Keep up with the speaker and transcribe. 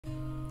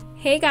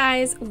Hey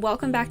guys,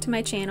 welcome back to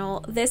my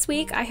channel. This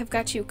week I have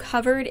got you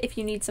covered if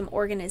you need some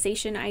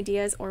organization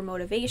ideas or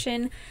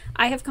motivation.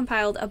 I have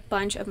compiled a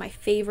bunch of my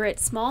favorite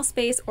small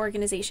space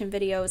organization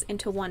videos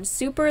into one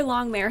super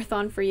long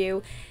marathon for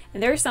you,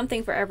 and there's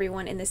something for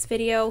everyone in this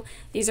video.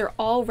 These are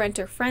all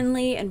renter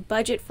friendly and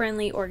budget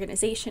friendly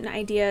organization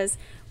ideas.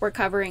 We're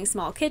covering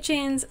small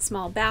kitchens,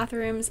 small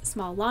bathrooms,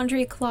 small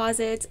laundry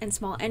closets, and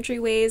small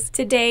entryways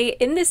today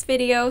in this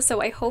video,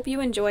 so I hope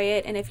you enjoy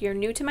it. And if you're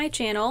new to my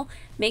channel,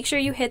 make sure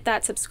you hit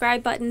that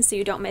subscribe button so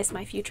you don't miss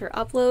my future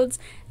uploads.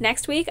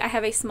 Next week, I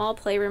have a small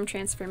playroom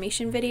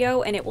transformation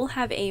video, and it will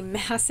have a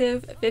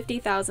massive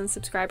 50,000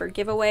 subscriber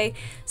giveaway,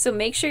 so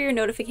make sure your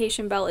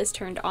notification bell is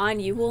turned on.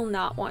 You will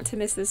not want to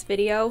miss this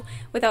video.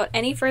 Without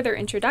any further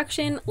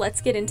introduction, let's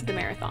get into the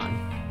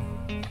marathon.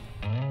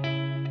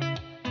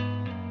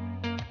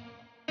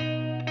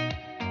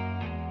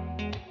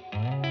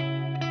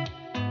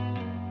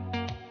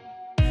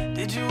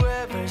 Did you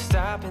ever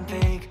stop and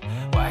think,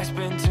 why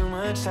spend too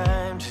much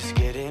time just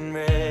getting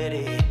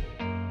ready?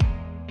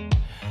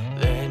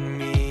 Let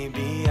me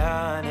be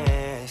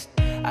honest,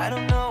 I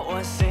don't know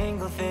one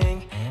single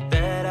thing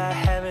that I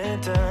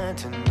haven't done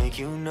to make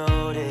you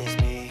notice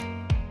me.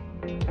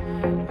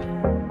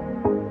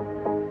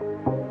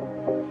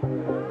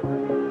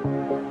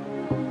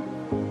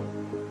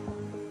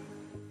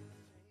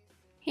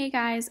 Hey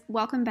guys,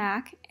 welcome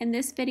back. In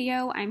this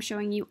video, I'm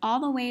showing you all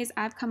the ways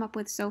I've come up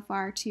with so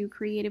far to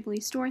creatively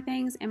store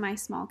things in my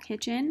small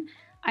kitchen.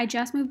 I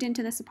just moved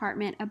into this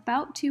apartment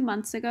about 2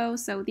 months ago,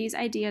 so these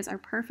ideas are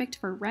perfect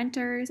for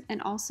renters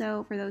and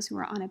also for those who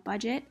are on a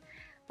budget.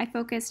 I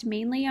focused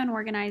mainly on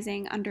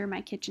organizing under my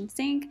kitchen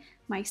sink,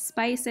 my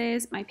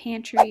spices, my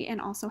pantry,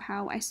 and also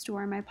how I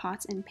store my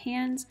pots and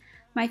pans.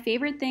 My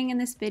favorite thing in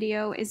this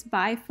video is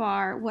by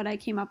far what I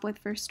came up with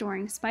for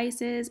storing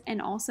spices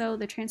and also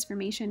the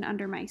transformation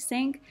under my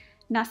sink.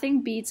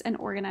 Nothing beats an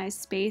organized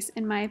space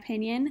in my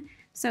opinion,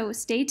 so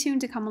stay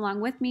tuned to come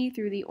along with me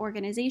through the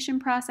organization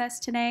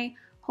process today.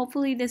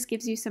 Hopefully this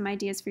gives you some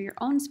ideas for your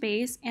own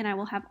space, and I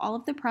will have all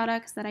of the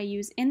products that I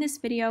use in this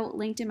video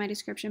linked in my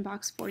description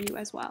box for you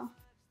as well.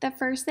 The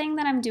first thing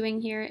that I'm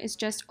doing here is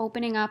just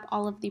opening up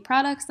all of the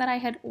products that I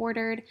had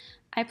ordered.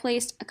 I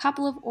placed a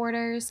couple of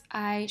orders.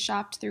 I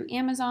shopped through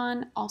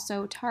Amazon,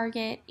 also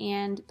Target,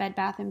 and Bed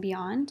Bath &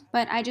 Beyond.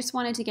 But I just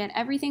wanted to get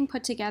everything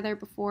put together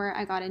before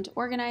I got into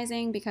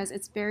organizing, because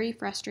it's very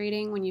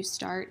frustrating when you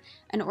start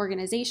an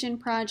organization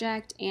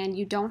project and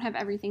you don't have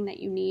everything that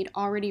you need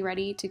already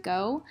ready to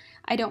go.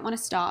 I don't want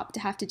to stop to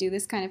have to do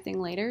this kind of thing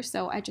later,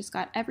 so I just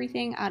got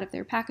everything out of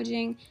their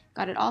packaging,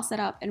 got it all set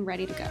up and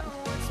ready to go.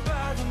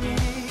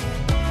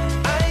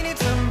 I need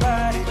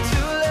somebody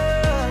to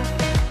love.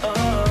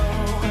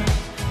 Oh,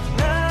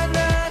 nah,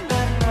 nah,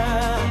 nah,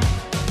 nah.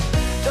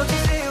 Don't you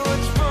see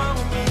what's wrong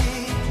with me?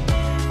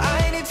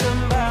 I need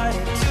somebody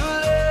to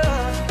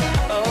love.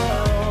 Oh,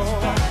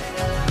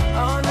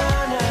 oh,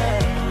 nah, nah.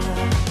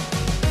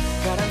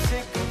 God, I'm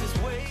sick of this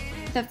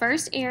waiting. The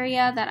first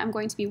area that I'm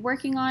going to be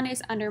working on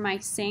is under my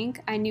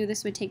sink. I knew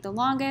this would take the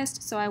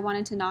longest, so I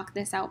wanted to knock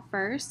this out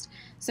first.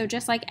 So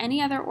just like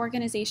any other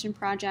organization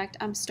project,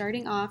 I'm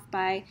starting off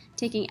by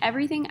taking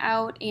everything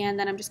out, and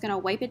then I'm just going to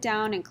wipe it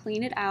down and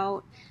clean it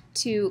out.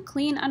 To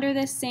clean under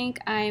this sink,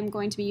 I'm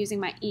going to be using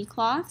my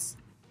e-cloths.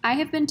 I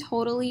have been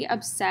totally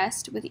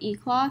obsessed with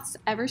e-cloths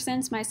ever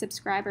since my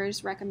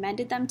subscribers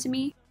recommended them to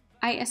me.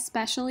 I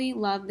especially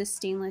love the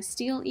stainless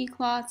steel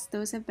e-cloths.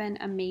 Those have been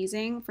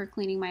amazing for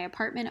cleaning my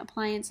apartment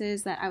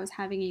appliances that I was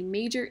having a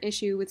major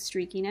issue with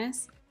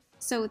streakiness.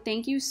 So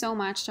thank you so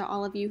much to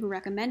all of you who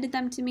recommended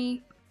them to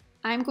me.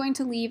 I'm going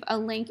to leave a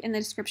link in the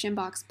description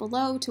box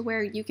below to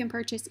where you can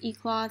purchase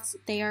e-cloths.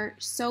 They are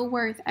so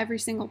worth every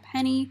single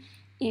penny,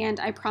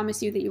 and I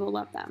promise you that you will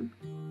love them.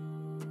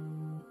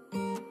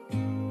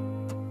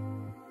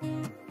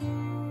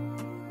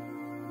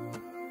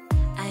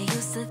 I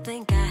used to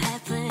think I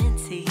had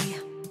plenty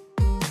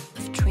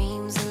of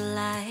dreams and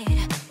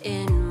light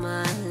in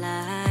my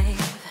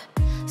life.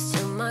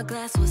 Still my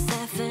glass was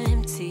half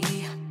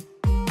empty,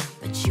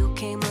 but you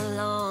came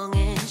along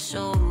and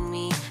showed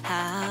me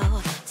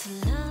how to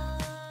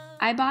love.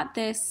 I bought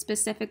this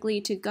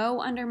specifically to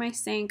go under my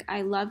sink.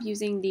 I love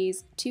using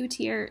these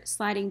 2-tier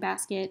sliding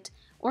basket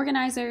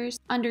organizers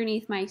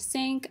underneath my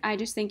sink. I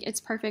just think it's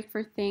perfect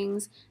for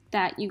things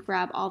that you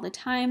grab all the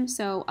time.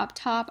 So up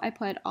top I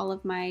put all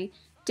of my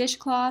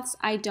dishcloths.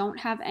 I don't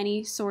have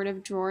any sort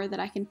of drawer that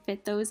I can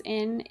fit those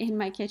in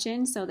my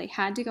kitchen, so they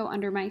had to go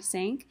under my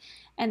sink.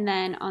 And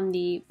then on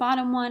the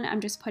bottom one,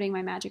 I'm just putting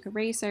my magic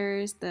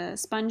erasers, the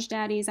sponge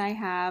daddies I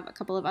have, a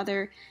couple of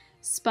other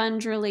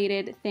sponge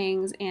related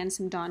things, and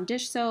some Dawn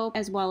dish soap,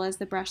 as well as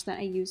the brush that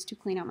I use to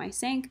clean out my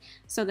sink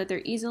so that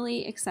they're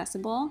easily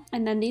accessible.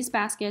 And then these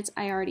baskets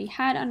I already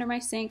had under my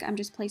sink. I'm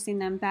just placing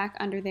them back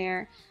under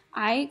there.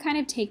 I kind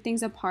of take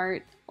things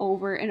apart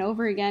over and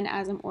over again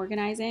as I'm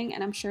organizing,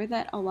 and I'm sure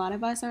that a lot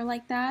of us are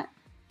like that.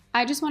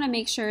 I just want to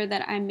make sure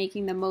that I'm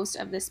making the most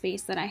of the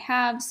space that I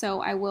have,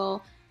 so I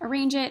will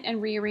arrange it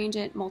and rearrange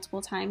it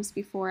multiple times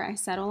before I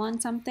settle on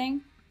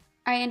something.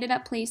 I ended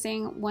up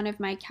placing one of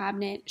my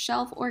cabinet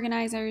shelf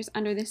organizers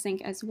under the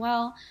sink as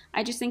well.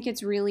 I just think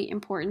it's really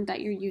important that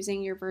you're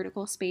using your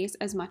vertical space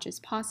as much as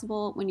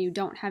possible when you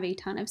don't have a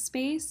ton of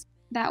space.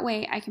 That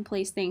way I can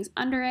place things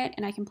under it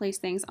and I can place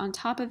things on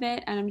top of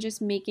it, and I'm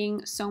just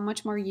making so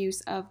much more use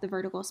of the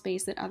vertical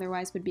space that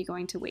otherwise would be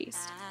going to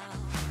waste.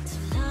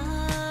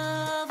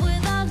 Love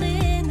without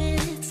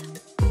limits,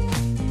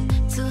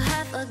 to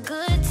have a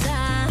good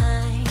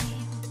time.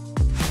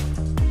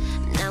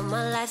 Now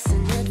my life's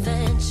an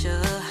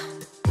adventure,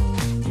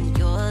 and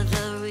you're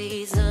the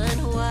reason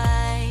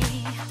why.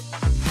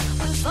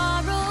 We're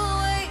far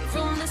away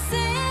from the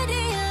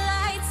city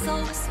lights, so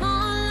we're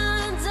small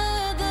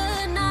under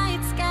the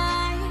night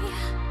sky.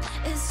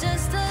 It's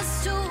just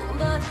us two,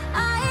 but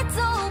I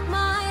don't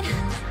mind.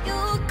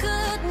 You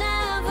could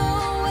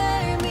never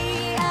wear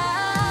me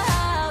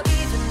out.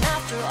 Even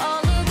after all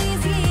of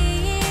these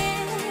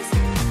years,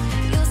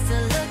 you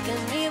still look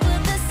at me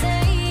with the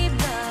same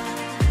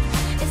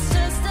love. It's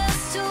just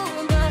us two,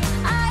 but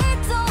I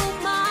don't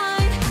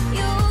mind.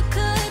 You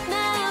could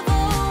never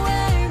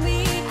wear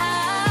me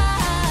out.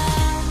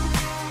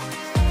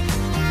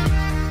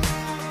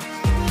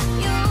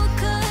 You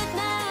could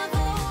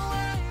never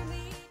wear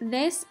me.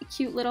 This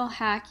cute little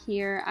hack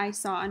here I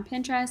saw on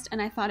Pinterest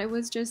and I thought it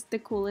was just the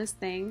coolest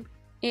thing.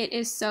 It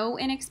is so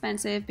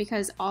inexpensive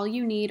because all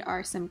you need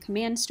are some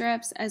command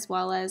strips as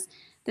well as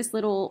this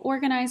little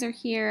organizer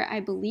here. I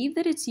believe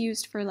that it's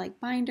used for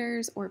like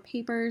binders or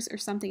papers or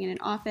something in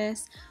an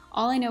office.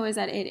 All I know is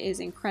that it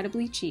is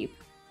incredibly cheap.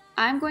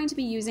 I'm going to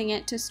be using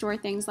it to store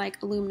things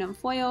like aluminum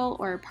foil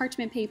or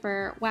parchment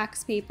paper,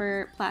 wax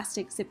paper,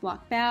 plastic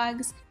Ziploc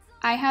bags.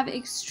 I have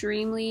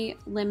extremely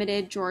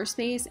limited drawer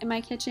space in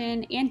my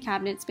kitchen and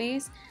cabinet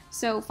space,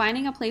 so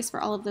finding a place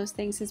for all of those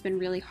things has been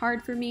really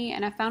hard for me,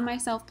 and I found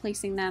myself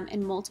placing them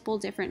in multiple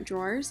different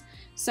drawers.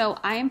 So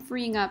I am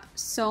freeing up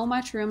so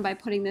much room by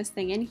putting this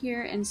thing in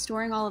here and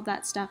storing all of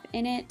that stuff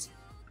in it.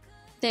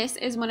 This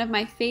is one of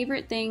my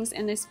favorite things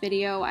in this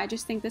video. I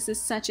just think this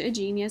is such a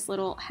genius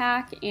little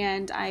hack,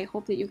 and I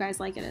hope that you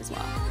guys like it as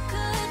well.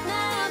 Could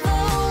never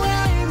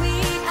wear me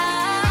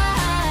out.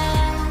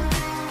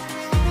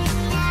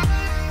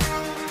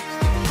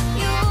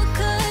 You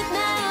could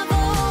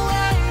never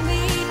wear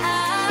me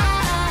out.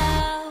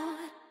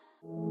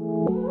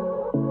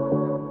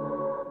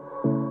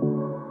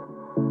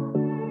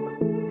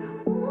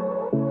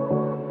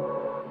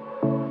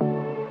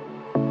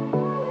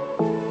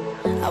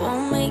 I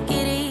won't make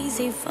it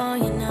easy for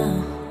you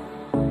now.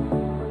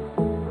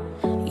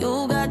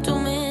 You got 2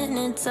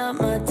 minutes of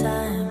my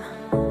time,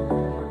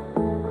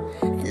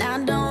 and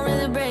I don't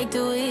really break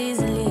too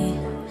easily,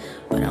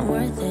 but I'm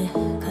worth it,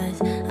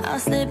 'cause I'll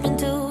slip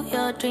into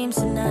your dreams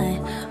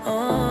tonight.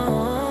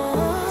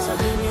 Oh, so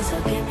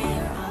give me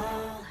your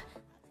all.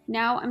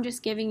 Now I'm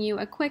just giving you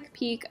a quick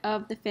peek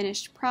of the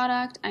finished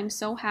product. I'm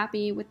so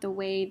happy with the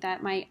way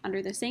that my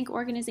under the sink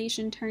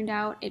organization turned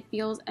out. It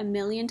feels a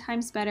million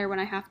times better when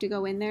I have to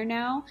go in there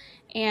now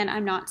and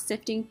I'm not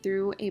sifting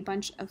through a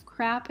bunch of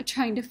crap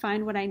trying to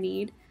find what I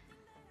need.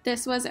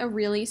 This was a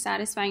really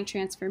satisfying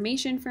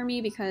transformation for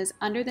me because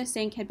under the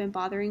sink had been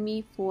bothering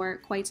me for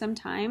quite some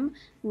time,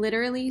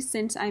 literally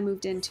since I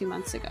moved in 2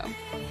 months ago.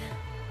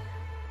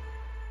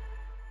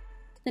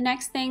 The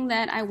next thing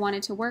that I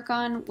wanted to work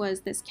on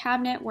was this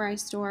cabinet where I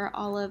store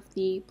all of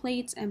the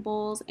plates and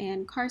bowls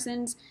and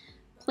Carson's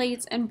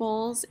plates and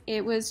bowls.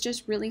 It was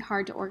just really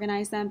hard to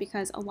organize them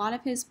because a lot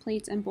of his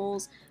plates and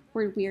bowls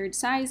were weird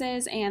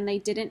sizes and they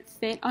didn't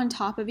fit on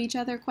top of each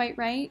other quite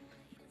right.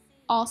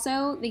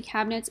 Also, the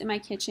cabinets in my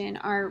kitchen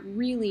are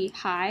really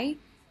high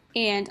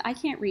and I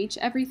can't reach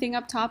everything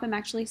up top. I'm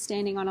actually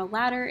standing on a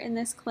ladder in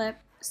this clip.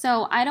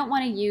 So I don't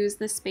want to use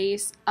the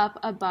space up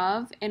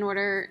above in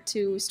order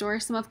to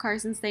store some of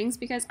Carson's things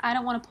because I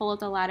don't want to pull up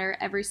the ladder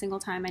every single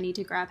time I need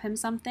to grab him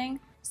something.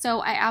 So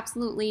I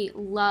absolutely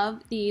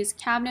love these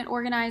cabinet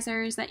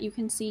organizers that you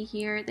can see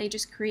here. They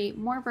just create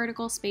more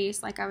vertical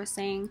space, like I was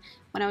saying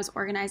when I was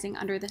organizing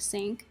under the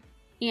sink.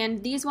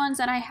 And these ones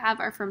that I have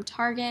are from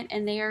Target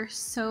and they are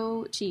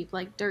so cheap,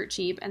 like dirt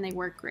cheap, and they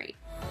work great.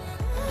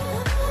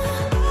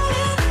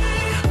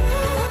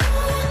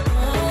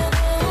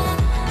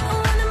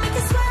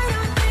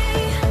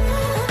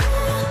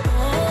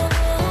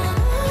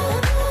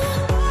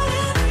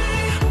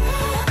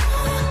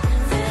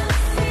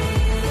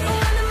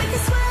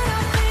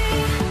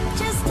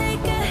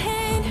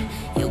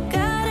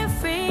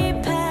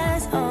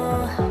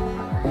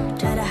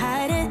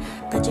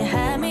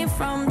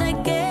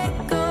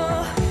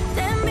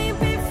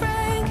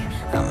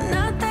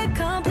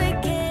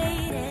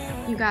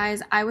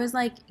 Guys, I was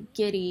like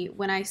giddy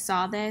when I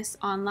saw this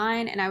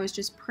online and I was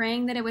just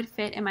praying that it would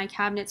fit in my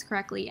cabinets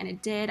correctly, and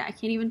it did. I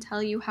can't even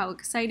tell you how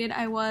excited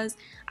I was.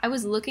 I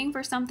was looking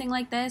for something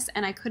like this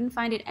and I couldn't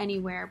find it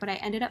anywhere, but I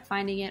ended up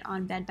finding it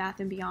on Bed Bath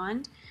 &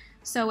 Beyond.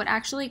 So it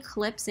actually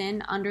clips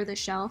in under the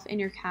shelf in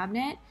your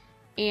cabinet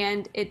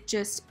and it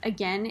just,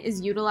 again,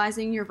 is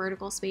utilizing your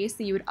vertical space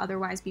that you would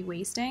otherwise be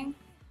wasting.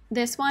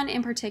 This one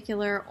in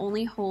particular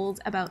only holds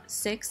about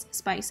 6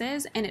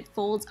 spices, and it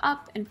folds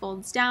up and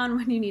folds down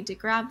when you need to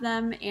grab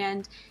them,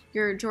 and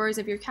your drawers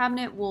of your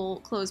cabinet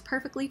will close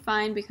perfectly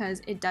fine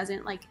because it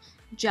doesn't like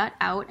jut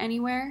out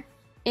anywhere.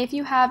 If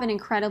you have an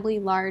incredibly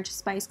large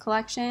spice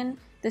collection,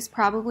 this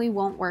probably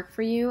won't work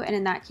for you, and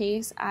in that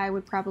case I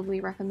would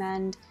probably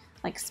recommend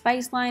like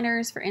spice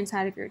liners for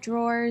inside of your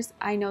drawers.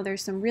 I know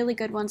there's some really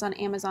good ones on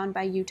Amazon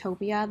by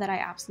Utopia that I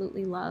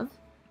absolutely love.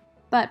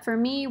 But for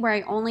me, where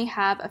I only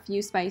have a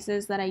few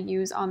spices that I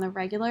use on the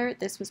regular,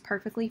 this was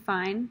perfectly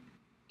fine.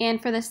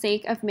 And for the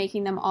sake of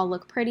making them all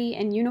look pretty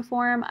and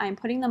uniform, I'm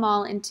putting them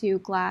all into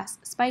glass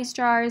spice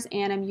jars,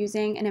 and I'm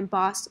using an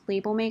embossed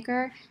label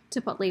maker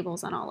to put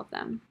labels on all of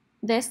them.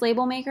 This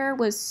label maker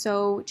was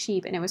so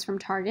cheap, and it was from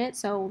Target,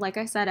 so like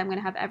I said, I'm going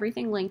to have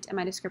everything linked in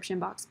my description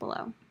box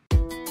below.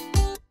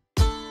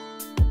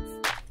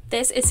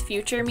 This is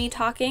future me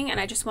talking, and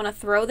I just want to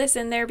throw this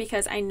in there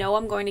because I know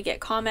I'm going to get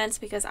comments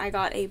because I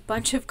got a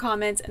bunch of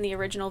comments in the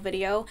original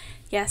video.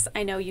 Yes,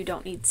 I know you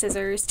don't need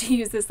scissors to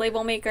use this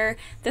label maker.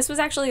 This was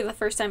actually the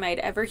first time I'd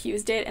ever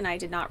used it, and I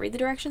did not read the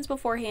directions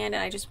beforehand,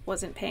 and I just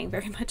wasn't paying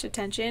very much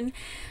attention.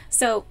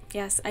 So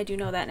yes, I do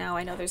know that now.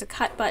 I know there's a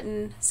cut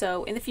button,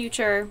 so in the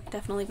future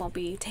definitely won't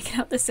be taking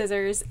out the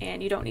scissors,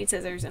 and you don't need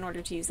scissors in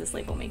order to use this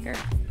label maker.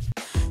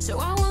 So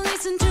I won't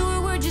listen to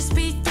a word you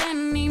speak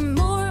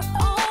anymore.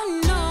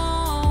 Oh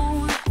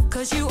no,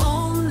 'cause you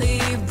only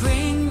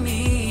bring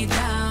me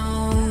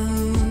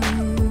down.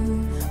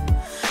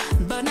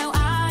 But now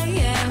I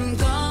am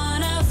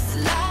gonna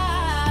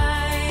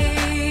fly.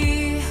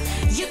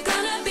 You're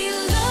gonna be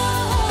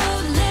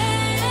loveless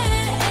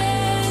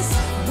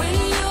when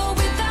you're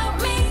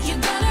without me. You're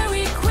gonna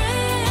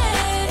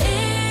regret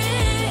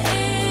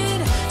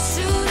it.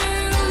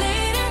 Sooner or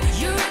later,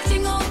 you're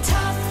acting all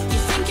tough. You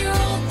think you're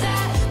all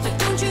that, but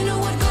don't you know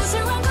what goes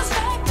around comes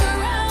back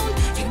around?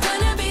 You're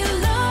gonna be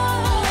loveless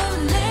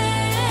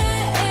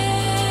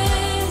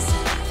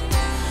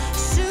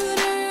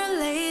sooner or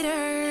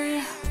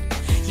later.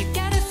 You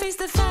gotta face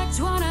the facts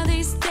one of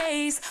these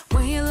days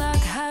when your luck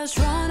has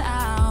run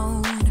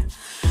out.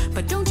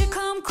 But don't you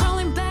come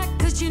crawling back,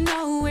 'cause you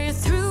know we're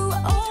through.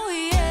 Oh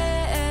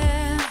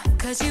yeah,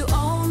 'cause you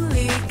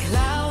only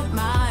cloud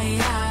my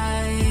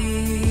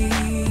eyes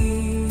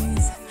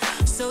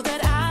so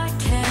that I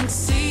can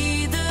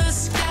see the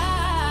sky.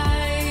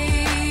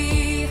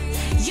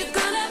 You're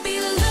gonna be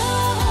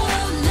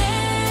loveless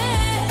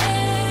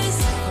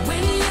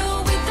when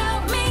you're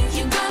without me.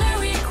 You're gonna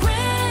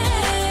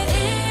regret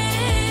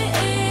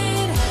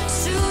it.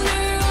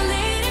 Sooner or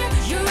later,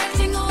 you're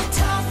acting all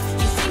tough.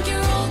 You think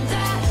you're all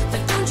that,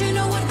 but don't you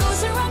know what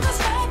goes around comes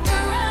back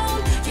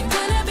around? You're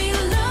gonna be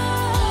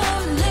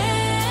loveless.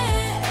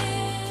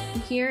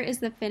 Here is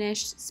the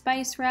finished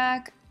spice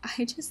rack.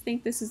 I just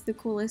think this is the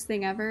coolest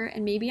thing ever,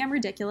 and maybe I'm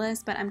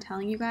ridiculous, but I'm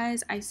telling you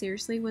guys, I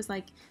seriously was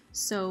like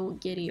so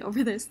giddy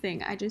over this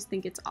thing. I just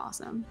think it's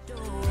awesome.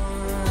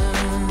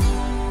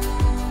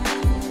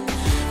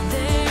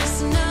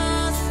 There's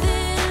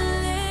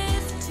nothing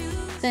left to.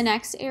 The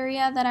next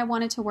area that I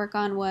wanted to work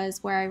on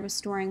was where I was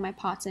storing my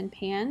pots and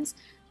pans.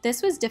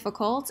 This was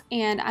difficult,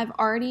 and I've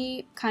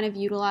already kind of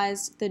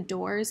utilized the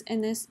doors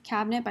in this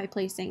cabinet by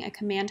placing a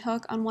command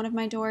hook on one of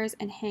my doors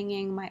and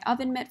hanging my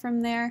oven mitt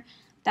from there.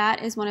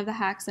 That is one of the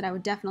hacks that I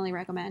would definitely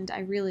recommend. I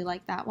really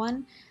like that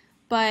one.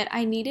 But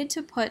I needed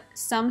to put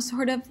some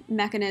sort of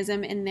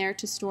mechanism in there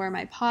to store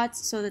my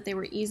pots so that they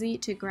were easy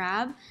to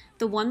grab.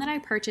 The one that I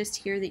purchased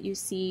here that you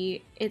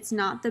see, it's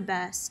not the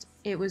best.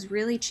 It was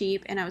really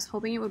cheap, and I was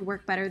hoping it would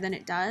work better than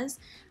it does.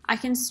 I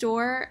can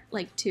store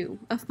like 2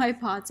 of my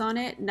pots on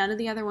it. None of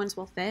the other ones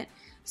will fit.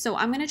 So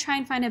I'm going to try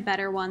and find a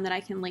better one that I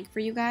can link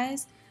for you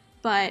guys.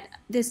 But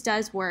this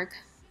does work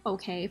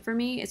okay for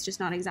me. It's just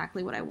not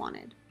exactly what I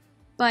wanted.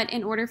 But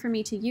in order for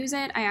me to use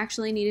it, I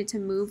actually needed to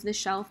move the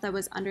shelf that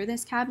was under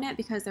this cabinet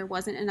because there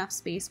wasn't enough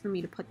space for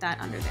me to put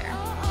that under there. You're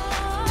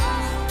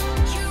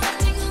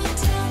acting all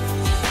tough.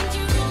 You think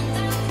you're all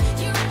that.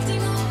 You're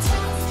acting all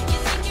tough. You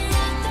think you're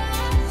all that.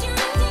 You're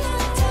acting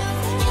all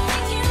tough. You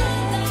think you're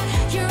all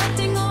that. You're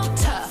acting all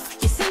tough.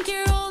 You think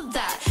you're all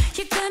that.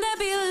 You're gonna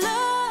be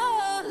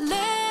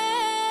loveless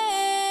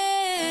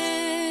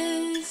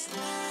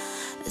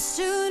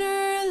sooner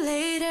or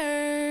later.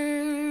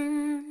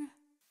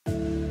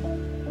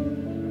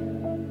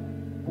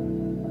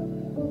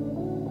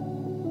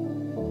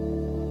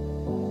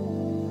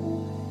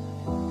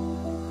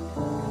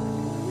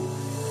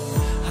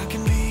 I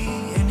can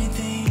be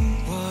anything,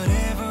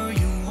 whatever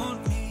you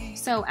want me.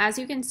 So as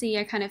you can see,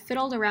 I kind of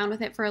fiddled around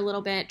with it for a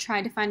little bit,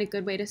 tried to find a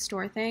good way to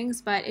store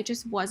things, but it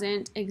just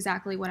wasn't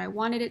exactly what I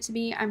wanted it to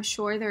be. I'm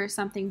sure there is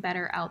something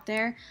better out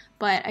there,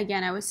 but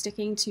again, I was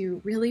sticking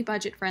to really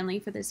budget friendly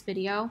for this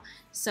video,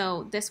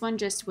 so this one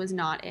just was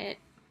not it.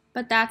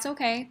 But that's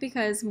okay,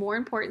 because more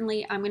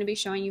importantly, I'm going to be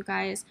showing you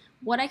guys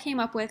what I came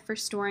up with for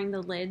storing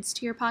the lids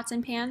to your pots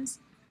and pans.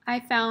 I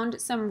found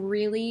some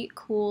really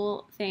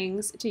cool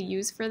things to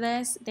use for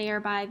this. They are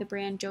by the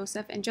brand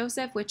Joseph &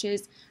 Joseph, which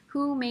is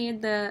who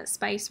made the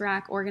spice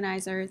rack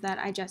organizer that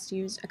I just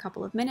used a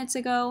couple of minutes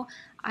ago.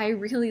 I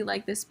really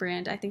like this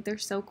brand. I think they're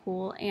so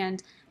cool,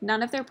 and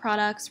none of their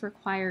products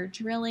require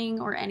drilling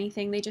or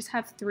anything. They just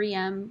have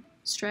 3M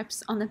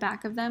strips on the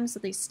back of them, so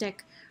they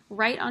stick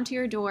right onto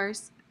your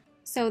doors.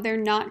 So they're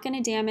not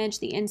going to damage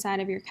the inside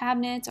of your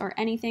cabinets or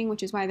anything,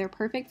 which is why they're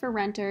perfect for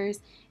renters.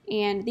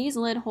 And these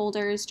lid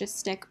holders just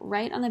stick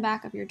right on the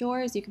back of your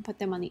doors. You can put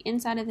them on the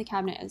inside of the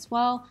cabinet as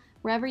well,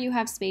 wherever you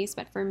have space,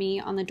 but for me,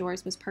 on the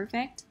doors was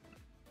perfect.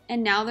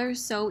 And now they're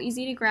so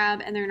easy to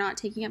grab, and they're not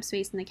taking up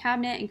space in the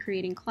cabinet and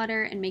creating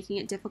clutter and making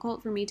it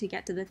difficult for me to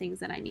get to the things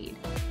that I need.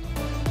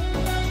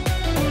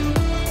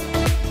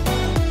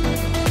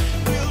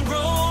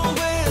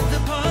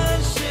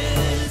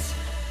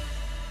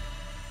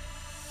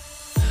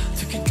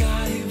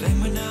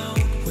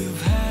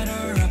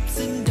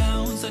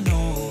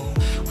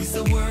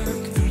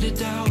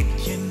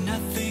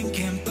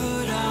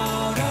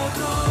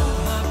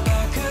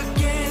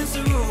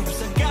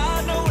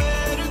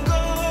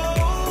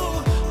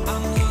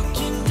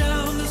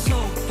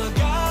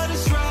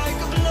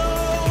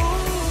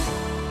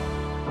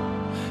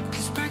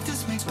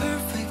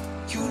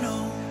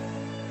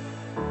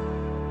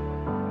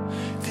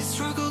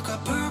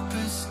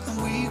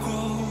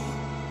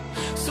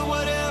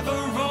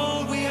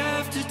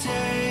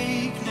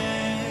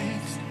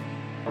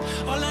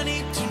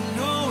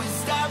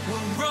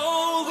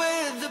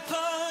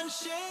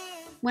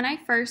 When I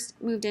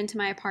first moved into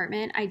my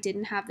apartment, I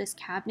didn't have this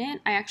cabinet.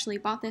 I actually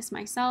bought this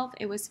myself.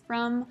 It was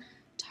from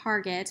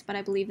Target, but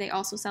I believe they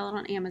also sell it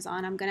on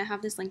Amazon. I'm gonna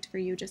have this linked for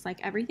you just like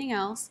everything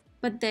else.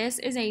 But this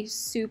is a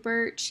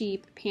super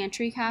cheap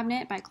pantry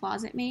cabinet by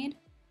Closet Made.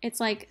 It's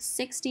like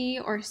 60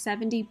 or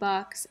 70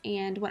 bucks,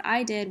 and what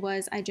I did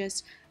was I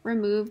just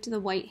removed the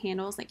white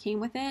handles that came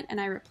with it and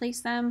I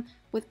replaced them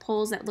with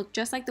poles that look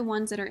just like the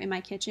ones that are in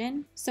my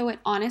kitchen. So it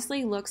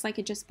honestly looks like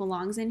it just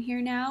belongs in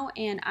here now,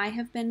 and I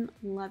have been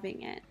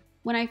loving it.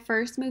 When I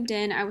first moved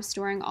in, I was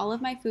storing all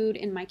of my food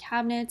in my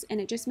cabinets, and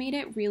it just made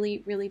it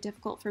really, really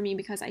difficult for me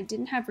because I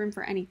didn't have room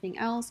for anything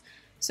else.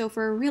 So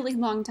for a really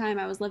long time,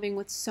 I was living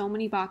with so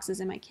many boxes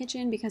in my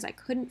kitchen because I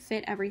couldn't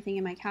fit everything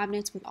in my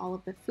cabinets with all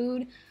of the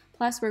food.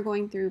 Plus, we're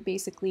going through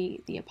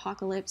basically the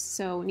apocalypse,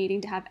 so needing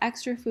to have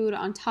extra food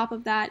on top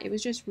of that, it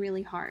was just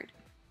really hard.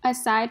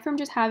 Aside from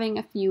just having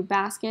a few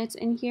baskets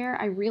in here,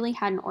 I really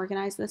hadn't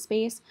organized the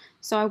space,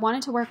 so I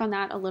wanted to work on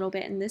that a little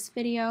bit in this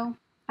video.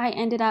 I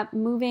ended up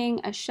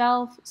moving a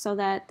shelf so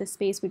that the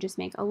space would just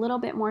make a little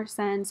bit more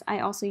sense. I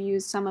also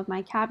used some of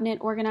my cabinet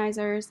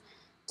organizers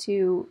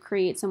to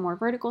create some more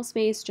vertical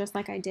space, just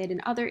like I did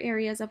in other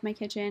areas of my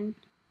kitchen.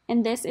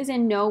 And this is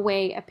in no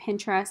way a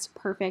Pinterest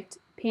perfect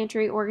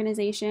pantry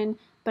organization,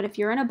 but if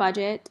you're on a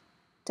budget,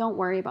 don't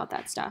worry about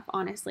that stuff,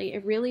 honestly.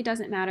 It really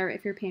doesn't matter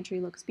if your pantry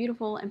looks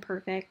beautiful and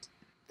perfect.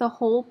 The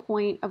whole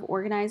point of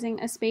organizing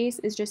a space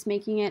is just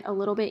making it a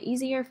little bit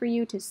easier for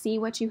you to see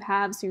what you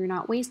have so you're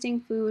not wasting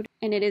food.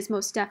 And it is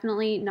most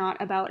definitely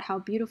not about how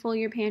beautiful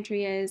your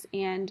pantry is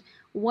and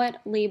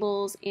what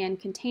labels and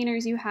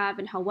containers you have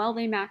and how well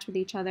they match with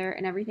each other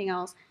and everything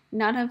else.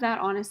 None of that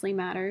honestly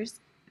matters.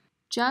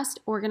 Just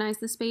organize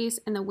the space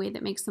in the way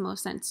that makes the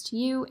most sense to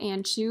you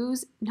and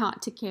choose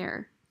not to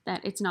care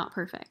that it's not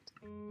perfect.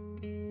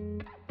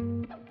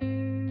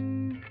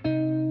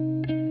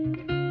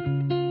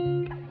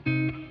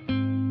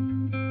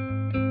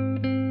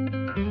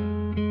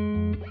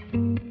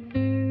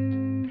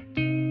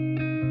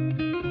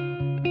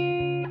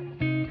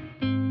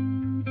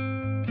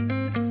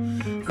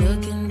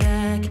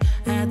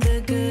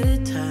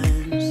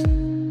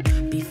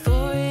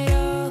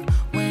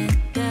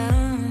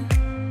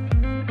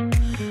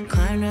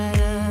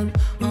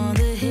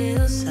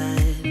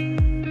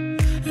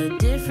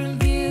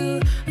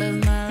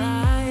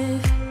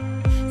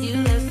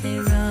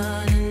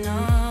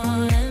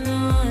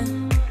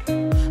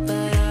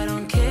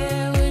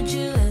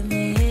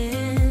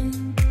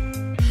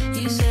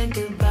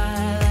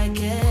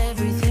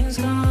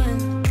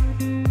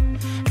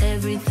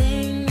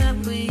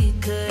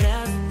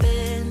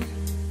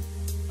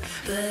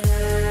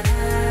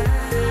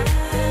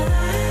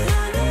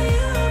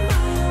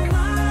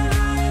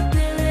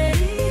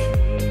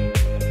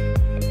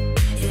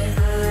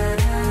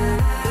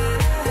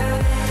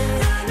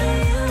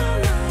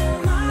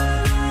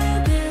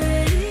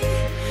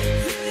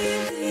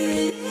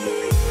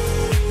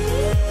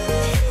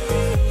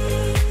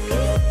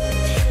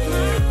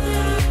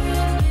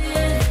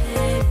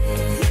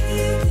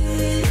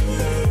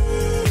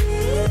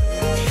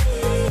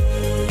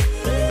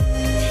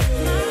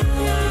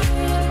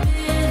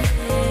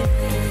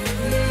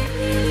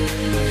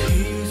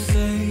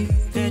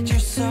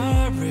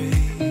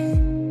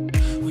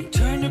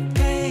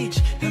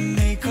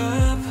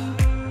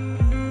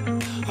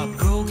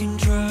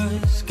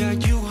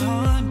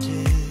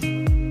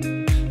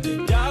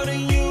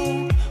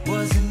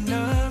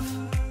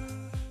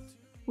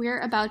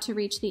 We're about to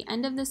reach the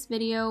end of this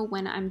video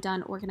when I'm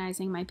done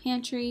organizing my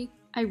pantry.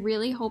 I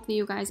really hope that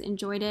you guys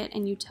enjoyed it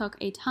and you took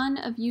a ton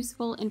of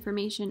useful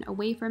information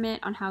away from it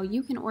on how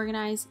you can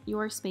organize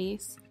your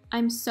space.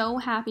 I'm so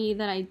happy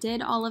that I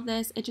did all of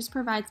this. It just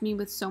provides me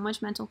with so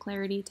much mental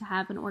clarity to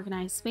have an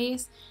organized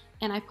space,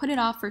 and I put it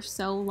off for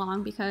so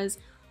long because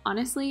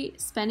honestly,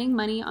 spending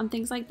money on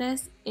things like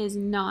this is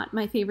not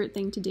my favorite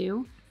thing to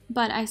do.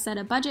 But I set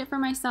a budget for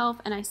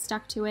myself and I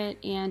stuck to it,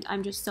 and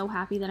I'm just so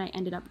happy that I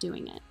ended up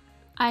doing it.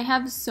 I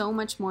have so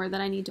much more that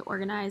I need to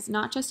organize,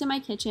 not just in my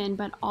kitchen,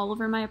 but all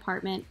over my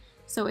apartment.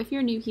 So if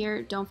you're new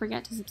here, don't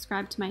forget to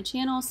subscribe to my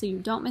channel so you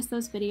don't miss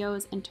those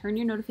videos and turn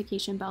your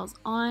notification bells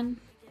on.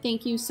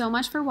 Thank you so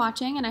much for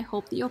watching, and I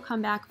hope that you'll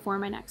come back for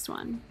my next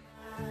one.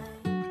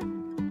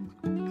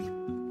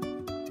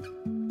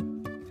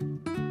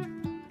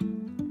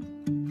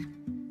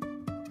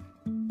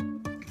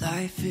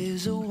 Life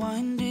is a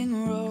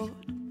winding road,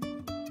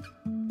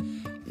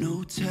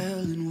 no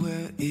telling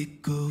where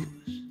it goes.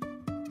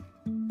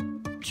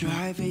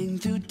 Driving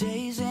through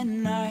days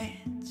and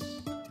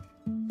nights,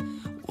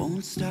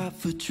 won't stop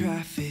for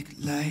traffic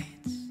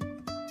lights.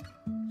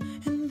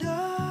 And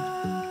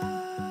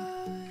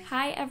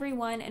Hi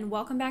everyone, and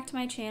welcome back to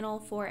my channel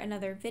for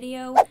another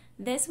video.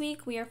 This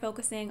week we are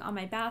focusing on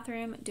my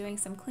bathroom, doing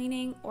some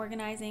cleaning,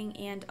 organizing,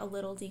 and a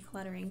little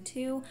decluttering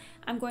too.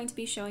 I'm going to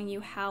be showing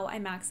you how I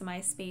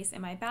maximize space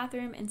in my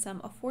bathroom and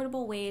some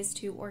affordable ways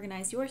to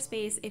organize your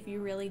space if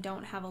you really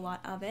don't have a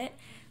lot of it.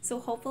 So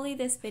hopefully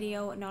this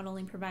video not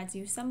only provides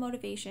you some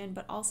motivation,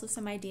 but also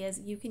some ideas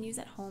you can use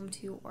at home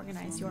to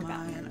organize your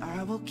bathroom.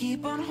 I will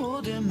keep on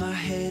holding my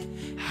head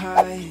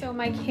high. So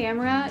my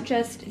camera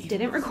just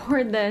didn't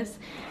record this,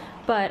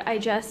 but I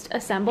just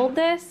assembled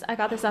this. I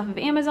got this off of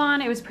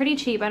Amazon. It was pretty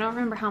cheap. I don't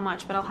remember how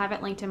much, but I'll have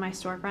it linked in my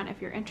storefront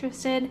if you're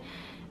interested.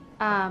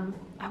 I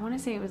want to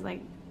say it was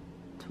like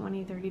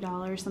 $20,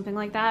 $30, something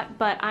like that.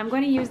 But I'm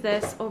going to use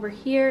this over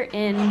here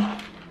in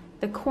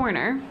the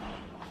corner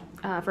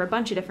for a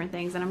bunch of different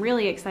things. And I'm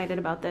really excited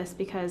about this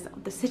because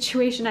the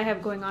situation I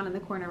have going on in the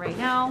corner right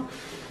now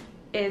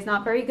is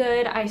not very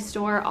good. I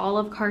store all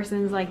of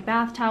Carson's like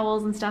bath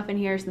towels and stuff in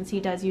here since he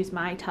does use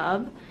my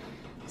tub.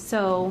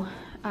 So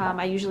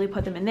I usually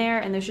put them in there,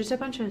 and there's just a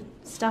bunch of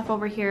stuff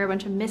over here, a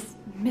bunch of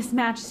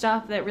mismatched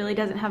stuff that really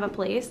doesn't have a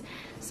place.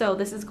 So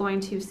this is going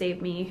to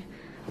save me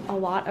a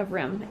lot of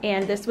room.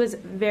 And this was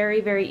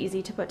very, very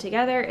easy to put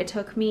together. It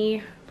took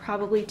me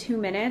probably 2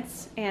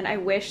 minutes, and I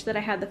wish that I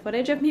had the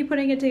footage of me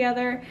putting it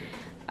together,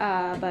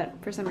 but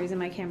for some reason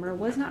my camera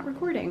was not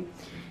recording.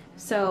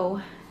 So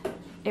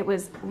it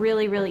was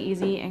really, really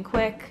easy and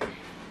quick.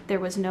 There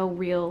was no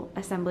real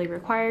assembly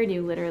required.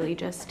 You literally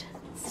just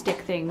stick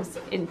things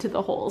into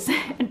the holes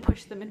and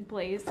push them in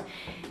place,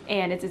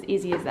 and it's as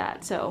easy as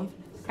that. So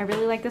I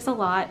really like this a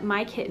lot.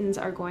 My kittens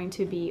are going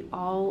to be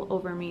all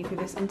over me through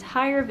this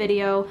entire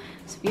video,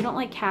 so if you don't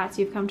like cats,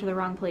 you've come to the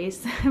wrong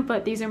place.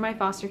 But these are my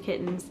foster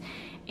kittens,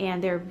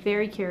 and they're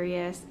very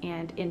curious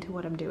and into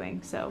what I'm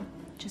doing, so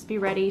just be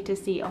ready to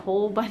see a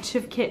whole bunch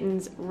of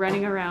kittens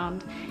running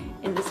around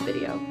in this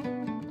video.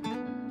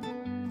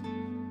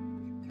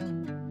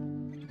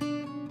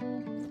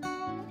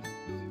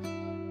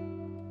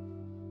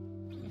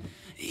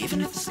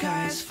 even if the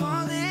sky is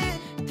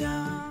falling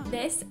down.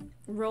 This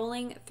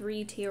rolling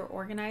 3-tier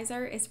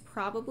organizer is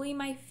probably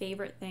my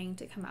favorite thing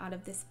to come out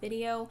of this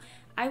video.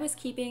 I was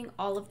keeping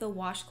all of the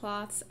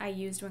washcloths I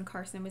used when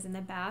Carson was in the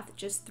bath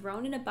just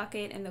thrown in a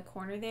bucket in the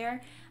corner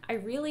there. I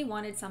really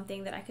wanted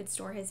something that I could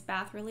store his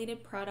bath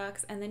related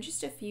products and then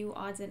just a few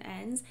odds and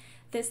ends.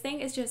 This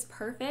thing is just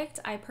perfect.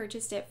 I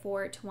purchased it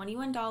for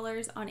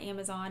 $21 on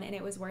Amazon and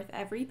it was worth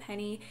every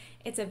penny.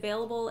 It's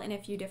available in a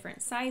few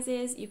different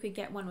sizes. You could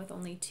get one with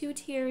only 2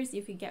 tiers.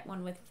 You could get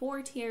one with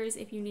 4 tiers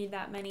if you need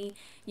that many.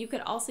 You could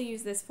also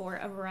use this for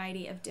a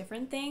variety of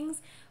different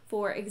things.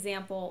 For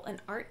example,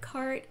 an art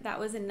cart. That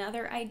was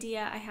another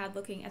idea I had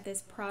looking at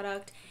this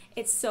product.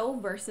 It's so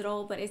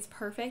versatile, but it's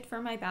perfect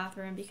for my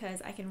bathroom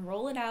because I can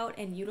roll it out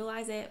and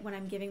utilize it when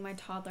I'm giving my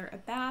toddler a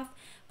bath,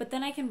 but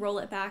then I can roll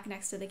it back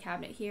next to the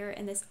cabinet here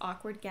in this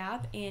awkward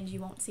gap and you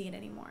won't see it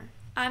anymore.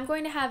 I'm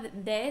going to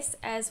have this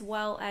as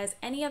well as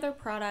any other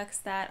products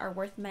that are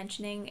worth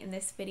mentioning in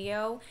this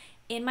video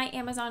in my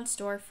Amazon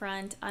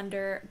storefront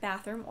under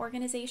bathroom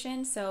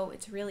organization, so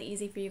it's really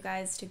easy for you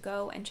guys to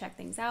go and check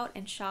things out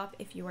and shop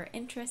if you are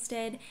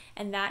interested,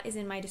 and that is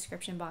in my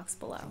description box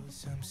below.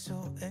 I'm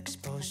so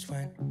exposed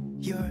when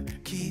you're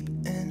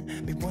keeping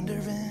me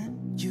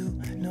wondering. You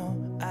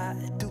know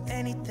I'd do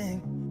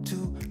anything to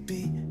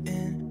be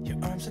in your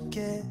arms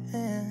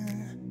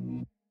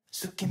again.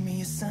 So give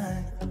me a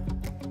sign.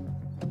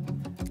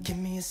 Give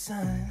me a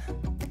sign.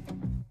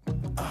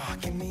 Oh,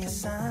 give me a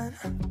sign.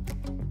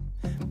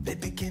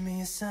 Baby, give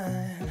me a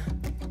sign.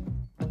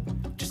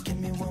 Just give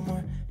me one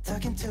more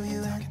talking to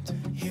you.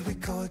 Here we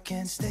go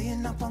again,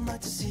 staying up all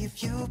night to see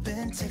if you've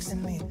been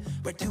texting me.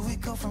 Where do we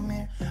go from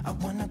here? I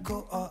wanna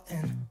go all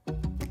in.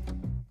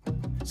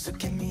 So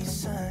give me a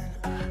sign.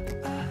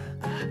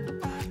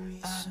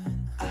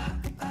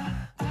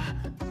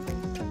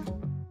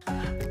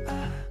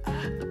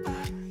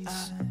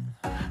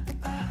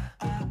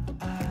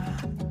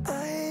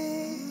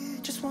 I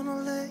just wanna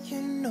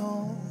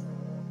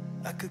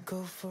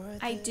go for it.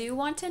 I do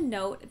want to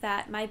note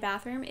that my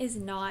bathroom is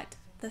not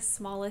the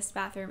smallest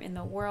bathroom in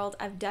the world.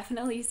 I've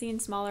definitely seen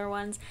smaller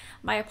ones.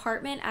 My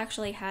apartment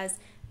actually has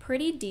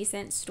pretty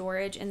decent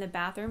storage in the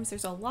bathrooms.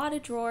 There's a lot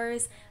of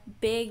drawers,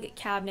 big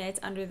cabinets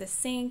under the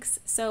sinks,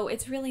 so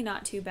it's really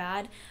not too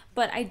bad.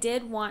 But I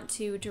did want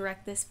to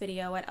direct this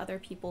video at other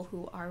people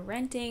who are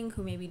renting,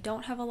 who maybe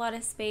don't have a lot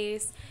of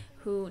space,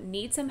 who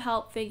need some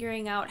help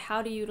figuring out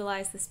how to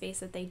utilize the space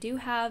that they do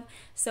have.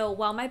 So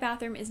while my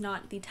bathroom is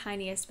not the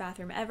tiniest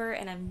bathroom ever,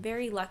 and I'm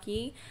very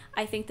lucky,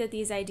 I think that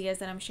these ideas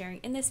that I'm sharing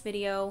in this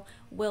video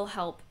will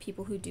help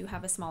people who do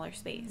have a smaller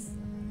space.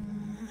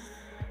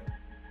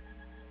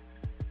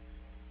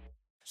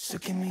 So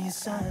give me a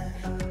sign,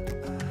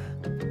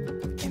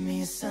 give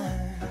me a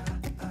sign,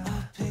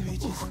 baby,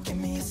 just give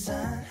me a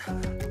sign,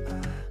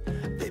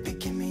 baby,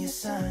 give me a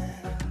sign,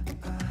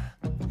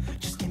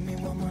 just give me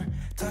one more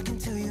talking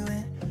to you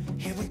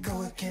and here we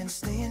go again,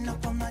 staying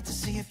up all night to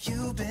see if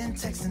you've been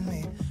texting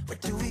me. Where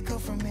do we go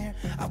from here?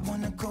 I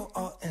wanna go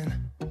all in.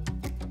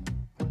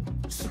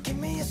 So give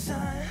me a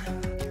sign,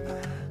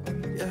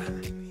 yeah,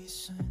 give me a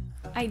sign.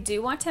 I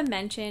do want to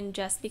mention,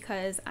 just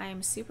because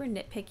I'm super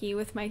nitpicky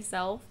with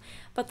myself,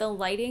 but the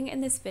lighting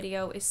in this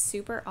video is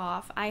super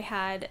off. I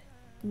had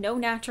no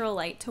natural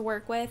light to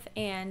work with,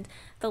 and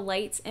the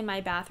lights in my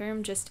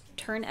bathroom just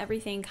turn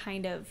everything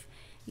kind of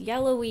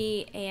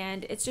yellowy,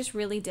 and it's just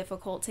really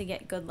difficult to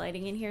get good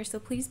lighting in here, so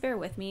please bear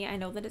with me. I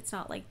know that it's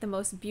not like the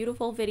most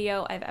beautiful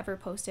video I've ever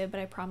posted,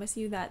 but I promise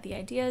you that the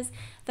ideas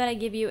that I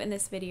give you in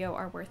this video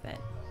are worth it.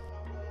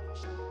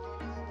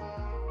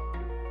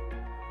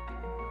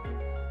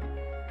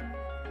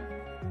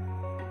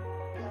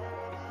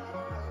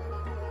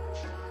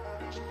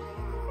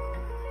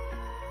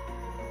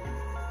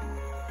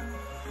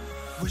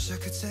 Wish I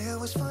could say I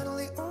was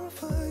finally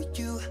over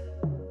you,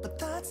 but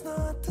that's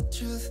not the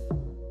truth.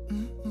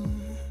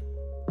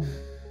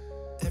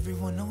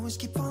 Everyone always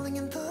keep falling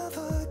in love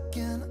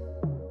again.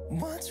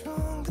 What's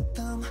wrong with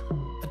them?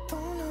 I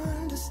don't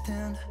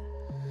understand.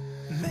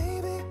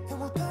 Maybe it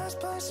will pass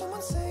by,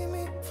 someone save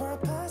me. Before I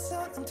pass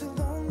out, I'm too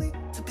lonely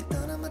to be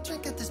done. I'ma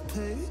drink at this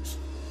page.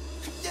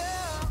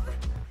 Yeah.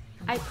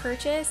 I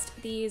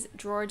purchased these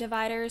drawer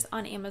dividers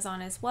on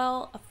Amazon as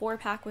well. A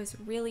 4-pack was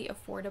really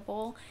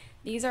affordable.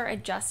 These are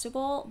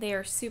adjustable, they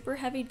are super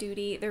heavy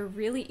duty, they're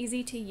really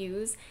easy to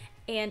use,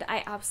 and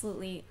I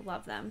absolutely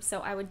love them. So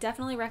I would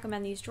definitely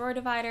recommend these drawer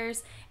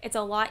dividers. It's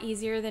a lot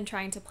easier than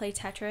trying to play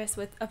Tetris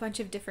with a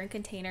bunch of different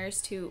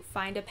containers to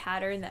find a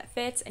pattern that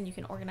fits and you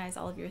can organize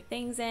all of your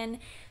things in.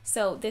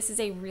 So this is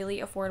a really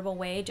affordable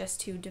way just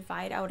to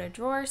divide out a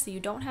drawer so you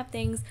don't have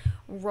things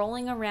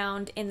rolling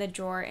around in the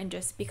drawer and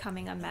just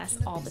becoming a mess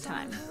all the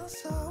time.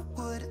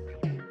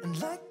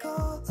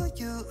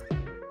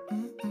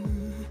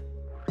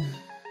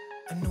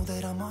 I know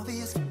that I'm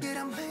obvious, forget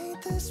I'm made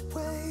this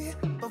way,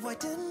 but why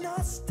didn't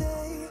I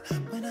stay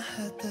when I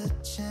had the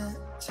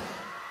chance?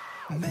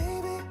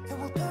 Maybe it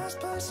will pass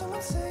by,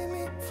 someone save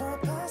me. Before I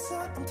pass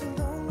out, I'm too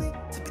lonely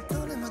to be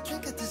done in my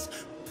drink at this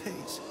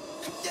pace.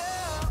 Yeah.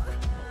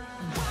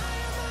 Why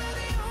am I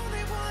the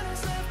only one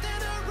who's left in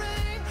the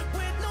rain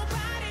with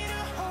nobody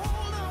to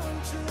hold on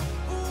to?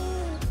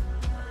 Ooh.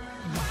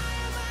 Why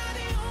am I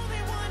the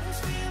only one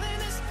who's feeling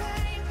this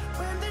pain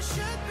when there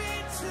should be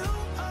two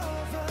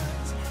of us?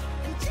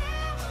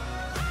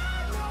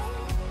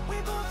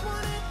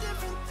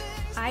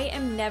 I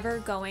am never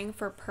going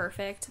for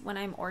perfect when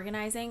I'm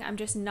organizing. I'm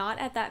just not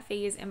at that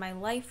phase in my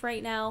life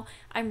right now.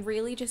 I'm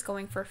really just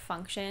going for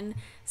function.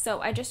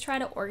 So I just try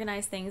to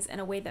organize things in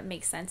a way that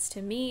makes sense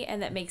to me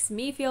and that makes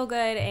me feel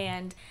good,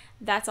 and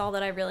that's all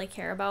that I really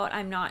care about.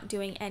 I'm not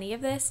doing any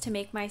of this to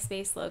make my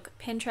space look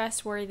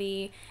Pinterest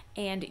worthy,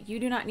 and you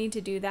do not need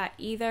to do that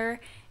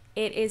either.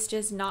 It is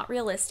just not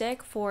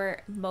realistic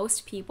for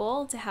most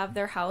people to have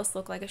their house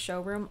look like a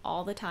showroom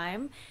all the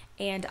time,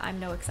 and I'm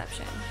no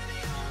exception.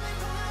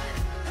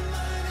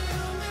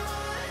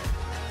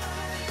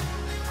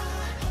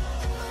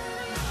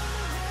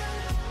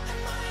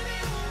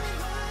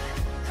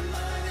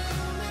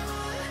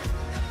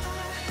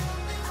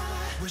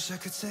 Wish I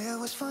could say I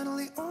was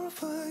finally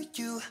over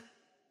you,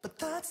 but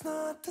that's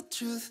not the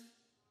truth.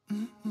 Why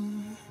am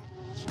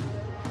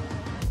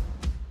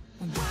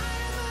I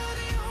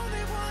the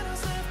only one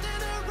who's left in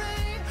the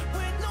rain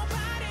with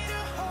nobody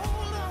to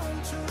hold on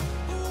to?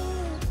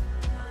 Ooh.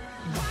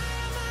 Why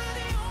am I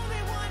the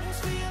only one who's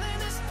feeling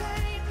this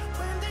pain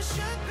when there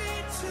should be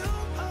two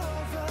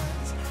of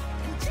us?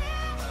 And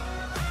yeah,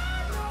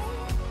 I know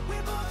we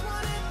both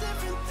wanted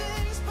different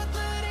things, but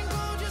letting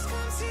go just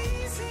comes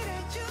easy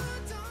that you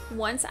don't.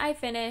 Once I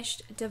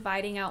finished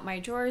dividing out my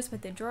drawers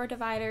with the drawer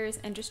dividers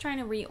and just trying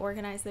to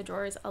reorganize the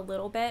drawers a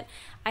little bit,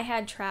 I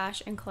had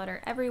trash and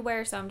clutter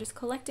everywhere, so I'm just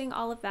collecting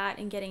all of that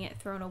and getting it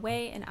thrown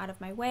away and out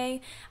of my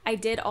way. I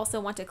did also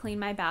want to clean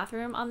my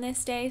bathroom on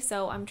this day,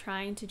 so I'm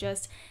trying to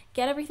just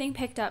get everything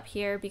picked up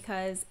here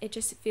because it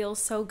just feels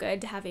so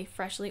good to have a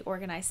freshly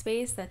organized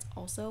space that's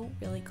also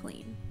really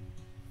clean.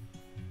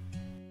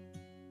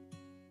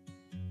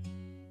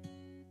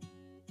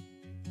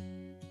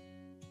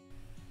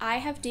 I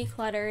have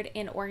decluttered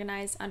and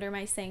organized under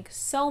my sink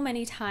so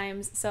many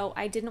times, so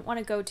I didn't want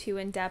to go too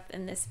in depth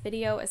in this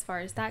video as far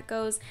as that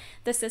goes.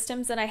 The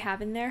systems that I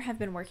have in there have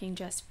been working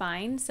just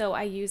fine. So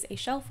I use a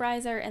shelf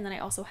riser, and then I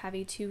also have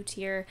a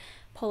 2-tier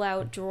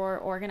pull-out drawer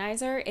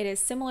organizer. It is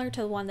similar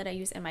to the one that I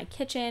use in my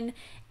kitchen,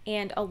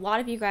 and a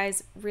lot of you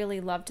guys really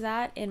loved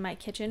that in my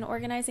kitchen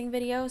organizing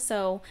video,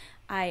 so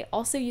I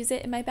also use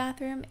it in my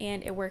bathroom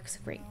and it works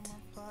great.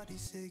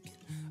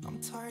 I'm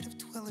tired of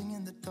dwelling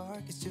in the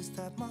dark, it's just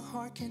that my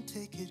heart can't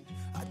take it.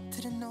 I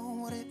didn't know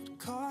what it would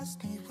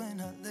cost me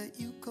when I let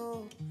you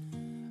go.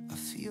 I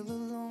feel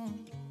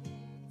alone,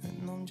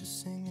 and I'm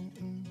just singing,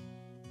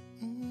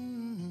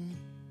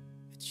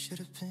 It should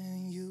have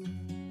been you.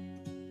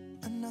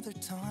 Another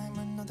time,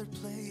 another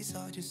place,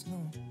 I just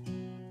know.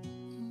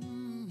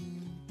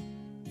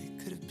 It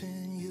could have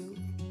been you.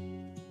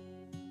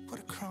 What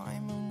a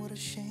crime and what a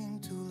shame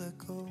to let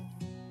go.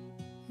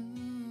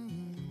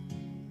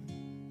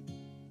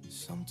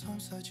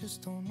 Sometimes I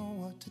just don't know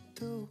what to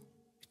do.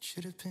 It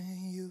should have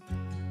been you.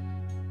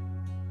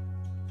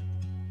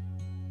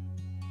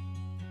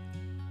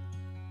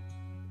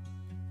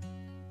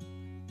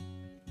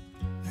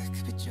 I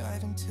could be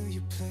driving to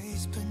your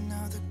place, but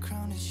now the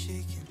ground is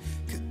shaking.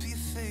 Could be a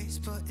face,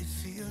 but it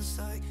feels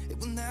like it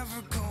will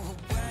never go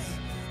away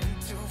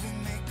until we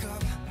make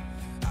up.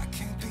 I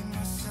can't be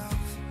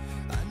myself.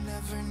 I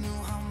never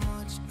knew how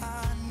much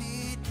I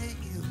needed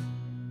you.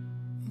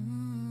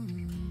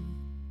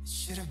 It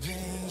should have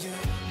been you.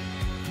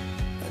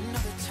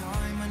 Another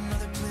time,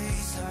 another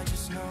place, I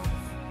just know.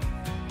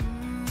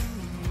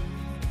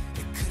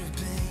 It could have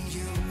been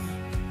you.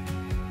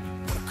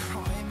 What a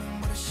crime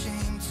and what a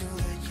shame to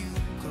let you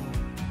go.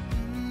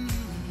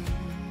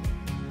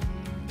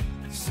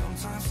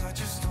 Sometimes I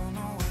just don't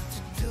know what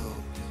to do,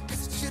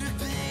 'cause it should have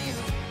been you.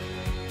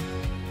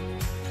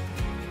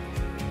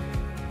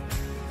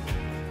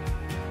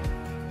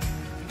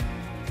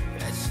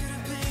 It should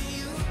have been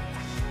you.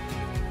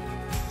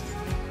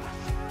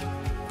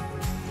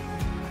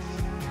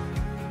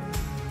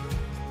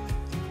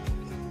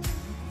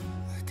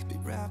 I could be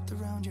wrapped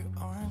around your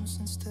arms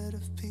instead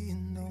of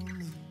being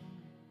lonely.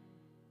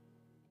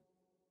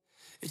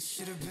 It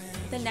should have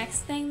been. The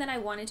next thing that I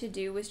wanted to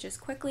do was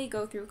just quickly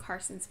go through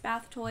Carson's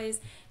bath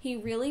toys. He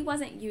really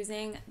wasn't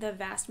using the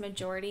vast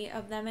majority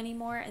of them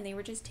anymore, and they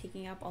were just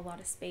taking up a lot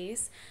of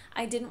space.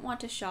 I didn't want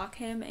to shock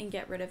him and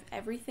get rid of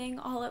everything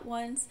all at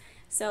once,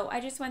 so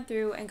I just went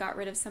through and got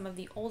rid of some of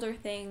the older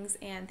things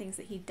and things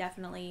that he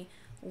definitely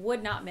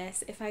would not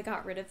miss if I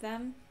got rid of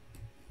them.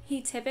 He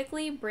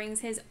typically brings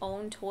his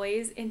own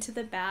toys into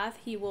the bath.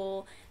 He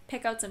will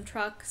pick out some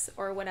trucks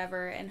or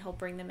whatever, and he'll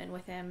bring them in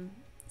with him.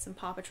 Some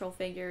Paw Patrol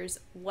figures,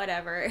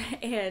 whatever,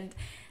 and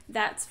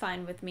that's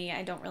fine with me.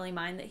 I don't really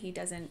mind that he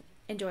doesn't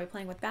enjoy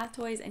playing with bath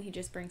toys and he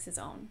just brings his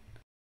own.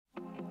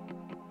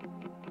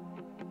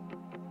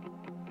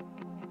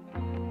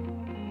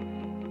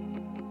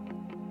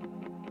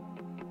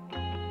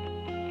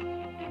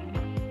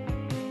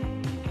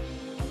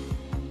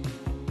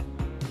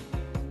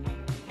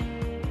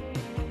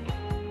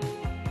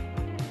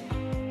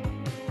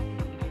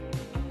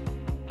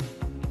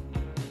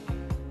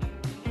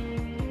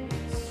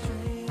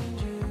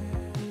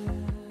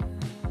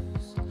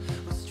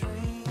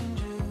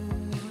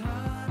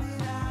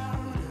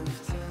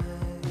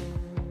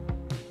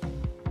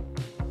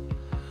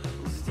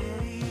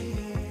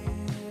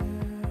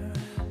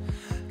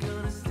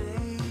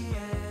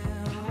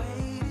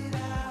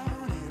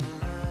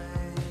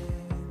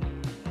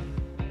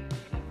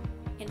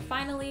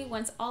 Finally,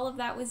 once all of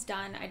that was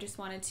done, I just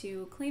wanted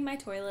to clean my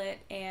toilet,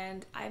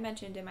 and I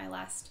mentioned in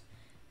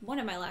one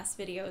of my last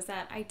videos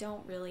that I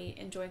don't really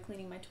enjoy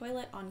cleaning my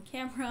toilet on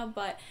camera,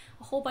 but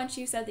a whole bunch of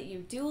you said that you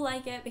do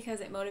like it because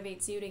it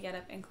motivates you to get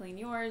up and clean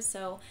yours,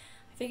 so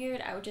I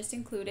figured I would just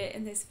include it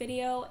in this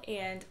video.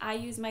 And I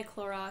use my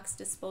Clorox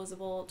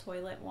disposable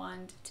toilet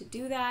wand to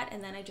do that,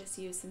 and then I just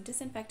use some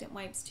disinfectant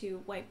wipes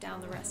to wipe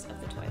down the rest of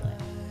the toilet.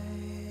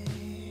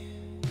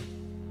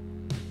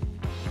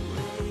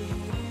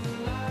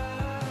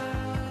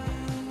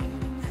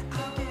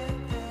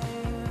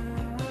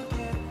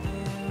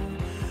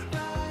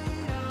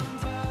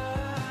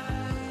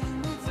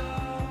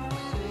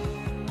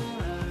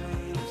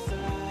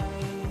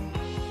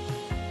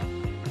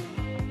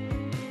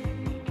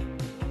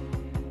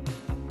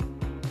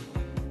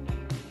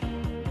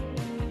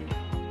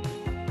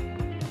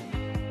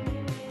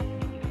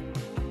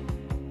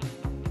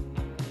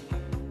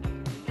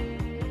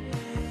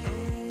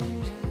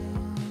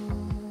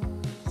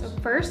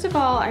 First of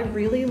all, I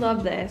really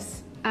love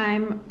this.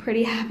 I'm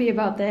pretty happy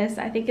about this.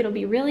 I think it'll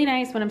be really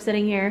nice when I'm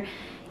sitting here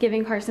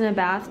giving Carson a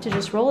bath to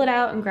just roll it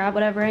out and grab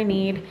whatever I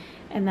need.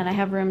 And then I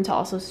have room to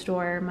also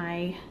store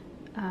my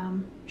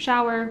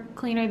shower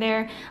cleaner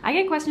there. I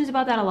get questions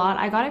about that a lot.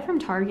 I got it from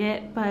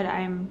Target, but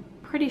I'm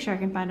pretty sure I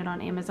can find it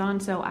on Amazon,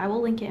 so I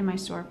will link it in my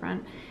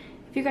storefront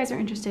if you guys are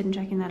interested in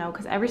checking that out,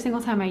 because every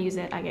single time I use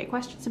it, I get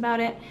questions about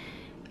it.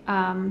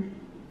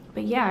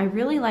 But yeah, I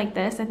really like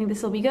this. I think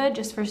this will be good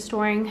just for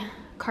storing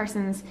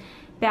Carson's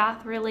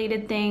bath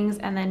related things,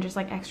 and then just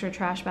like extra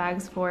trash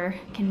bags for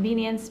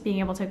convenience, being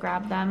able to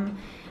grab them.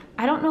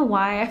 I don't know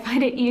why I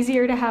find it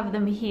easier to have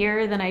them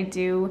here than I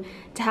do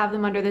to have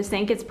them under the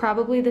sink. It's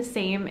probably the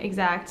same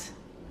exact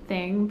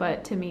thing,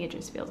 but to me it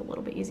just feels a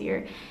little bit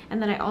easier.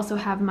 And then I also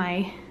have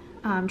my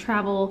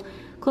travel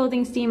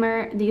clothing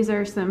steamer. These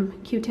are some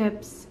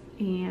Q-tips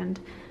and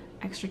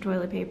extra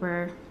toilet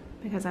paper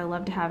because I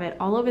love to have it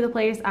all over the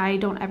place. I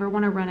don't ever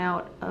want to run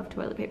out of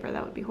toilet paper.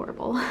 That would be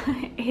horrible.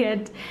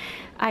 And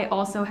I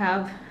also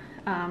have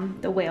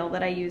the whale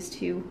that I use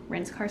to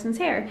rinse Carson's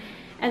hair.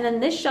 And then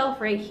this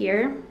shelf right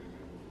here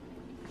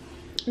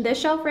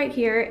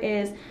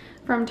is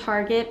from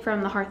Target,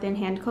 from the Hearth and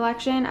Hand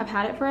collection. I've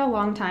had it for a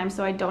long time,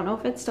 so I don't know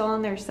if it's still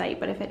on their site,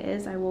 but if it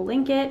is, I will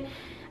link it.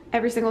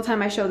 Every single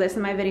time I show this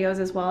in my videos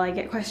as well, I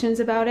get questions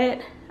about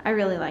it. I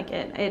really like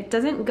it. It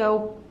doesn't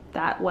go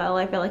that well,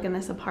 I feel like, in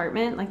this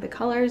apartment, like the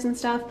colors and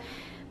stuff,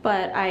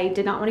 but I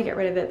did not want to get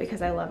rid of it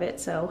because I love it,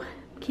 so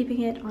I'm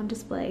keeping it on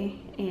display.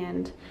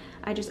 And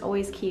I just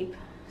always keep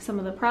some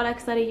of the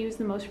products that I use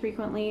the most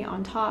frequently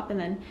on top, and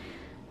then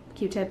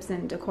Q-tips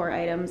and decor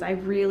items. I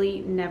really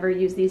never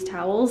use these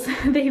towels.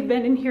 They've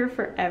been in here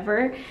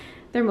forever.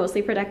 They're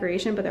mostly for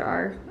decoration, but there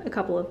are a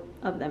couple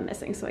of them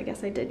missing, so I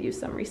guess I did use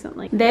some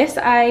recently. This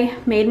I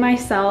made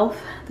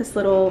myself, this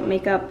little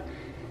makeup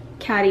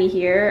caddy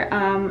here.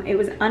 It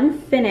was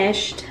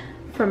unfinished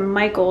from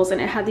Michael's, and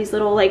it had these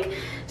little like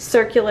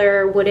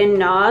circular wooden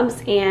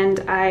knobs, and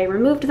I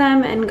removed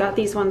them and got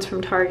these ones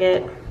from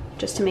Target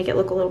just to make it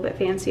look a little bit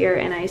fancier.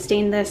 And I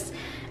stained this.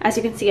 As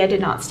you can see, I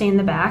did not stain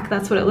the back.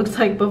 That's what it looked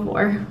like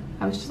before.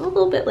 I was just a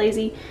little bit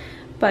lazy,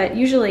 but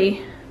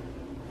usually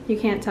you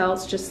can't tell.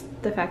 It's just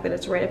the fact that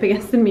it's right up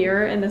against the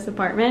mirror in this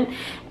apartment.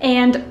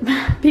 And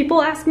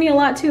people ask me a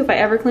lot too if I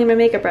ever clean my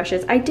makeup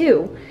brushes. I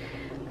do.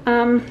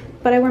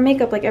 But I wear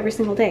makeup like every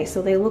single day,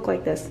 so they look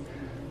like this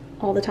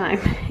all the time.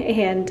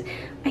 And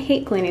I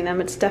hate cleaning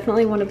them. It's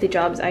definitely one of the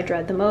jobs I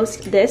dread the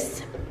most.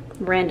 This,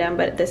 random,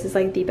 but this is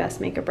like the best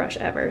makeup brush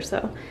ever.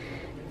 So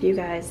if you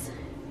guys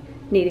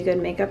need a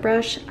good makeup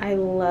brush, I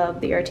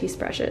love the Artis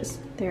brushes.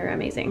 They're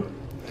amazing.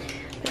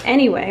 But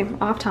anyway,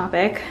 off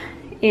topic.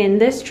 In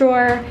this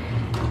drawer,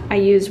 I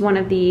used one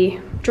of the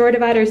drawer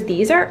dividers.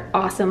 These are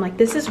awesome. Like,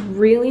 this is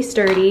really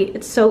sturdy.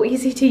 It's so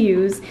easy to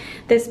use.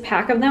 This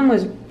pack of them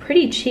was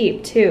pretty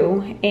cheap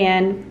too,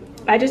 and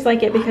I just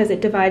like it because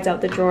it divides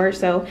out the drawer,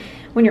 so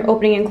when you're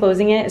opening and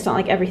closing it, it's not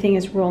like everything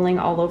is rolling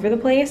all over the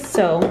place.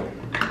 So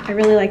I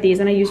really like these,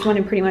 and I used one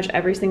in pretty much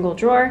every single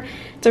drawer.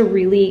 It's a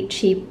really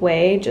cheap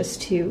way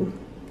just to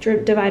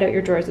divide out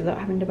your drawers without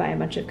having to buy a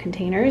bunch of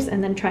containers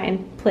and then try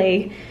and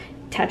play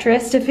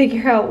Tetris to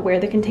figure out where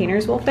the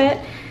containers will fit.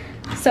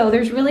 So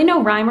there's really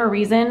no rhyme or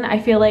reason, I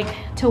feel like,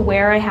 to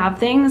where I have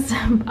things.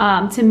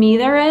 To me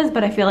there is,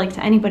 but I feel like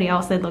to anybody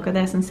else, they'd look at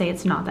this and say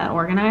it's not that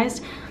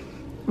organized.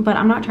 But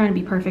I'm not trying to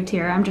be perfect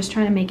here. I'm just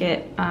trying to make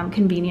it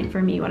convenient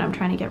for me when I'm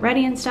trying to get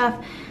ready and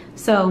stuff.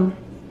 So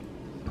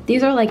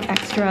these are like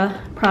extra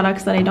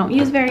products that I don't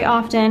use very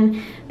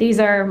often. These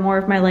are more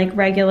of my like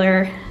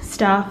regular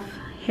stuff,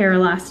 hair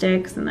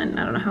elastics, and then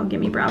I don't know how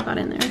Gimme Brow got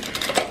in there.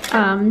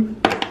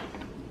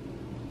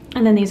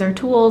 And then these are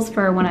tools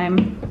for when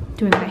I'm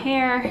doing my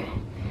hair.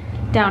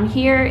 Down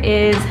here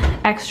is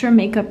extra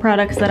makeup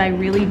products that I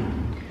really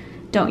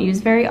don't use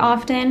very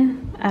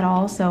often at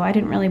all, so I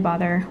didn't really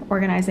bother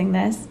organizing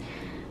this,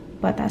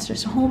 but that's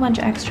just a whole bunch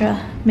of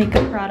extra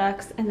makeup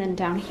products. And then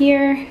down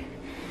here,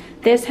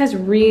 this has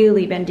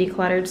really been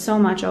decluttered so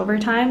much over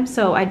time,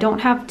 so I don't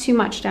have too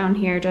much down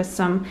here, just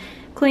some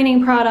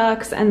cleaning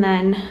products and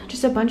then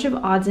just a bunch of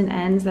odds and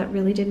ends that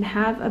really didn't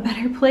have a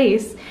better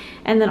place.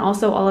 And then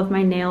also all of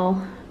my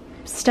nail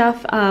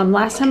stuff.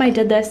 Last time I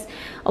did this,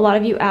 a lot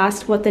of you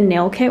asked what the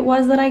nail kit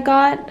was that I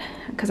got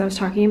because I was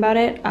talking about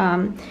it.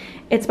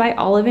 It's by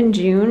Olive &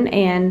 June,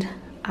 and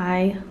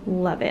I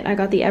love it. I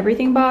got the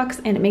everything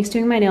box, and it makes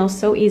doing my nails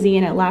so easy,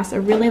 and it lasts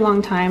a really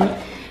long time.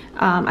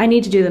 I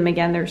need to do them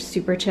again. They're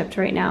super chipped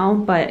right now,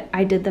 but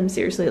I did them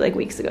seriously like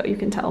weeks ago. You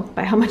can tell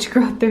by how much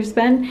growth there's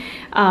been.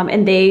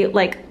 And they,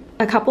 like,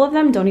 a couple of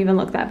them don't even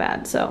look that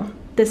bad. So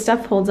this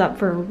stuff holds up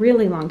for a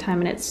really long time,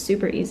 and it's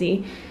super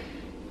easy.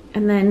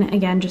 And then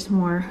again, just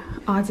more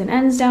odds and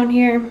ends down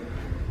here.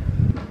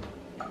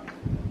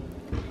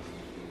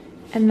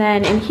 And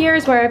then in here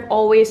is where I've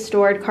always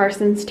stored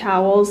Carson's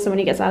towels. So when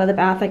he gets out of the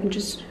bath, I can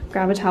just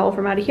grab a towel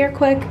from out of here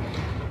quick.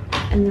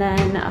 And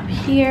then up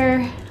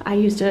here, I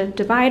used a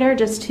divider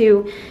just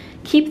to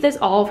keep this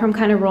all from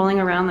kind of rolling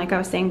around like I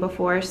was saying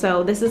before.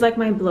 So this is like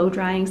my blow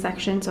drying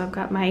section. So I've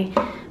got my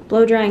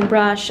blow drying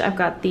brush. I've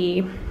got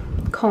the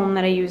comb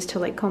that I use to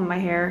like comb my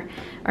hair,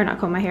 or not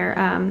comb my hair,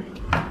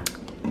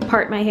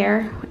 part my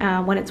hair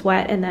when it's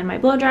wet, and then my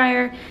blow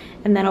dryer.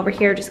 And then over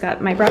here, just got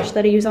my brush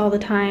that I use all the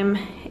time,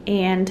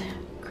 and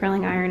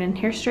curling iron and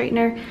hair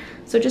straightener.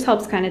 So it just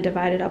helps kind of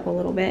divide it up a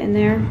little bit in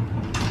there.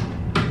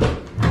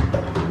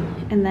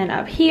 And then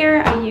up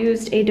here, I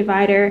used a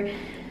divider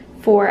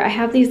for, I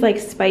have these like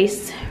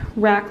spice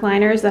rack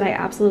liners that I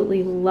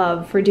absolutely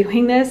love for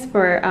doing this.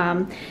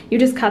 You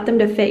just cut them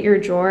to fit your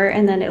drawer,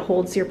 and then it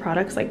holds your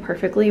products like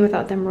perfectly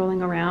without them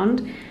rolling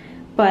around.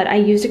 But I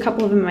used a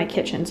couple of them in my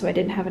kitchen, so I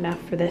didn't have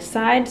enough for this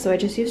side, so I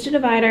just used a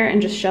divider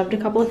and just shoved a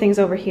couple of things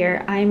over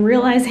here. I'm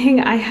realizing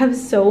I have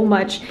so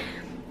much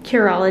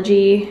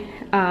Curology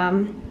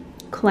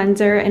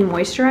cleanser and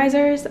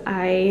moisturizers.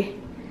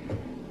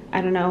 I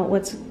don't know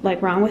what's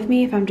like wrong with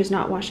me if I'm just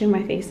not washing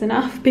my face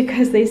enough,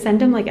 because they send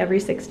them like every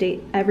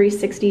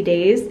 60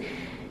 days,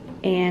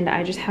 and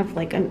I just have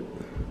like an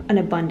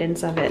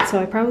abundance of it.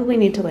 So I probably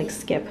need to like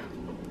skip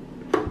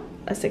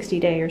a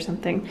 60-day or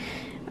something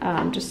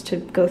just to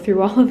go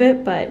through all of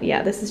it. But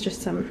yeah, this is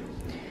just some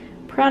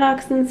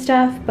products and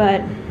stuff.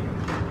 And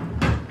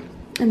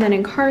then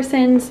in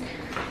Carson's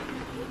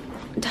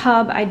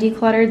tub, I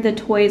decluttered the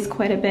toys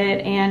quite a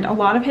bit, and a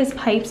lot of his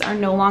pipes are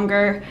no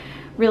longer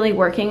really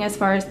working as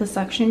far as the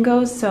suction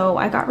goes, so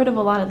I got rid of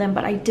a lot of them,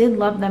 but I did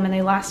love them and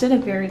they lasted a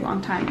very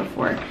long time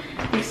before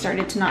they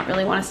started to not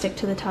really want to stick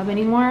to the tub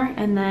anymore.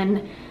 And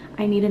then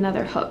I need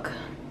another hook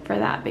for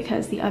that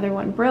because the other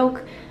one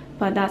broke,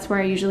 but that's where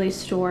I usually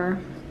store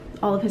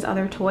all of his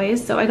other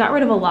toys. So I got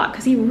rid of a lot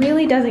because he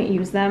really doesn't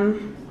use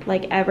them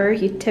like ever.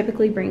 He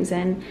typically brings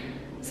in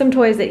some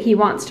toys that he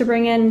wants to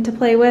bring in to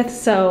play with,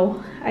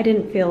 so I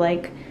didn't feel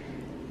like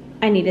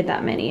I needed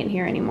that many in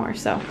here anymore.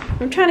 So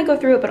I'm trying to go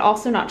through it, but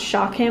also not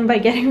shock him by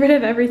getting rid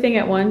of everything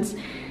at once.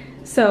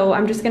 So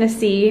I'm just gonna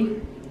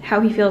see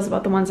how he feels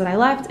about the ones that I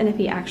left and if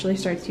he actually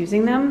starts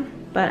using them,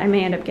 but I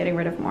may end up getting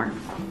rid of more.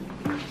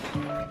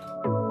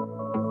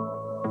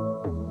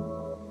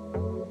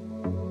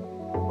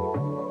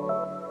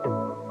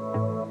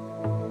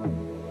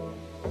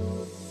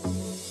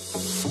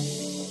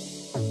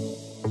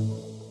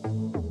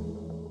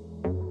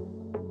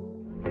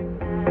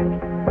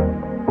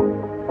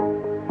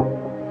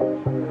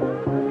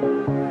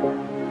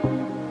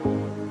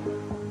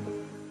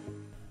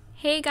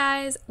 Hey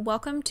guys,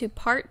 welcome to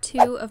part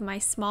 2 of my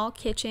small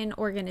kitchen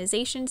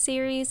organization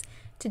series.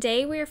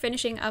 Today we are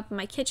finishing up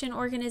my kitchen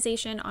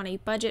organization on a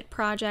budget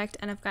project,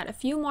 and I've got a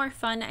few more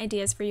fun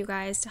ideas for you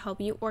guys to help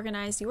you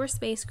organize your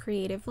space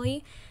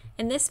creatively.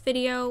 In this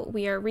video,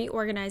 we are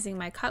reorganizing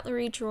my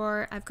cutlery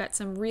drawer. I've got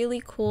some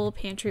really cool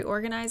pantry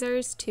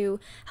organizers to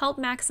help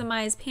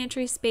maximize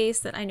pantry space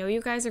that I know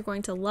you guys are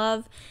going to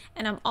love,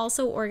 and I'm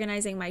also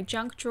organizing my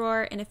junk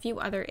drawer and a few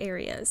other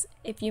areas.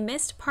 If you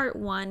missed part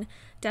 1,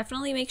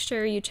 definitely make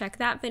sure you check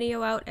that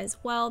video out as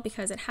well,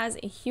 because it has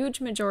a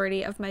huge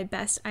majority of my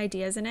best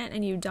ideas in it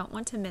and you don't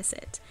want to miss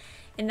it.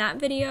 In that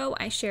video,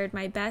 I shared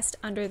my best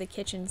under the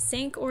kitchen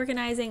sink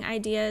organizing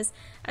ideas,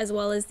 as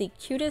well as the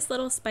cutest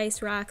little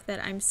spice rack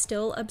that I'm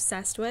still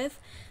obsessed with.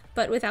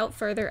 But without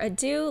further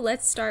ado,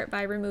 let's start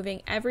by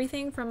removing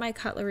everything from my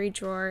cutlery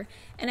drawer.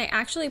 And I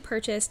actually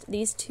purchased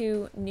these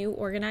 2 new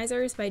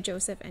organizers by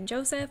Joseph &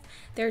 Joseph.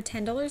 They're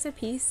 $10 a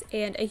piece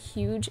and a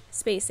huge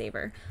space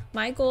saver.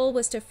 My goal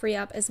was to free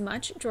up as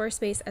much drawer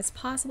space as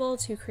possible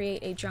to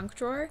create a junk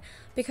drawer,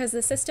 because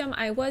the system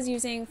I was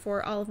using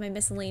for all of my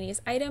miscellaneous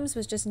items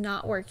was just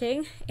not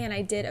working, and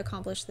I did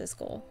accomplish this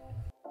goal.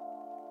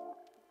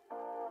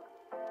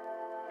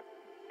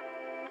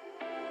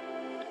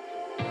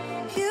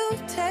 You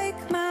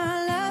take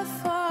my love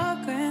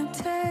for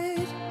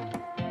granted.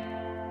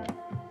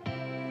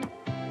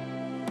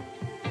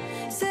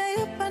 Say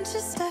a bunch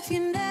of stuff you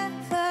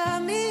never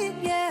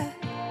mean, yeah.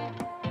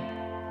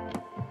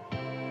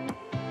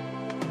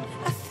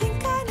 I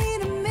think I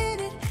need a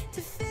minute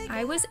to figure.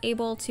 I was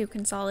able to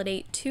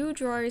consolidate 2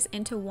 drawers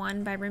into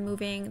one by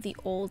removing the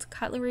old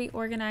cutlery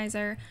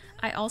organizer.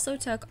 I also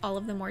took all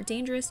of the more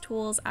dangerous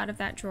tools out of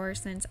that drawer,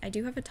 since I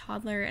do have a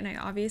toddler and I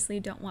obviously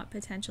don't want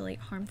potentially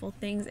harmful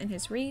things in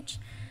his reach.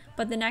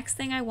 But the next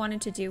thing I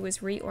wanted to do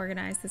was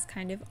reorganize this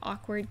kind of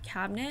awkward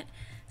cabinet.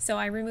 So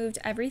I removed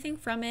everything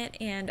from it,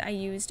 and I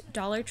used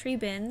Dollar Tree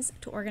bins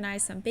to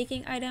organize some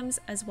baking items,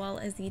 as well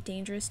as the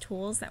dangerous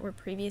tools that were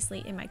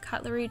previously in my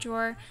cutlery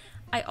drawer.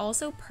 I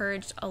also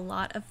purged a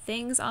lot of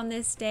things on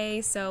this day,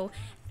 so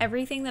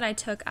everything that I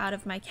took out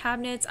of my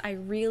cabinets, I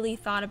really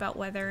thought about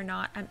whether or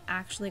not I'm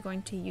actually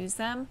going to use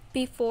them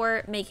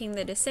before making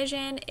the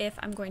decision if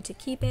I'm going to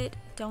keep it,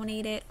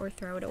 donate it, or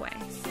throw it away.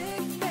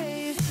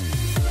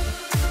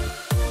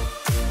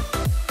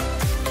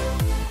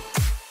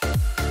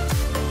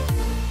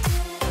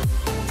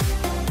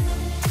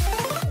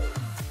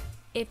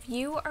 If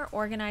you are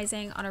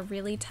organizing on a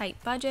really tight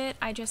budget,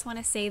 I just want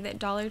to say that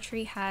Dollar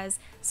Tree has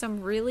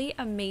some really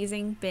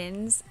amazing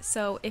bins.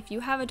 So if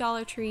you have a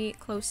Dollar Tree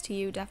close to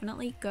you,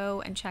 definitely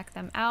go and check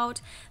them out.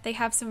 They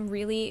have some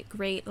really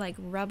great like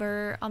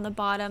rubber on the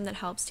bottom that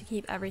helps to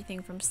keep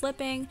everything from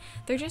slipping.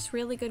 They're just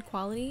really good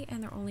quality,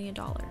 and they're only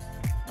 $1.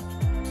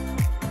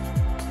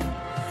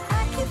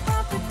 I keep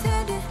on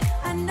pretending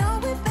I know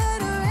we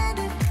better end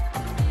it.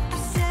 I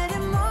said it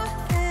more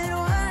than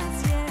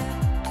once, yeah.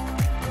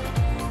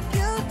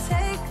 You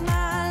take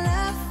my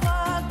love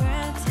for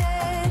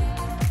granted.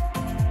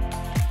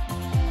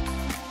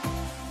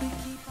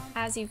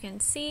 As as you can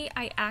see,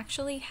 I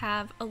actually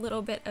have a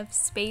little bit of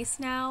space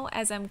now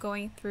as I'm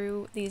going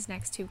through these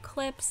next two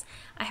clips.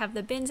 I have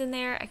the bins in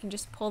there. I can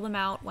just pull them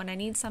out when I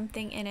need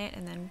something in it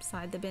and then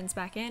slide the bins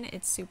back in.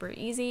 It's super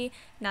easy.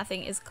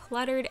 Nothing is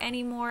cluttered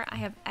anymore. I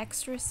have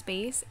extra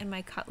space in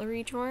my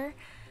cutlery drawer,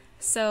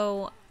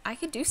 so I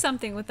could do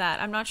something with that.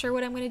 I'm not sure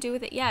what I'm going to do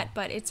with it yet,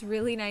 but it's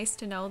really nice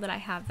to know that I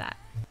have that.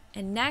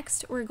 And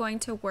next, we're going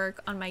to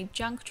work on my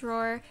junk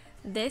drawer.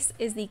 This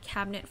is the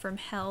cabinet from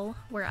hell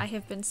where I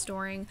have been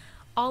storing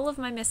all of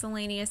my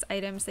miscellaneous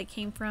items that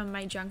came from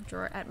my junk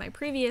drawer at my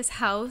previous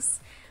house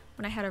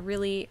when I had a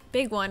really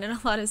big one and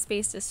a lot of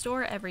space to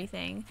store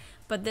everything.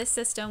 But this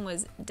system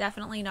was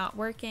definitely not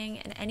working,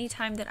 and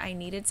anytime that I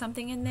needed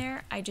something in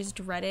there, I just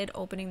dreaded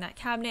opening that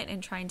cabinet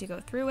and trying to go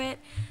through it.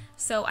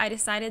 So I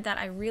decided that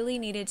I really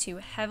needed to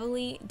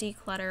heavily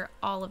declutter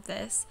all of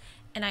this,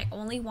 and I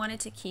only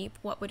wanted to keep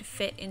what would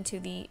fit into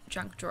the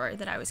junk drawer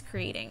that I was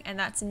creating. And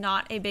that's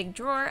not a big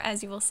drawer,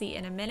 as you will see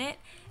in a minute.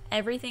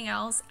 Everything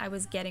else I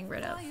was getting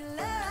rid of.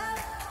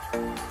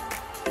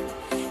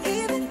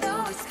 Even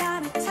though it's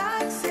kinda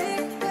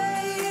toxic,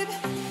 babe,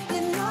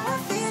 you know I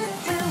feel it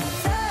when we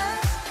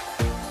touch.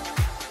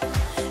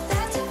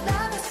 That your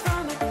love is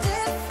from a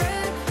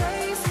different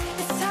place.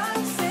 It's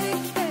toxic,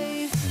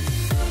 babe.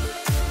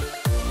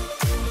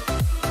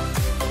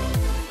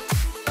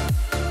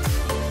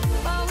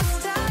 Oh, it's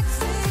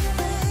toxic,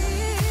 babe.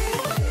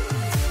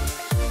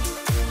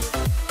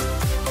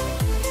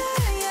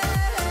 Yeah,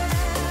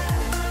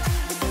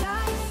 it's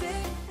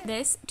toxic.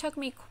 This took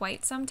me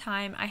quite some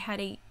time. I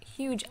had a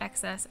huge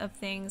excess of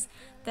things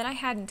that I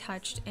hadn't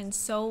touched in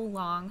so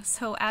long.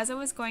 So as I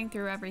was going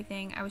through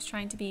everything, I was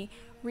trying to be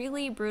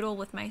really brutal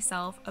with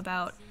myself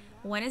about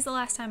when is the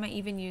last time I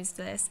even used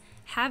this?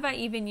 Have I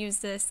even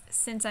used this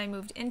since I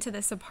moved into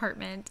this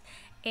apartment?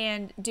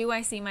 And do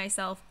I see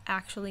myself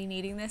actually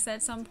needing this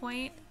at some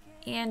point?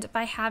 And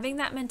by having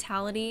that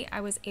mentality,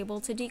 I was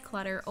able to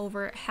declutter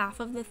over half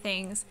of the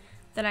things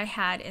that I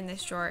had in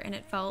this drawer, and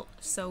it felt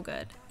so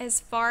good. As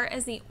far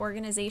as the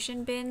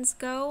organization bins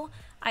go,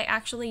 I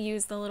actually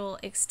used the little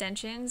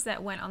extensions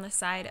that went on the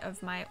side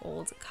of my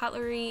old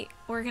cutlery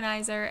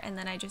organizer, and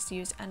then I just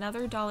used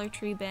another Dollar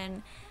Tree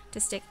bin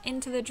to stick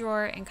into the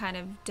drawer and kind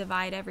of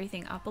divide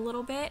everything up a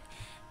little bit.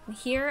 And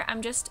here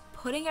I'm just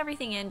putting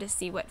everything in to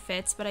see what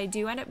fits, but I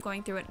do end up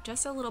going through it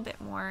just a little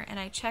bit more, and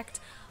I checked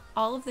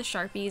all of the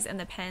Sharpies and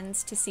the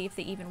pens to see if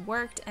they even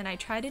worked, and I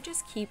try to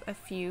just keep a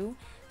few.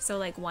 So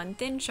like one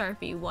thin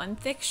Sharpie, one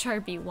thick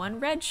Sharpie, one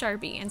red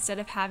Sharpie, instead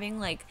of having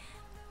like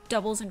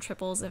doubles and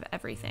triples of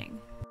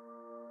everything.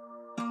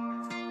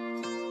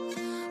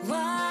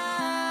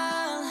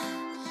 Wow,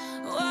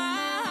 wow.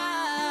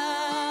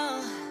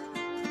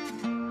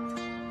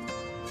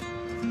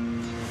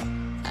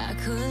 I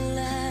could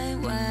lie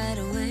wide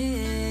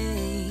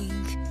awake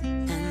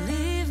and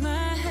leave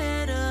my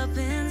head up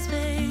in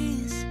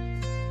space.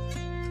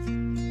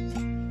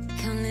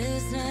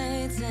 Countless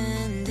nights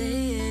and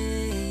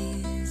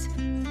days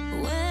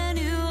when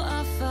you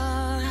are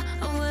far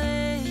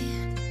away,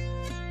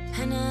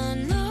 and I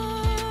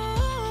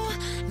know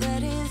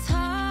that it's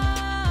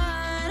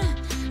hard,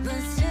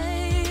 but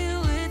stay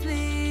with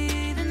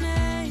me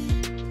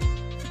tonight.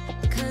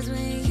 'Cause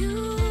when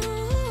you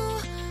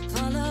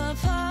fall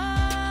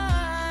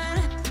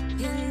apart,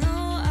 you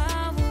know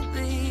I will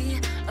be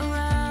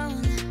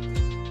around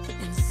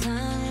in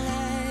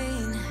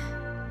sunlight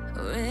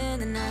or in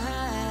the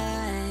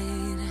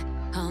night.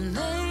 I'll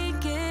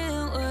make it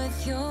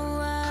worth your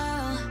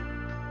while.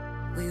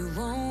 We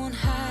won't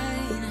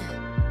hide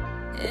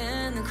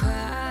in the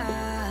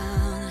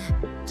crowd.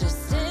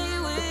 Just stay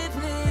with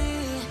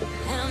me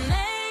and I'll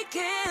make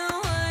it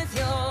worth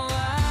your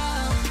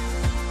while.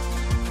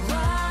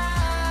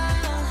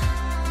 While,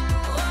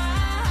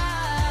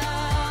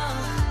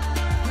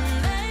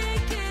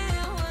 make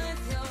it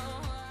worth your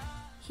while.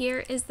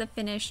 Here is the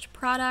finished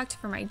product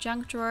for my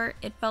junk drawer.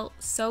 It felt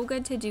so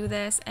good to do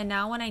this, and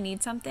now when I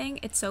need something,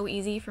 it's so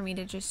easy for me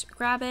to just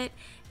grab it,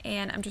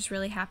 and I'm just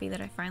really happy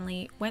that I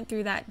finally went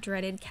through that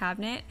dreaded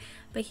cabinet.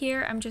 But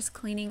here I'm just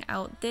cleaning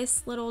out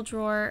this little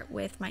drawer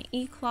with my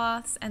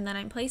e-cloths, and then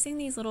I'm placing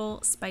these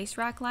little spice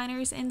rack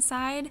liners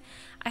inside.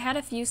 I had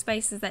a few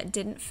spices that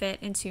didn't fit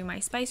into my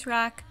spice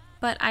rack,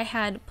 but I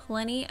had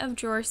plenty of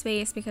drawer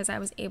space because I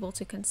was able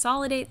to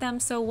consolidate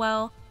them so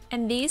well.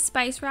 And these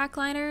spice rack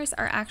liners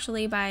are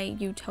actually by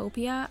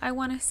Utopia, I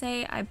want to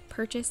say. I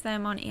purchased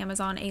them on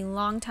Amazon a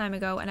long time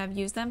ago, and I've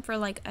used them for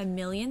like a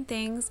million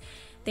things.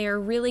 They are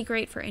really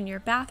great for in your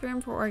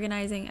bathroom for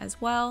organizing as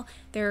well.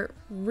 They're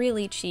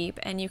really cheap,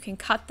 and you can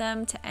cut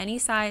them to any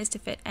size to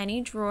fit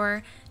any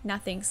drawer.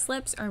 Nothing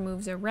slips or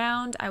moves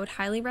around. I would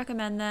highly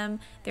recommend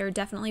them. They're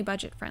definitely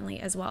budget friendly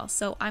as well.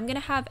 So I'm going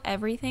to have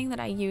everything that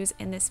I use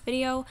in this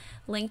video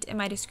linked in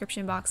my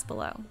description box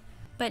below.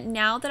 But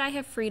now that I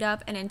have freed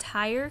up an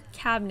entire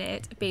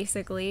cabinet,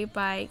 basically,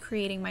 by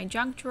creating my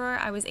junk drawer,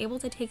 I was able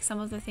to take some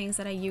of the things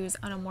that I use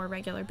on a more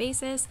regular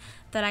basis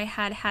that I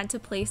had to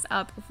place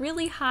up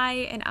really high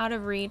and out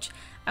of reach.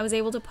 I was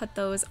able to put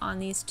those on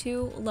these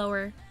two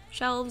lower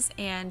shelves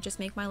and just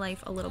make my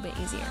life a little bit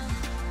easier.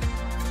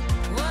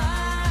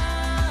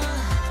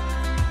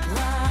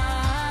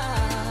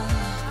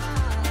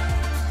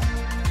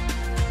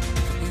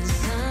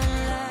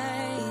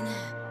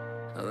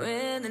 or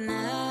in the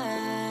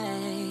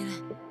night,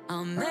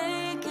 I'll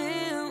make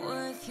it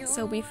worth your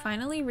So we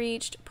finally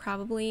reached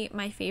probably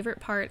my favorite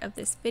part of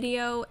this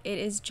video. It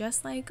is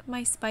just like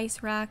my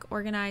spice rack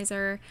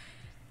organizer.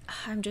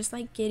 I'm just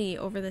like giddy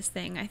over this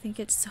thing. I think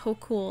it's so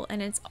cool,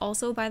 and it's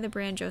also by the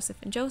brand Joseph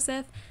 &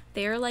 Joseph.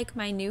 They are like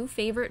my new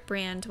favorite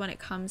brand when it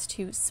comes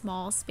to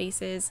small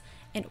spaces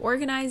and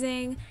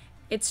organizing.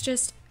 It's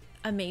just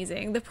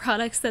amazing, the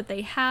products that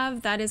they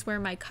have. That is where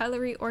my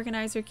cutlery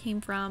organizer came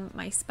from,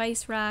 my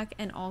spice rack,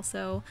 and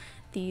also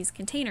these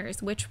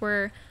containers, which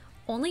were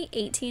only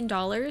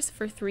 $18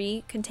 for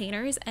 3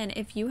 containers. And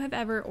if you have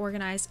ever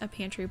organized a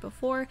pantry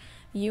before,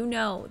 you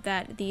know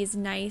that these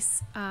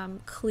nice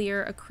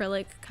clear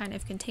acrylic kind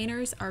of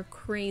containers are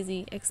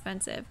crazy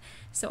expensive.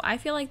 So I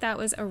feel like that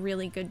was a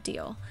really good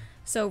deal.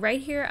 So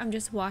right here, I'm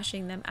just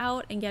washing them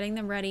out and getting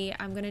them ready.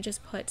 I'm gonna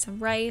just put some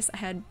rice. I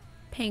had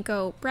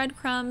panko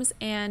breadcrumbs,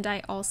 and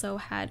I also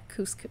had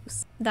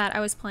couscous that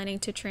I was planning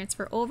to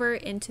transfer over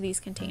into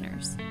these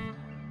containers.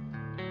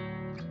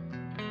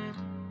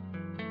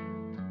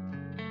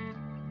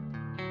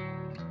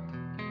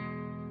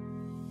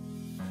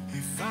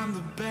 If I'm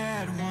the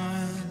bad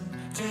one,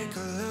 take a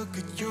look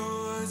at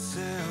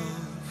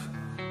yourself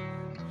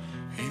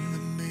in the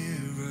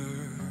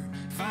mirror.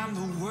 If I'm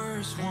the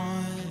worst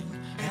one,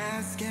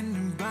 ask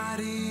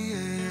anybody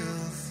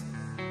else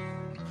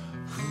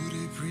who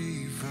they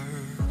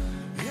prefer.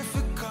 If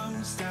it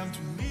comes down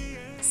to me.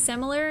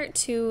 Similar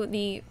to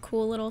the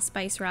cool little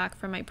spice rack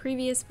from my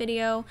previous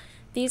video,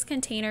 these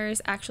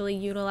containers actually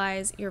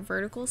utilize your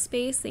vertical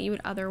space that you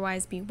would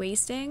otherwise be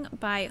wasting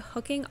by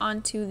hooking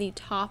onto the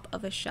top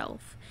of a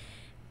shelf.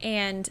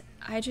 And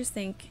I just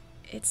think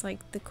it's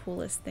like the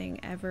coolest thing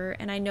ever.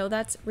 And I know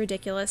that's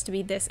ridiculous to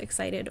be this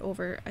excited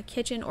over a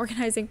kitchen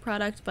organizing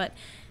product, but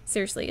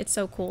seriously, it's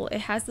so cool.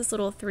 It has this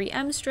little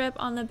 3M strip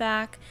on the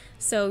back,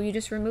 so you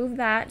just remove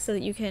that so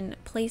that you can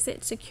place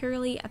it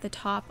securely at the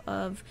top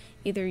of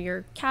either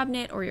your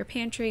cabinet or your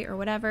pantry or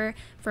whatever.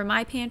 For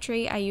my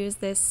pantry, I use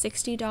this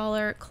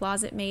 $60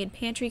 closet-made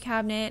pantry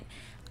cabinet.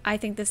 I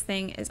think this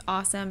thing is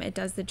awesome. It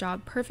does the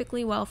job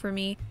perfectly well for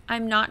me.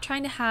 I'm not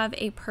trying to have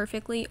a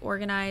perfectly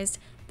organized,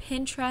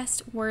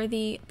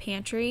 Pinterest-worthy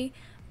pantry,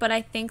 but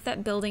I think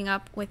that building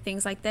up with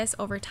things like this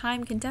over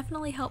time can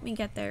definitely help me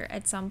get there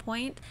at some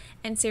point.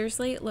 And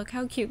seriously, look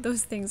how cute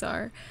those things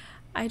are.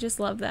 I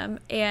just love them.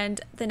 And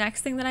the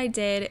next thing that I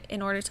did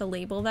in order to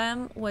label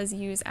them was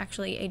use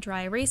actually a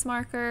dry erase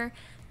marker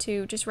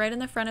to just write in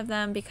the front of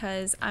them,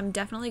 because I'm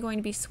definitely going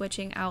to be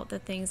switching out the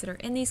things that are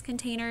in these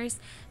containers.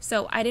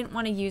 So I didn't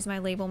want to use my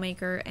label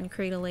maker and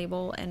create a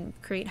label and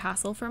create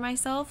hassle for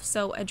myself.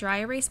 So a dry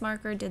erase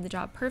marker did the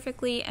job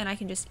perfectly, and I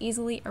can just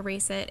easily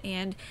erase it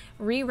and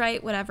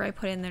rewrite whatever I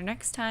put in there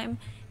next time,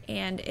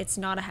 and it's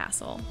not a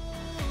hassle.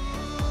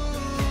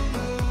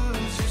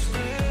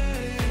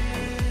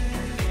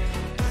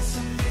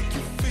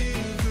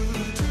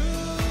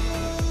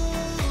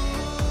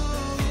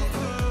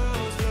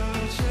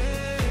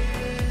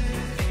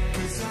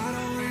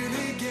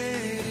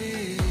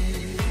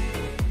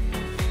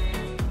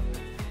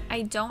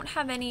 I don't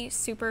have any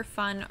super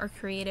fun or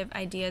creative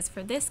ideas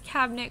for this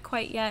cabinet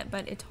quite yet,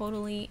 but it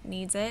totally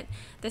needs it.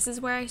 This is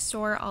where I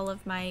store all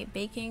of my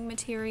baking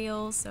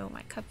materials, so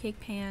my cupcake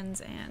pans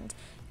and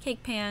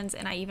cake pans,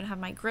 and I even have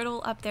my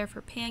griddle up there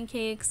for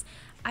pancakes.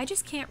 I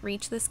just can't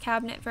reach this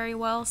cabinet very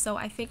well, so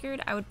I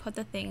figured I would put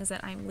the things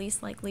that I'm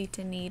least likely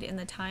to need in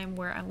the time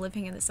where I'm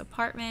living in this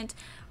apartment,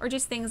 or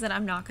just things that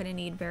I'm not going to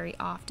need very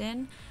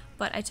often.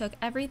 But I took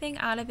everything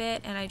out of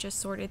it and I just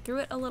sorted through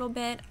it a little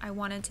bit. I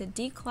wanted to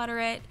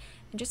declutter it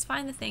and just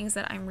find the things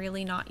that I'm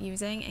really not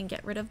using and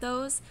get rid of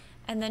those,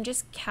 and then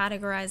just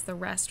categorize the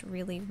rest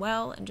really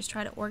well and just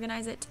try to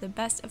organize it to the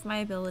best of my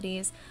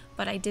abilities,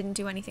 but I didn't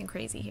do anything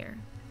crazy here.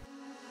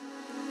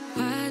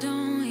 Why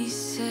don't we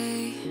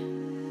say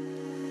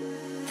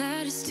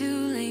that it's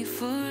too late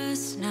for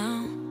us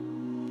now?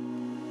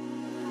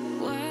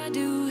 Why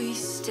do we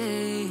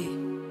stay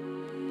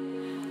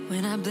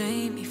when I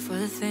blame you for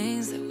the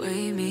things that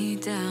weigh me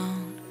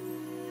down?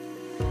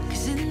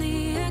 'Cause in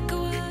the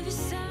echo of your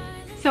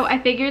silence. So I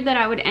figured that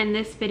I would end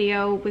this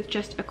video with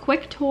just a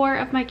quick tour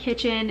of my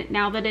kitchen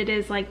now that it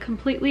is like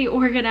completely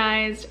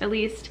organized, at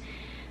least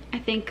I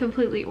think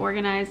completely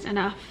organized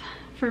enough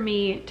for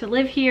me to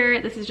live here.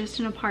 This is just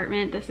an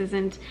apartment. This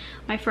isn't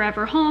my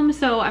forever home,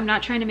 so I'm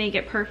not trying to make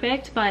it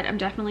perfect, but I'm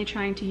definitely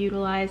trying to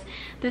utilize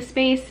the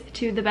space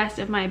to the best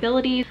of my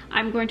ability.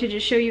 I'm going to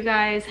just show you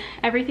guys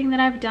everything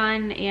that I've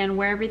done and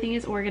where everything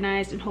is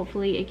organized, and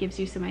hopefully it gives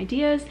you some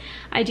ideas.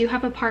 I do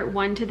have a part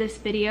 1 to this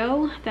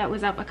video that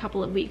was up a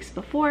couple of weeks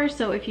before,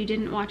 so if you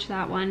didn't watch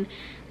that one,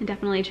 then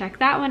definitely check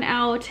that one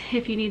out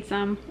if you need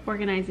some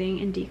organizing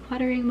and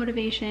decluttering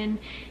motivation,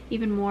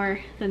 even more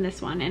than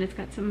this one. And it's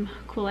got some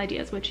cool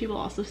ideas, which you will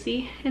also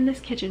see in this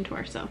kitchen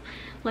tour, so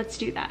let's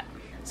do that.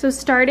 So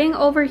starting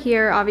over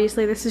here,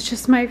 obviously this is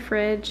just my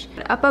fridge.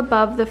 Up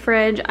above the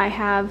fridge, I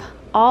have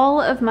all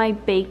of my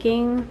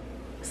baking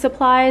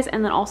supplies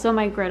and then also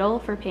my griddle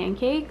for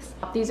pancakes.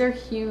 These are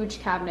huge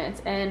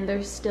cabinets and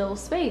there's still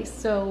space,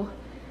 so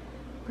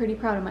pretty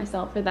proud of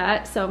myself for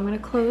that. So I'm gonna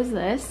close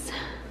this.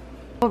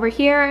 Over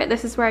here,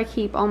 this is where I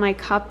keep all my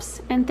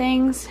cups and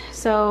things.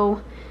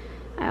 So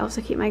I also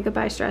keep my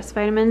Goodbye Stress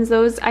vitamins.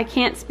 Those, I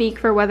can't speak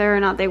for whether or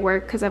not they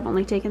work because I've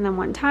only taken them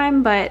one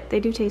time, but they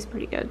do taste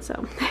pretty good,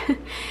 so.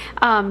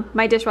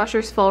 My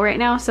dishwasher's full right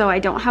now, so I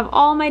don't have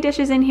all my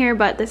dishes in here,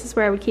 but this is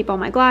where I would keep all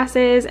my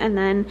glasses, and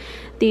then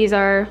these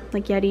are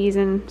like Yetis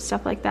and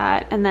stuff like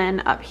that. And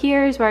then up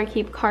here is where I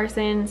keep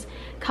Carson's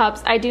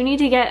cups. I do need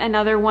to get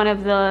another one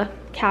of the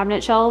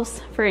cabinet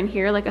shelves for in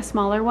here, like a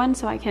smaller one,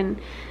 so I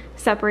can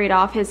separate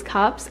off his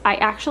cups. I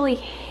actually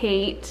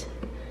hate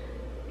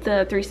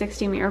the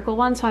 360 Miracle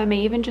one, so I may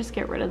even just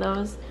get rid of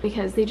those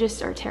because they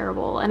just are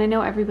terrible. And I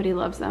know everybody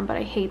loves them, but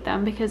I hate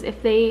them because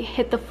if they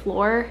hit the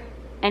floor,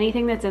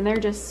 anything that's in there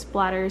just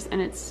splatters and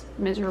it's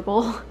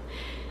miserable.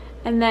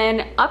 And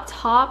then up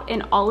top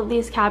in all of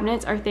these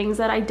cabinets are things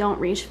that I don't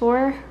reach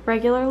for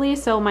regularly.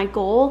 So my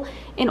goal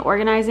in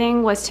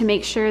organizing was to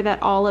make sure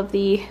that all of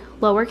the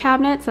lower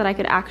cabinets that I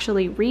could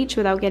actually reach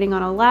without getting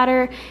on a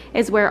ladder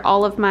is where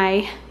all of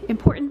my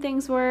important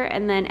things were,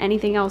 and then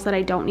anything else that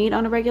I don't need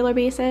on a regular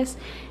basis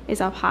is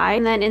up high.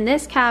 And then in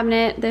this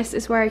cabinet, this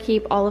is where I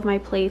keep all of my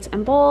plates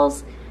and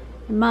bowls,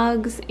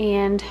 mugs,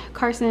 and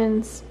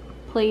Carson's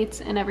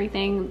plates and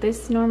everything.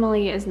 This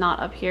normally is not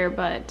up here,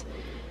 but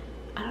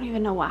I don't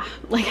even know why,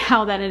 like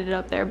how that ended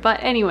up there.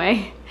 But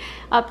anyway,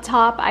 up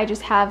top I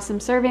just have some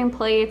serving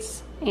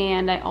plates,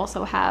 and I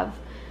also have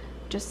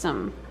just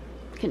some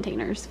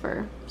containers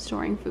for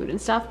storing food and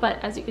stuff.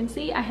 But as you can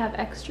see, I have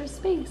extra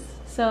space,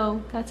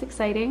 so that's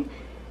exciting.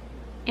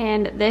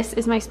 And this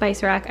is my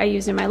spice rack I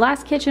used in my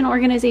last kitchen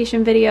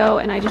organization video,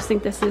 and I just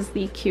think this is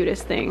the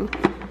cutest thing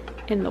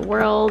in the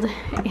world,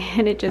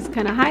 and it just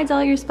kind of hides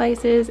all your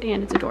spices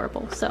and it's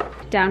adorable. So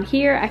down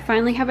here I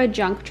finally have a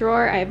junk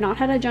drawer. I have not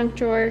had a junk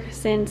drawer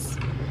since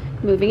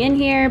moving in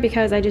here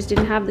because I just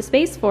didn't have the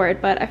space for it,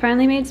 but I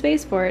finally made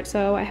space for it.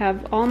 So I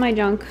have all my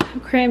junk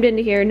crammed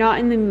into here, not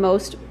in the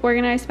most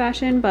organized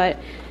fashion, but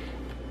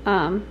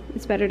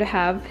it's better to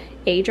have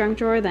a junk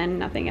drawer than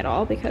nothing at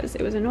all because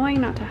it was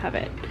annoying not to have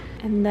it.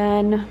 And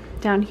then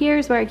down here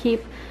is where I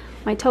keep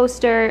my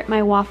toaster,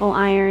 my waffle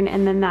iron,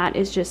 and then that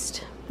is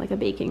just like a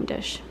baking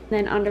dish.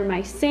 Then under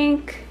my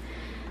sink,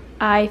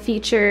 I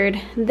featured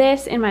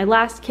this in my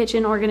last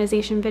kitchen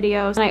organization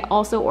videos, and I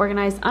also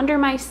organized under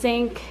my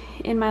sink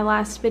in my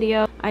last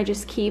video. I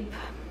just keep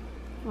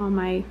all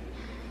my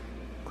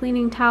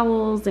cleaning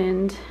towels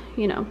and,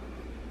 you know,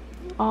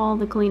 all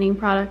the cleaning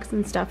products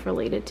and stuff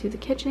related to the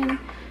kitchen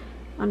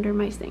under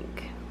my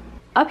sink.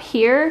 Up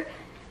here,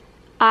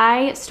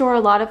 I store a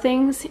lot of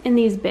things in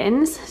these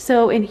bins.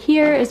 So in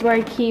here is where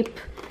I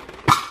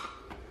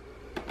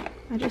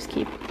just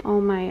keep all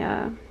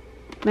my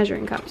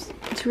measuring cups.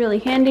 It's really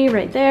handy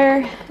right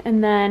there.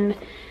 And then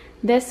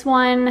this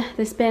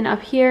bin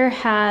up here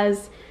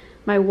has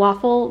my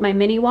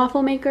mini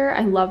waffle maker.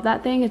 I love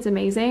that thing, it's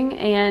amazing.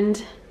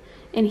 And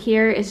in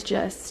here is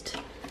just,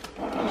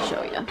 I'll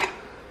show you.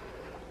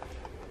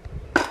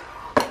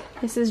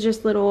 This is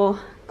just little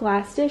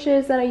glass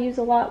dishes that I use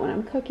a lot when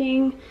I'm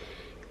cooking,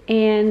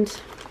 and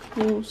a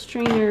little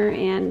strainer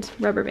and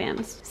rubber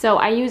bands. So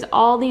I use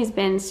all these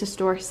bins to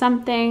store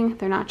something.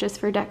 They're not just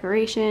for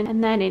decoration.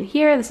 And then in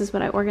here, this is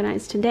what I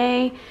organized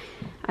today.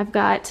 I've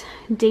got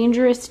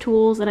dangerous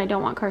tools that I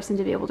don't want Carson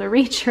to be able to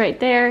reach right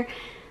there.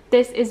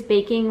 This is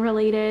baking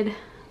related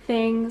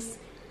things.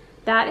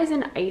 That is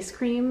an ice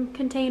cream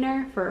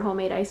container for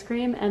homemade ice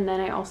cream. And then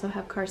I also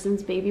have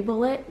Carson's baby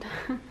bullet.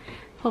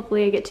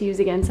 Hopefully I get to use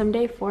again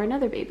someday for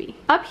another baby.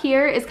 Up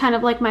here is kind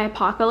of like my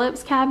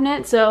apocalypse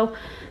cabinet. So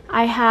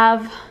I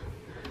have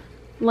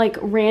like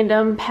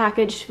random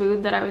packaged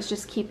food that I was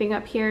just keeping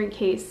up here in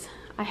case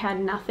I had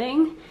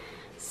nothing.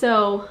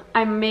 So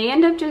I may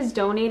end up just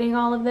donating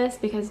all of this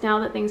because now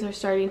that things are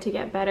starting to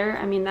get better,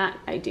 I mean, that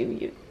I do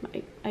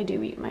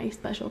eat my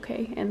Special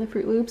K and the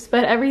Fruit Loops,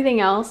 but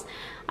everything else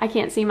I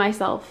can't see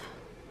myself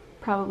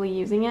probably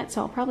using it,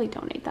 so I'll probably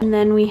donate that. And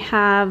then we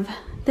have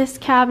this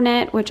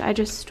cabinet, which I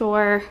just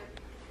store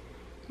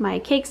my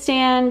cake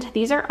stand.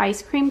 These are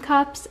ice cream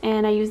cups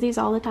and I use these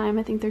all the time.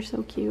 I think they're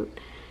so cute.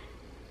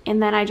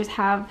 And then I just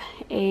have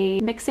a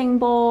mixing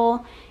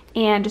bowl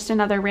and just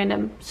another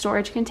random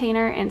storage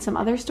container and some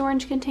other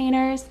storage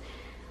containers.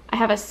 I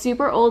have a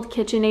super old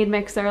KitchenAid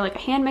mixer, like a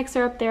hand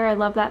mixer up there. I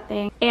love that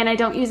thing. And I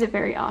don't use it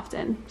very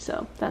often,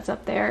 so that's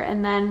up there.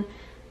 And then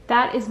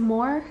that is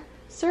more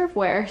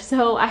serveware.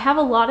 So I have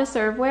a lot of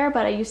serveware,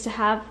 but I used to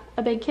have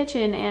a big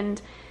kitchen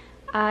and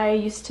I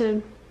used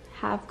to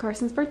have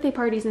Carson's birthday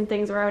parties and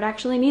things where I would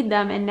actually need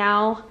them, and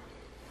now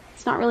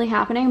it's not really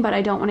happening, but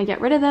I don't want to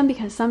get rid of them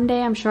because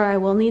someday I'm sure I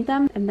will need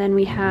them. And then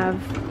we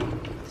have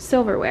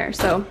silverware.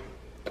 So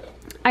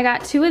I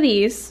got 2 of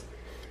these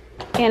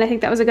and I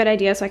think that was a good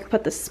idea, so I could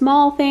put the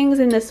small things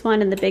in this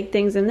one and the big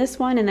things in this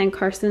one, and then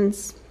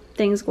Carson's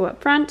things go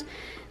up front.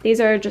 These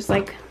are just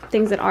like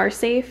things that are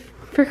safe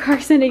for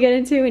Carson to get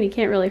into and he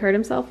can't really hurt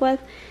himself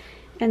with.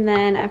 And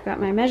then I've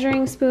got my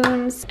measuring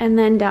spoons. And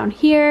then down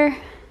here,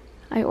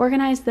 I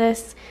organized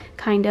this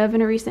kind of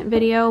in a recent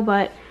video,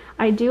 but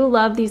I do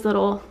love these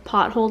little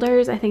pot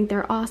holders. I think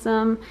they're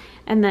awesome.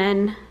 And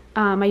then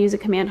I use a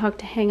command hook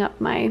to hang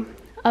up my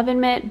oven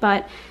mitt,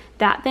 but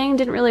that thing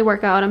didn't really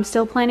work out. I'm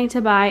still planning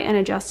to buy an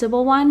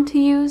adjustable one to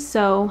use,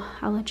 so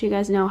I'll let you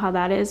guys know how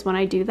that is when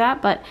I do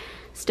that, but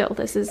still,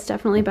 this is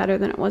definitely better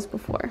than it was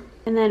before.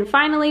 And then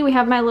finally, we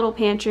have my little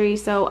pantry.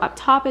 So up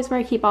top is where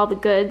I keep all the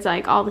goods,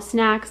 like all the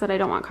snacks that I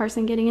don't want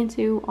Carson getting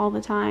into all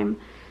the time.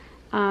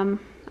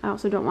 I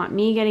also don't want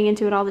me getting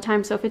into it all the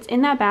time. So if it's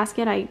in that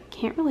basket, I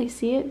can't really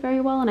see it very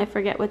well and I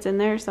forget what's in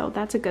there, so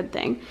that's a good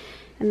thing.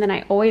 And then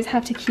I always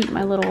have to keep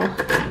my little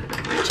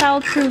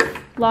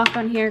child-proof lock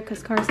on here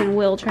because Carson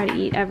will try to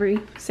eat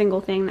every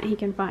single thing that he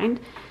can find.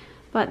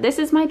 But this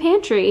is my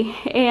pantry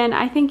and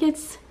I think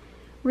it's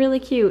really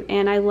cute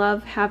and I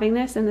love having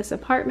this in this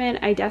apartment.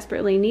 I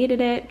desperately needed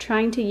it.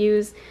 Trying to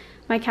use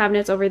my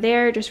cabinets over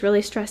there just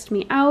really stressed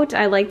me out.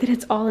 I like that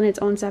it's all in its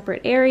own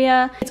separate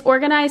area. It's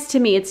organized to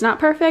me. It's not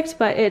perfect,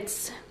 but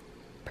it's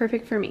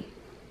perfect for me.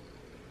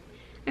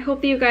 I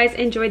hope that you guys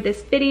enjoyed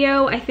this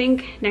video. I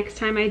think next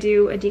time I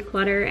do a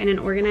declutter and an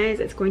organize,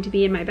 it's going to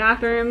be in my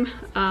bathroom,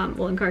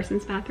 well, in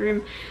Carson's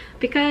bathroom,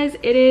 because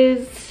it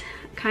is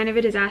kind of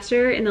a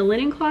disaster in the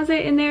linen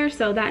closet in there,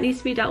 so that needs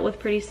to be dealt with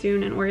pretty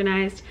soon and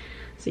organized.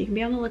 So you can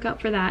be on the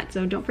lookout for that.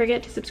 So don't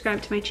forget to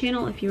subscribe to my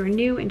channel if you are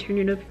new and turn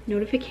your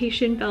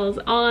notification bells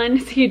on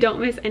so you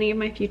don't miss any of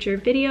my future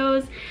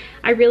videos.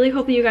 I really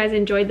hope that you guys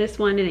enjoyed this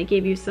one and it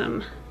gave you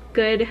some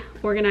good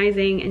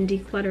organizing and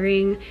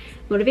decluttering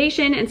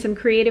motivation and some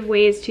creative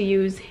ways to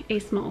use a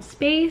small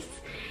space.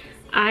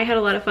 I had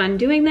a lot of fun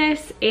doing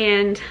this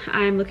and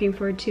I'm looking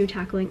forward to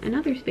tackling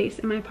another space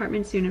in my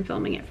apartment soon and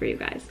filming it for you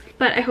guys.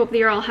 But I hope that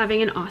you're all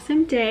having an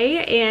awesome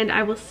day and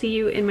I will see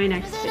you in my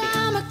next video.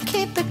 I'ma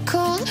keep it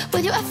cool.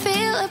 With you I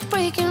feel like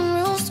breaking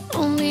rules.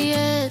 On the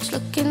edge,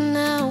 looking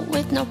out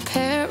with no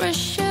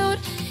parachute.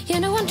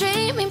 You know I'm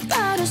dreaming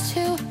about us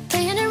too.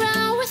 Playing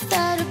around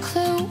without a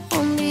clue.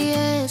 On the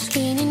edge,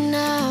 leaning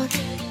out.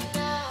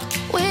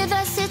 With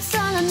us it's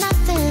all or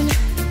nothing.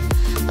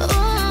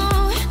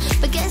 Ooh,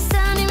 but guess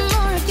I need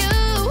more of you.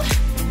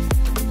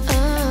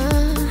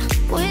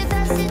 With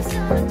us it's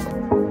all.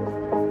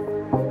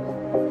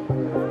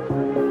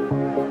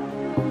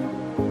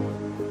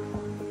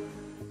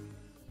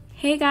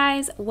 Hey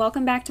guys,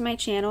 welcome back to my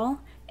channel.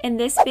 In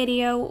this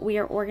video, we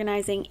are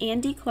organizing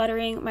and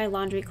decluttering my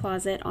laundry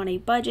closet on a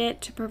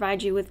budget to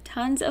provide you with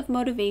tons of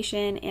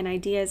motivation and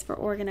ideas for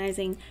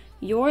organizing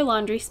your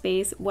laundry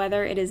space,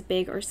 whether it is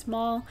big or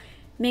small.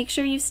 Make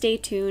sure you stay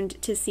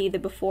tuned to see the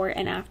before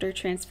and after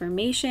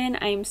transformation.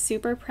 I am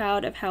super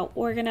proud of how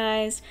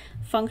organized,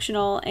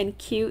 functional, and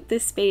cute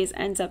this space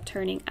ends up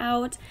turning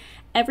out.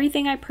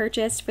 Everything I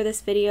purchased for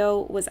this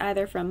video was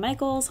either from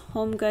Michael's,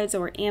 HomeGoods,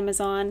 or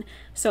Amazon,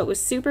 so it was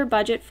super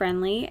budget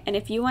friendly, and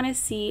if you want to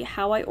see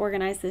how I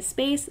organize this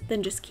space,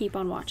 then just keep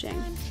on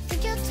watching.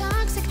 Think you're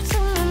toxic to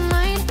my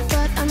mind,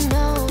 but I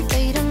know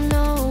they don't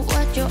know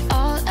what you're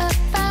all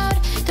about.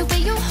 The way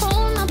you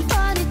hold my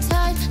body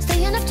tight,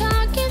 staying up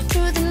talking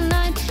through the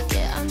night.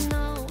 Yeah, I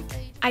know.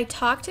 I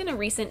talked in a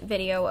recent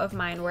video of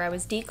mine where I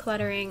was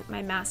decluttering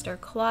my master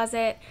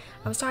closet.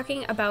 I was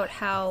talking about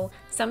how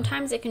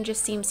sometimes it can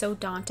just seem so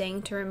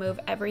daunting to remove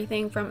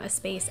everything from a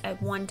space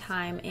at one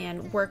time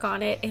and work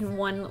on it in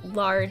one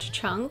large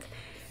chunk.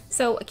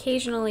 So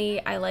occasionally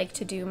I like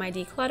to do my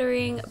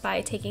decluttering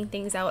by taking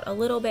things out a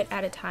little bit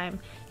at a time,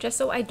 just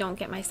so I don't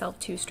get myself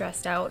too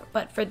stressed out.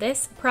 But for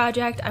this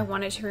project, I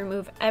wanted to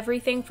remove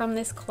everything from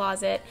this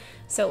closet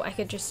so I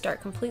could just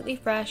start completely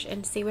fresh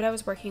and see what I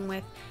was working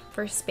with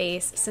for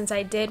space. Since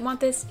I did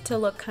want this to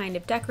look kind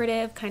of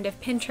decorative, kind of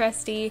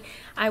Pinteresty,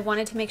 I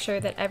wanted to make sure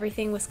that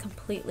everything was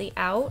completely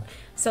out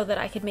so that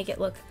I could make it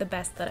look the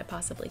best that I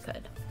possibly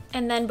could.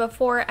 And then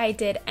before I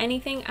did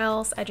anything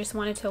else, I just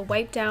wanted to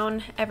wipe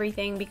down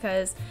everything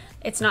because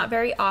it's not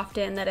very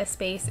often that a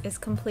space is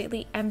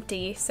completely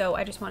empty, so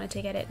I just wanted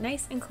to get it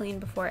nice and clean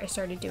before I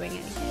started doing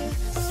anything.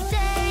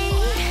 Stay.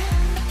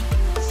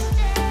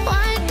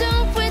 Why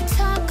don't we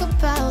talk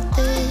about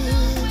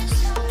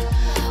this?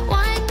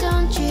 Why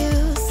don't you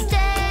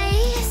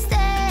stay?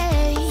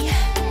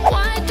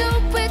 Why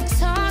don't we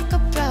talk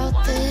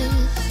about this?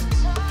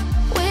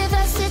 With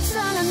us it's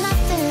all or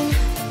nothing.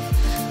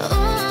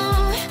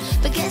 Ooh,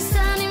 but guess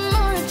I need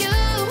more of you.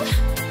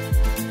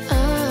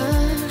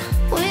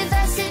 With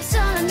us it's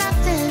all or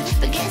nothing.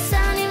 But guess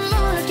I need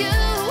more of you.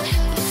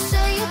 You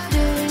say you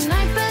do it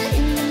night, but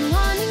in the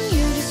morning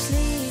you just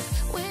sleep.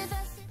 With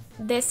us.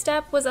 This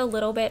step was a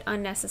little bit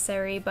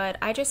unnecessary, but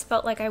I just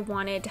felt like I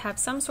wanted to have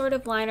some sort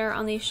of liner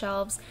on these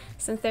shelves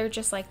since they're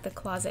just like the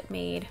closet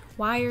made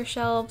wire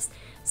shelves.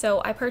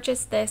 So I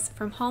purchased this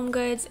from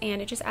HomeGoods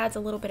and it just adds a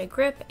little bit of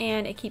grip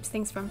and it keeps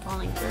things from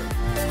falling through.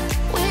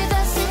 With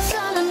us it's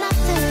all or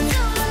nothing. Ooh,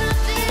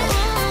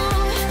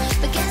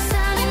 but guess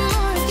I need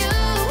more of you.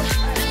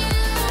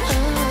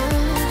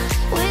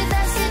 With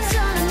us it's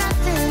all or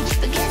nothing.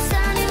 But guess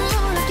I need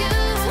more of you.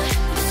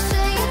 You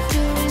say you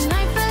do it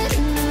night, but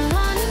in the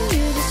morning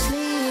you just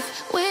sleep.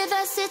 With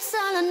us it's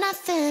all or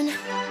nothing.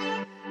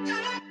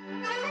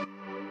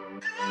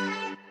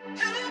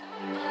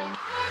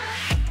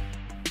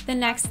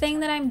 next thing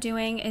that I'm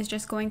doing is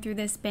just going through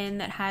this bin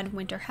that had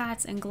winter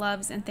hats and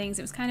gloves and things.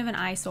 It was kind of an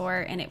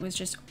eyesore and it was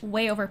just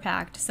way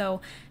overpacked. So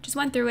just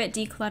went through it,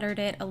 decluttered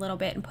it a little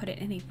bit and put it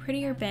in a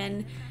prettier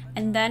bin.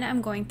 And then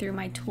I'm going through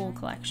my tool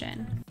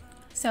collection.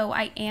 So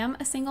I am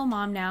a single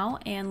mom now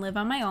and live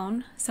on my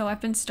own. So I've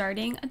been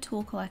starting a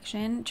tool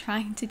collection,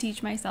 trying to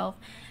teach myself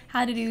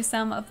how to do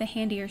some of the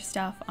handier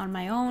stuff on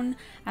my own.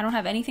 I don't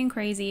have anything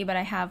crazy, but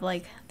I have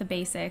like the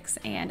basics,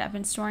 and I've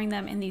been storing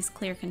them in these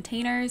clear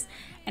containers,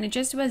 and it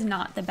just was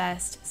not the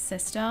best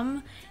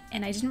system.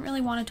 And I didn't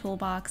really want a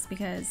toolbox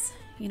because,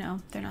 you know,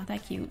 they're not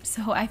that cute.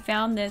 So I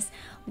found this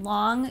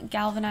long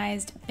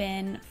galvanized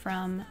bin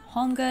from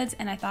HomeGoods,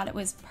 and I thought it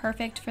was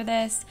perfect for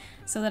this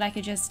so that I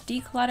could just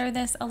declutter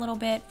this a little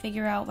bit,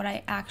 figure out what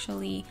I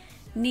actually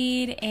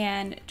need,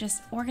 and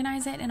just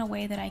organize it in a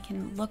way that I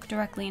can look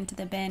directly into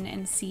the bin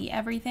and see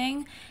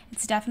everything.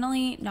 It's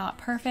definitely not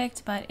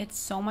perfect, but it's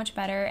so much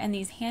better, and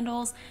these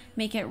handles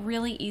make it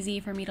really easy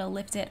for me to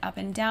lift it up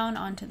and down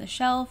onto the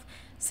shelf.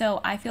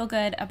 So I feel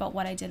good about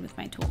what I did with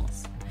my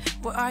tools.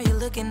 Why are you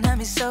looking at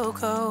me so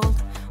cold?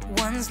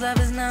 One's love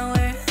is now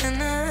we're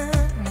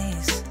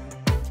enemies.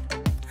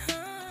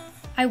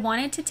 I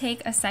wanted to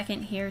take a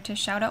second here to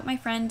shout out my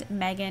friend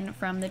Megan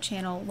from the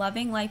channel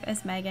Loving Life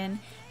as Megan.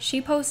 She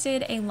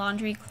posted a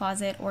laundry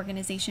closet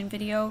organization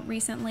video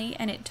recently,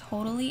 and it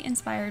totally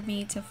inspired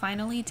me to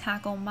finally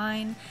tackle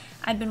mine.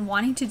 I'd been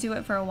wanting to do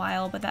it for a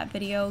while, but that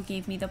video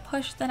gave me the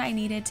push that I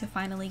needed to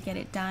finally get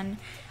it done.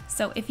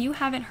 So if you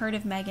haven't heard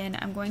of Megan,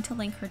 I'm going to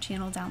link her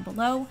channel down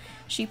below.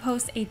 She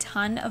posts a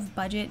ton of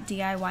budget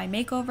DIY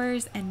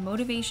makeovers and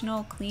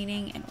motivational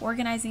cleaning and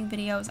organizing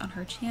videos on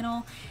her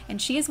channel, and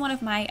she is one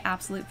of my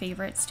absolute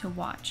favorites to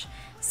watch.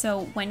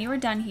 So when you are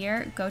done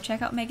here, go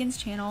check out Megan's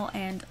channel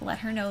and let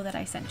her know that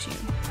I sent you.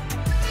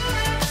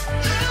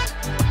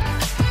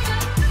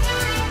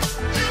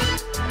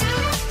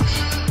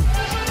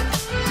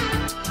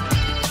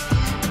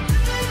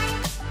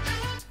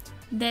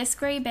 This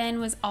gray bin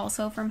was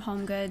also from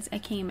HomeGoods.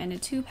 It came in a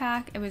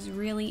 2-pack. It was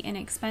really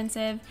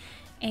inexpensive,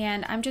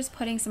 and I'm just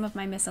putting some of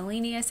my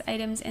miscellaneous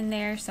items in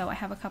there. So I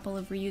have a couple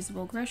of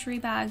reusable grocery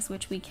bags,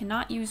 which we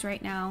cannot use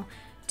right now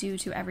due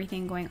to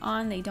everything going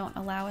on. They don't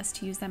allow us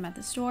to use them at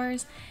the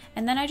stores.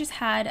 And then I just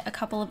had a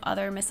couple of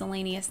other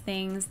miscellaneous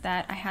things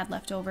that I had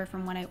left over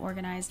from when I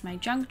organized my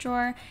junk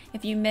drawer.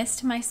 If you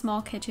missed my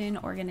small kitchen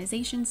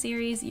organization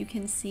series, you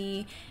can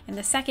see in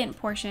the second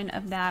portion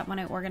of that when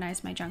I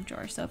organized my junk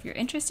drawer. So if you're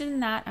interested in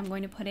that, I'm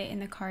going to put it in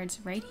the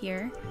cards right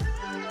here.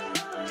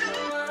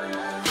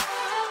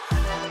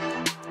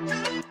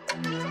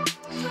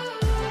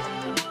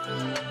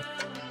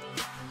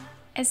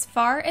 As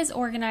far as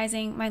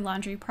organizing my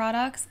laundry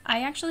products,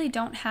 I actually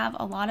don't have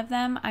a lot of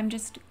them. I'm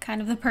just kind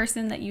of the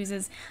person that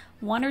uses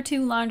 1 or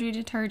 2 laundry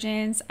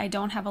detergents. I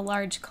don't have a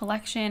large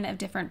collection of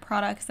different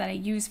products that I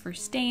use for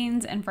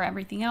stains and for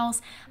everything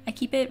else. I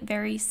keep it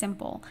very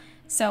simple.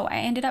 So I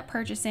ended up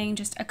purchasing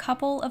just a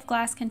couple of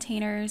glass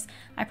containers.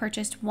 I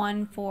purchased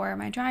one for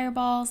my dryer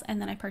balls,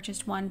 and then I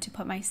purchased one to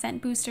put my scent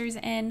boosters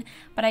in,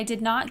 but I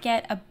did not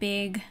get a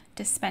big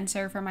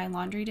dispenser for my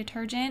laundry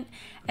detergent.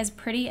 As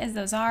pretty as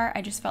those are,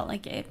 I just felt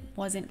like it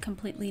wasn't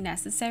completely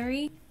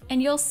necessary.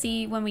 And you'll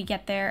see when we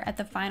get there at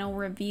the final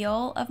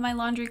reveal of my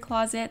laundry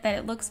closet that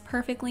it looks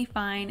perfectly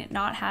fine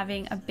not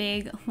having a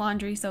big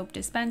laundry soap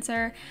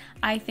dispenser.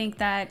 I think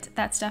that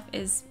that stuff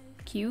is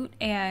cute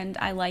and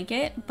I like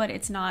it, but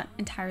it's not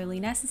entirely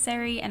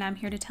necessary, and I'm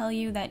here to tell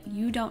you that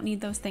you don't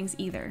need those things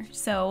either.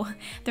 So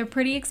they're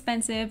pretty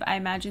expensive. I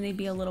imagine they'd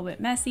be a little bit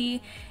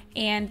messy,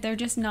 and they're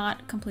just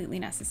not completely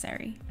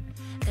necessary.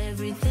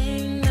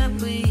 Everything that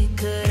we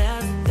could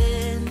have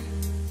been,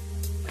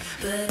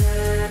 but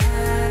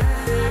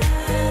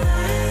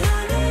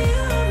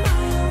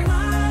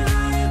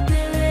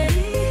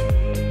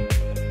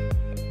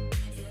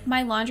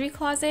my laundry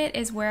closet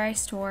is where I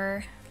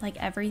store like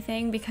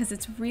everything, because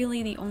it's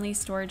really the only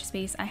storage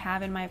space I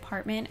have in my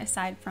apartment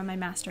aside from my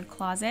master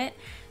closet.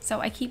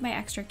 So I keep my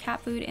extra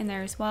cat food in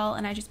there as well,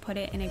 and I just put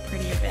it in a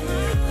prettier bin.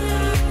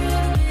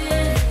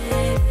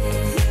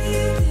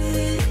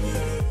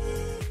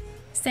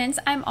 Since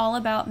I'm all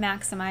about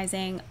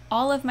maximizing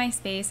all of my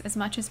space as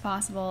much as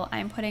possible,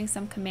 I'm putting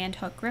some command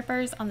hook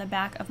grippers on the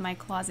back of my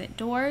closet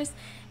doors,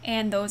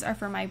 and those are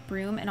for my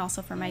broom and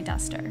also for my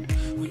duster.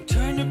 we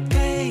turn the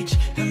page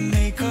and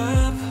make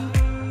up.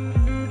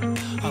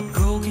 Our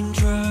broken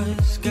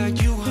trust got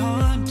you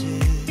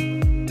haunted.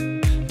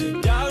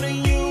 The doubt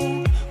in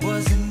you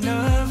was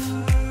enough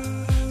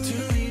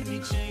to leave me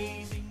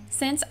chasing.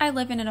 Since I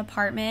live in an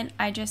apartment,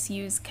 I just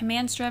use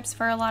command strips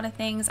for a lot of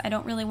things. I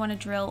don't really want to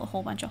drill a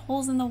whole bunch of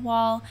holes in the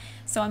wall,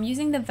 so I'm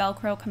using the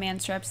Velcro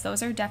command strips.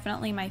 Those are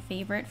definitely my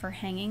favorite for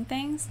hanging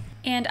things.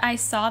 And I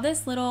saw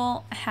this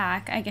little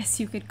hack, I guess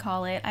you could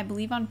call it, I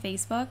believe on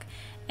Facebook,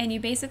 and you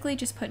basically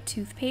just put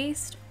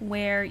toothpaste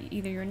where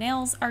either your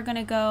nails are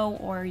gonna go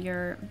or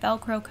your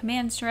Velcro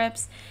command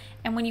strips,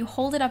 and when you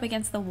hold it up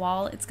against the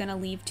wall, it's gonna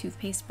leave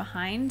toothpaste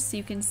behind, so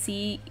you can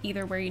see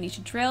either where you need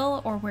to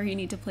drill or where you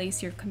need to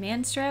place your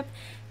command strip.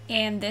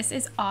 And this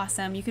is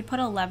awesome. You could put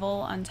a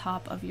level on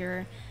top of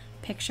your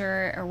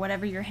picture or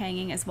whatever you're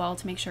hanging as well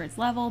to make sure it's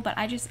level, but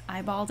I just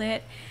eyeballed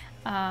it.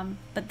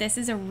 But this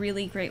is a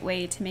really great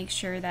way to make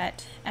sure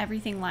that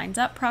everything lines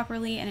up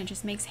properly, and it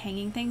just makes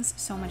hanging things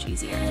so much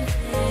easier.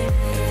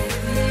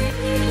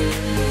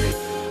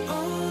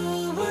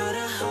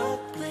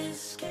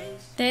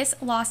 This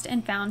lost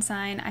and found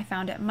sign I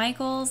found at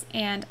Michael's,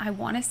 and I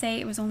want to say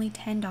it was only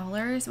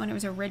 $10 when it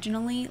was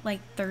originally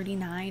like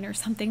 $39 or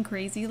something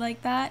crazy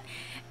like that,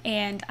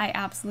 and I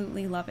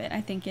absolutely love it.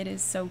 I think it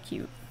is so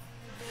cute.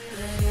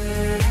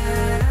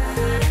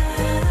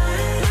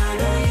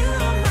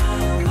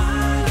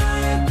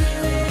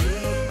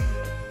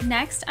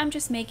 Next, I'm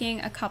just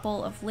making a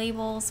couple of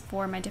labels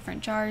for my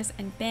different jars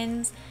and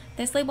bins.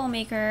 This label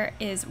maker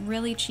is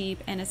really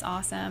cheap and it's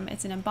awesome.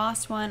 It's an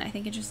embossed one. I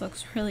think it just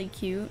looks really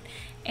cute,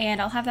 and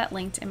I'll have that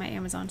linked in my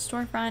Amazon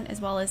storefront, as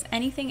well as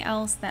anything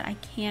else that I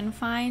can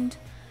find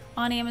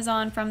on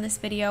Amazon from this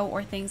video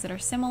or things that are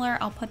similar.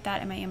 I'll put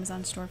that in my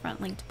Amazon storefront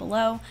linked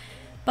below.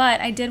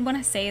 But I did want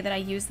to say that I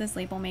used this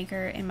label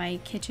maker in my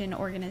kitchen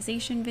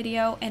organization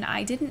video, and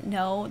I didn't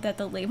know that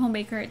the label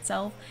maker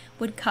itself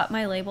would cut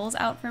my labels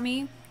out for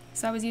me.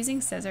 So I was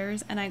using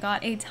scissors, and I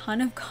got a ton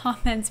of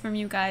comments from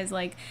you guys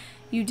like,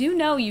 you do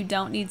know you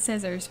don't need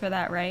scissors for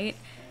that, right?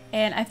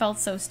 And I felt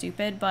so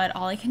stupid, but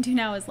all I can do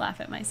now is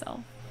laugh at myself.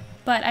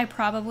 But I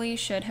probably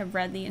should have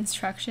read the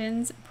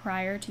instructions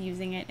prior to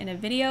using it in a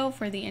video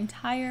for the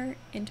entire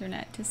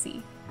internet to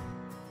see.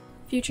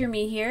 Future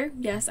me here.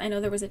 Yes, I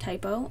know there was a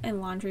typo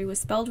and laundry was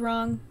spelled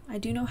wrong. I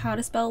do know how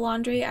to spell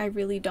laundry. I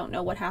really don't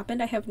know what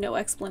happened. I have no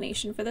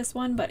explanation for this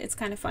one, but it's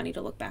kind of funny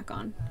to look back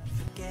on.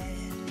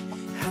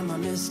 How my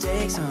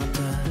mistakes haunt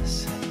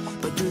us,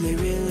 but do they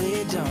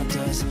really daunt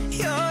us?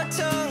 Your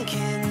tongue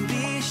can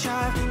be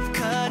sharp,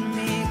 cut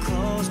me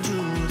close to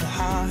the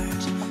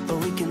heart, but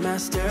we can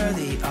master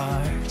the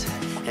art.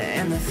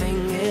 And the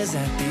thing is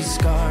that these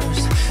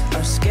scars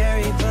are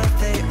scary, but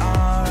they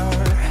are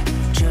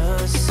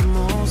just some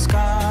old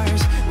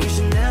scars. We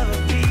should never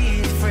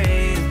be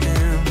afraid of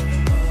them.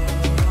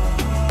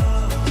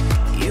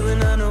 You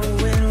and I know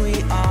when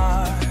we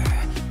are.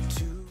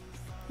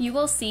 You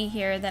will see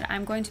here that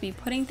I'm going to be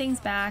putting things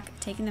back,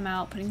 taking them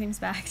out, putting things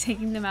back,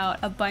 taking them out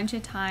a bunch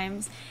of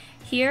times.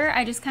 Here,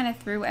 I just kind of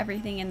threw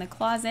everything in the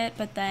closet,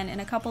 but then in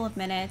a couple of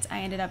minutes,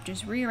 I ended up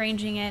just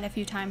rearranging it a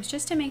few times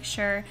just to make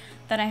sure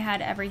that I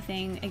had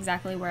everything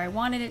exactly where I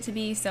wanted it to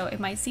be. So it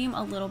might seem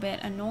a little bit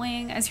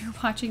annoying as you're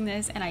watching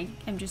this, and I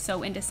am just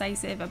so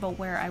indecisive about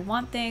where I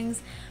want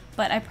things,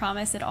 but I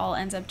promise it all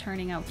ends up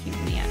turning out cute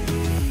in the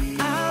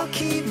end. I'll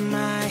keep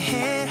my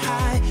head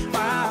high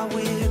while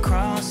we're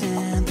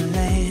crossing the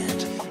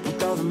land.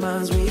 With all the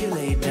miles we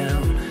lay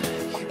down,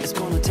 it's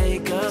gonna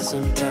take us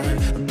some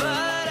time, but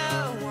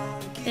I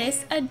won't.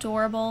 This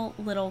adorable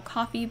little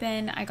coffee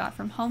bin I got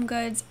from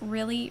HomeGoods,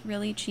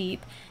 really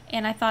cheap,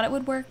 and I thought it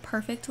would work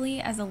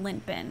perfectly as a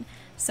lint bin.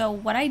 So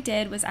what I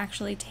did was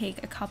actually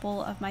take a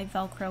couple of my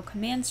Velcro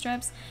command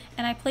strips,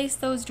 and I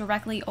placed those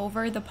directly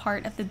over the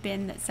part of the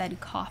bin that said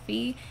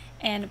coffee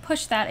and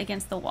pushed that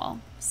against the wall.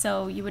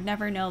 So you would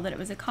never know that it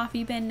was a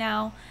coffee bin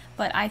now,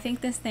 but I think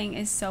this thing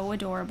is so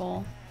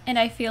adorable. And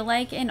I feel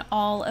like in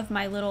all of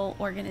my little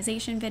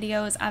organization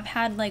videos, I've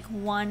had like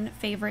one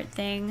favorite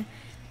thing.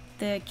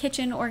 The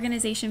kitchen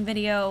organization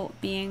video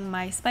being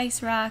my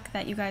spice rack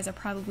that you guys are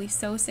probably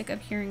so sick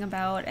of hearing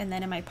about, and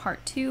then in my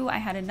part 2 I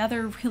had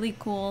another really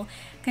cool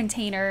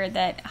container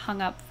that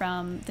hung up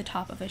from the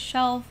top of a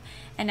shelf,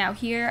 and now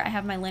here I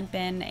have my lint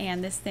bin,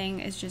 and this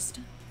thing is just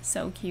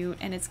so cute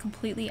and it's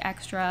completely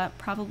extra.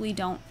 Probably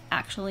don't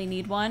actually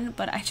need one,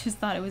 but I just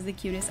thought it was the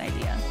cutest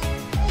idea.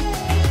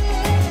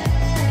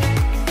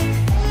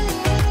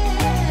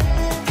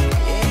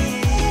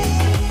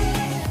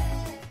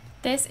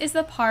 This is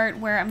the part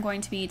where I'm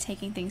going to be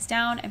taking things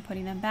down and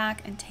putting them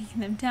back and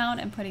taking them down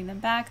and putting them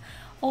back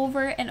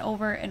over and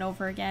over and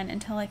over again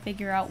until I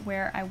figure out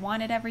where I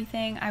wanted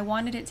everything. I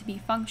wanted it to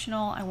be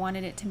functional, I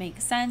wanted it to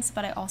make sense,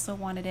 but I also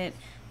wanted it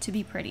to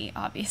be pretty,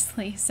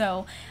 obviously.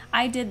 So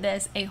I did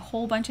this a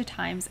whole bunch of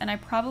times, and I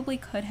probably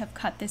could have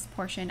cut this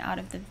portion out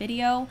of the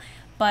video,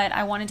 but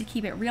I wanted to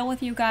keep it real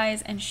with you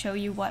guys and show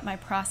you what my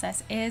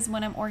process is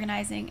when I'm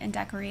organizing and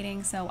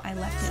decorating, so I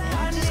left it in.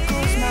 I just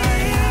close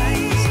my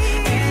eyes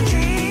and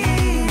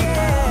dream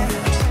about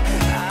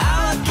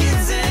our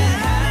kids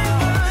and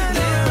how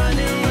they're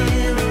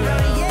running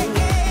around.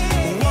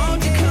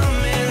 Won't you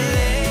come and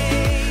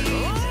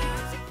lay?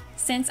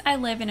 Since I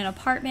live in an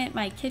apartment,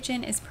 my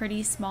kitchen is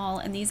pretty small,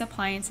 and these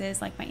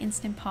appliances like my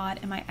Instant Pot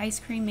and my ice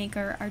cream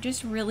maker are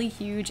just really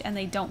huge and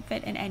they don't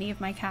fit in any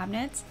of my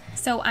cabinets.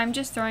 So I'm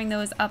just throwing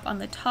those up on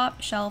the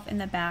top shelf in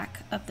the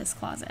back of this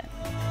closet.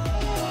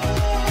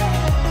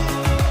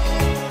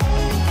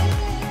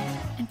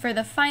 And for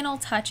the final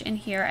touch in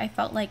here, I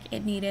felt like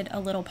it needed a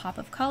little pop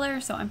of color,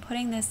 so I'm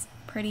putting this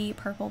pretty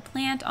purple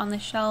plant on the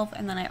shelf,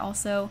 and then I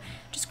also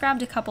just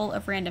grabbed a couple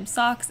of random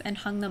socks and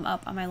hung them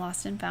up on my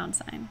lost and found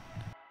sign.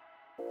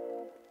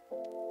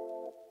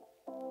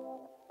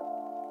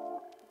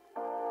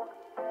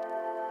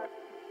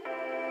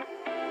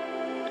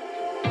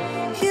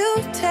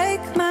 You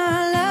take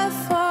my love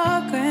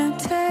for granted.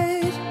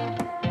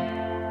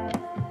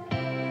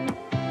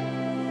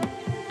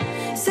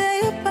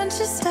 a bunch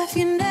of stuff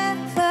you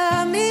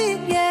never meet,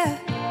 yeah.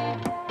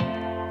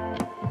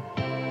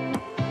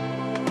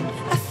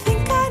 I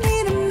think I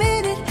need a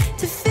minute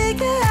to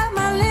figure out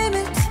my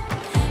limits.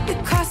 You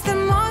cross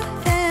them more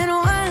than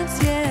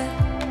once, yeah.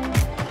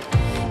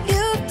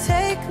 You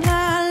take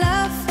my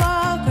love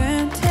for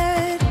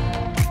granted.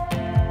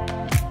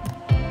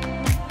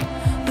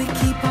 We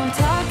keep on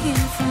talking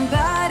from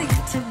body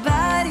to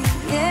body,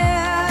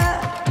 yeah.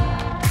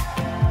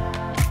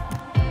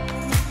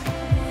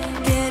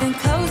 Getting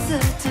closer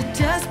to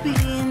just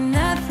being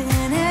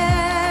nothing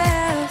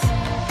else.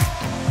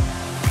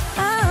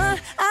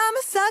 I'm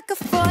a sucker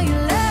for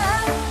your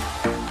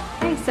love.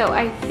 Okay, so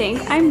I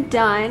think I'm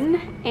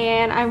done,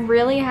 and I'm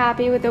really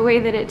happy with the way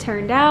that it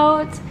turned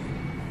out.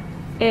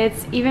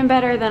 It's even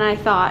better than I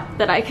thought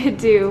that I could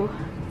do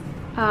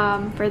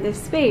for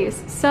this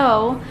space.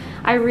 So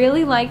I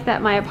really like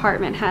that my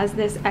apartment has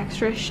this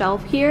extra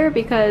shelf here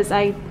because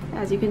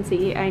as you can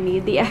see, I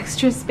need the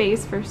extra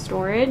space for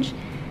storage.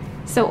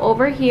 So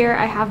over here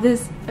I have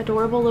this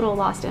adorable little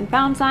lost and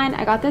found sign.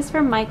 I got this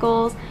from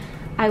Michael's.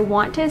 I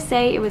want to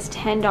say it was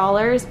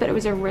 $10, but it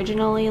was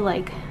originally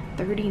like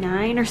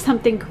 $39 or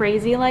something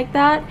crazy like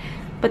that.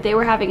 But they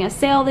were having a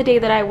sale the day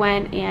that I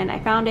went, and I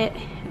found it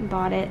and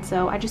bought it.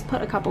 So I just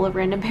put a couple of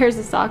random pairs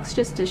of socks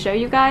just to show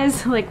you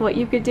guys like what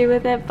you could do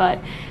with it, but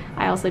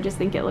I also just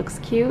think it looks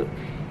cute.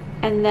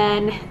 And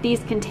then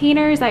these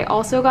containers I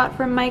also got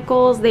from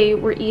Michael's. They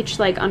were each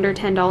like under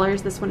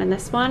 $10, this one and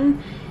this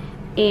one.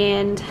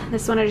 And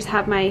this one I just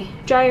have my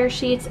dryer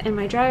sheets and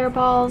my dryer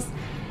balls.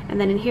 And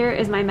then in here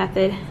is my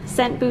Method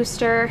scent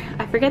booster.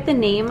 I forget the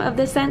name of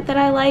the scent that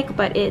I like,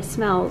 but it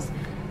smells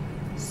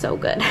so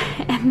good.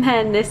 And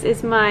then this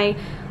is my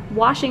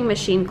washing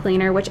machine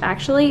cleaner, which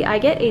actually I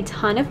get a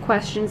ton of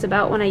questions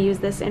about when I use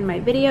this in my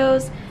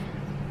videos.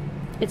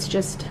 It's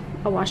just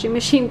a washing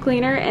machine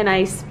cleaner, and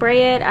I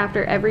spray it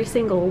after every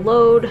single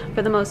load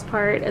for the most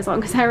part, as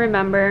long as I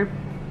remember.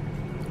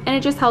 And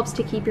it just helps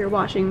to keep your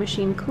washing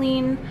machine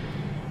clean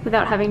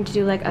without having to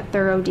do like a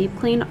thorough deep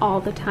clean all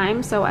the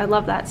time. So I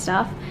love that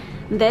stuff.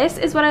 This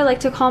is what I like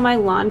to call my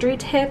laundry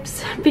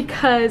tips,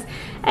 because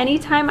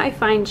anytime I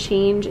find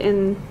change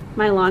in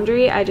my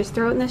laundry, I just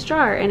throw it in this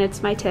jar, and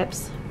it's my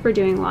tips for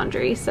doing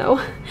laundry. So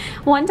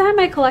one time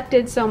I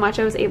collected so much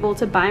I was able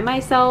to buy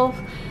myself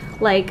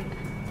like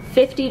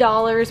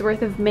 $50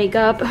 worth of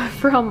makeup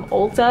from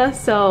Ulta,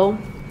 so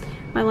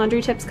my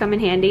laundry tips come in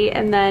handy.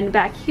 And then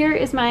back here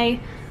is my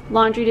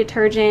laundry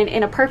detergent.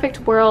 In a perfect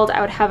world, I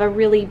would have a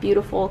really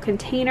beautiful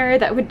container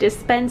that would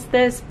dispense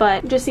this,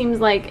 but it just seems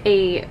like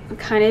a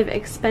kind of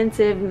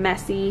expensive,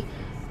 messy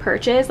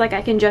purchase. Like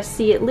I can just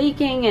see it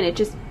leaking and it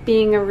just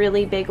being a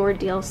really big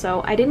ordeal,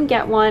 so I didn't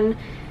get one,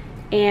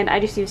 and I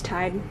just use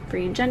Tide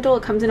Free and Gentle.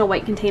 It comes in a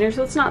white container,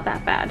 so it's not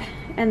that bad.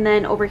 And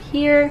then over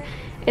here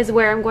is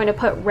where I'm going to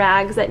put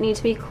rags that need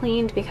to be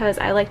cleaned, because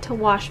I like to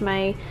wash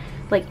my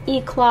like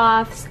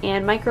e-cloths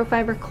and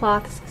microfiber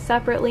cloths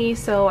separately,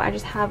 so I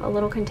just have a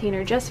little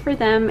container just for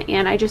them.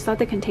 And I just thought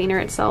the container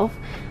itself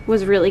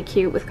was really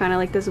cute with kind of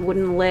like this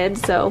wooden lid.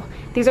 So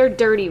these are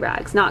dirty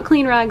rags, not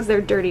clean rags,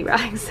 they're dirty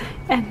rags.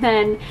 And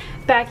then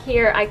back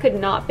here I could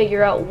not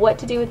figure out what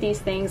to do with these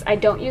things. I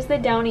don't use the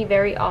Downy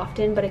very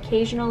often, but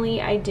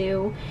occasionally I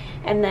do.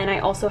 And then I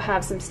also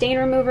have some stain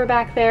remover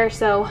back there,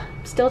 so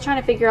I'm still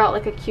trying to figure out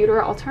like a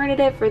cuter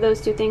alternative for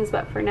those two things,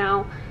 but for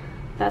now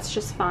that's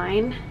just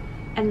fine.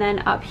 And then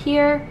up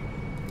here,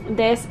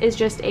 this is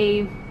just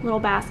a little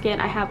basket.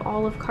 I have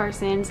all of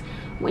Carson's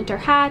winter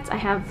hats. I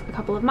have a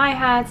couple of my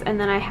hats, and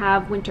then I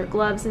have winter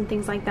gloves and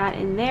things like that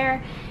in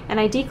there. And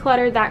I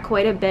decluttered that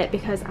quite a bit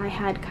because I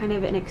had kind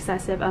of an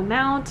excessive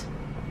amount.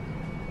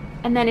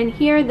 And then in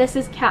here, this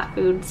is cat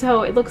food,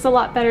 so it looks a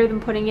lot better than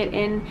putting it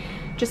in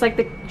just like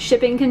the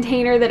shipping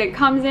container that it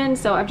comes in.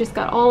 So I've just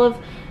got all of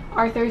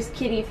Arthur's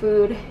kitty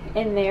food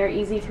in there,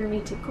 easy for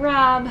me to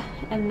grab.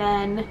 And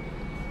then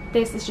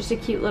this is just a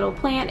cute little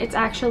plant. It's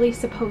actually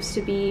supposed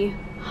to be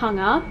hung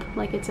up,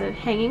 like it's a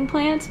hanging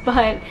plant,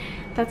 but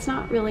that's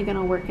not really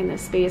gonna work in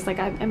this space. Like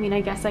I mean,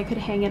 I guess I could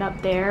hang it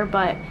up there,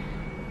 but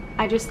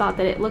I just thought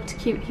that it looked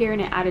cute here and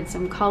it added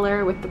some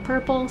color with the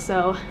purple,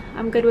 so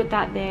I'm good with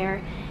that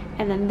there.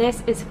 And then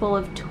this is full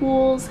of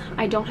tools.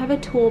 I don't have a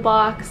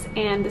toolbox,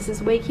 and this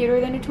is way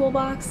cuter than a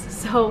toolbox,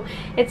 so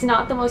it's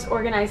not the most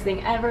organized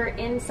thing ever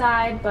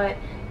inside, but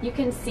you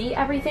can see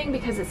everything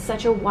because it's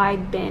such a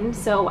wide bin,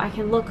 so I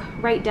can look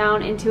right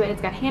down into it.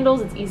 It's got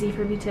handles, it's easy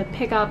for me to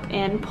pick up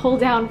and pull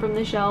down from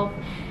the shelf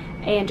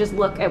and just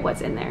look at what's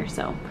in there,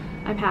 so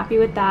I'm happy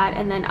with that.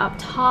 And then up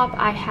top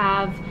I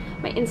have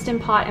my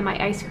Instant Pot and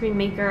my ice cream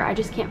maker. I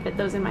just can't fit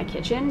those in my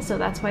kitchen, so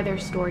that's why they're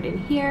stored in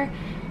here.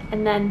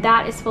 And then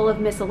that is full of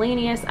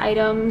miscellaneous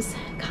items,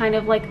 kind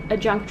of like a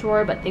junk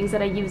drawer, but things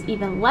that I use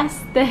even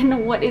less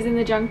than what is in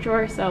the junk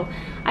drawer, so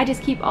I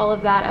just keep all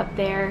of that up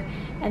there.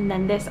 And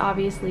then this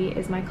obviously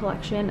is my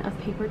collection of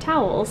paper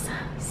towels.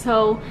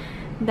 So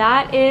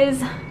that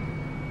is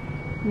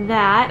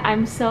that.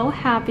 I'm so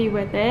happy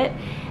with it.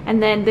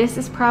 And then this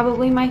is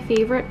probably my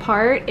favorite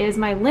part, is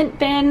my lint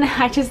bin.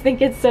 I just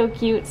think it's so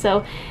cute.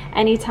 So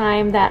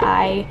anytime that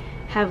I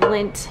have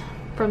lint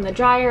from the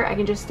dryer, I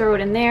can just throw it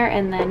in there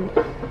and then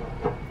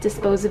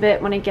dispose of it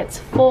when it gets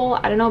full.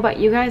 I don't know about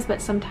you guys, but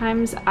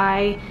sometimes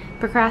I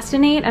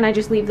procrastinate and I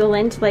just leave the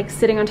lint like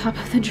sitting on top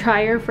of the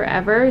dryer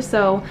forever.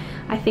 So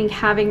I think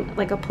having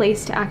like a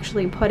place to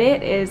actually put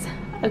it is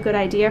a good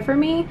idea for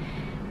me.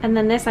 And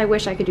then this, I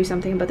wish I could do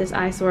something about this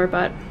eyesore,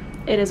 but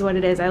it is what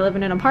it is. I live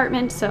in an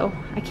apartment, so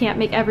I can't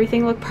make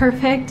everything look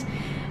perfect.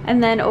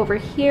 And then over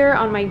here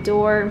on my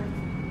door,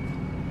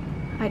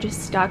 I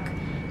just stuck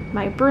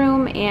my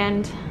broom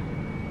and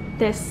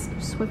this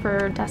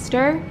Swiffer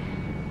duster.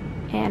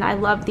 And I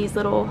love these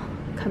little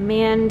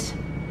command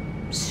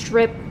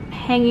strip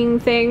hanging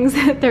things.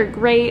 They're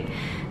great.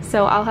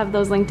 So I'll have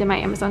those linked in my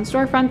Amazon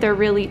storefront. They're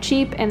really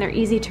cheap and they're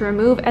easy to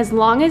remove. As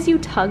long as you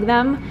tug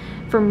them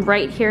from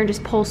right here and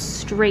just pull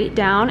straight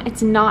down,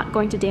 it's not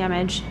going to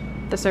damage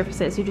the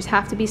surfaces. You just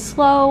have to be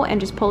slow and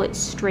just pull it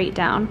straight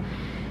down.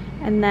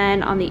 And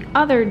then on the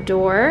other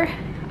door,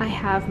 I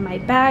have my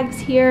bags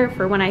here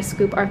for when I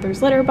scoop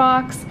Arthur's litter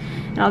box.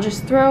 And I'll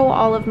just throw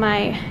all of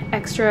my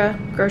extra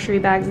grocery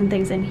bags and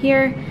things in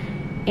here.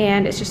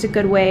 And it's just a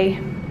good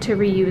way to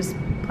reuse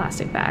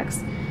plastic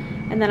bags.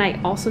 And then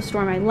I also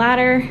store my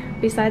ladder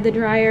beside the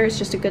dryer. It's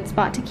just a good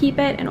spot to keep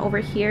it. And over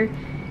here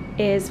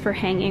is for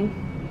hanging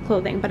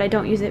clothing, but I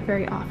don't use it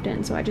very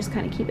often, so I just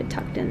kind of keep it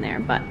tucked in there.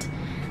 But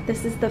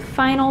this is the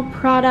final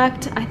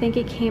product. I think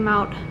it came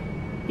out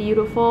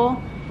beautiful.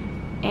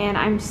 And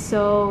I'm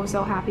so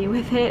happy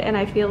with it, and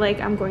I feel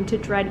like I'm going to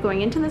dread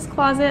going into this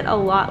closet a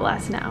lot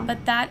less now.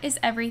 But that is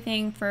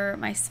everything for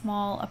my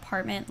small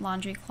apartment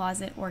laundry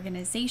closet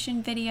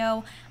organization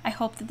video. I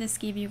hope that this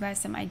gave you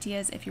guys some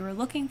ideas if you were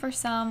looking for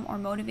some, or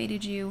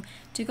motivated you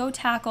to go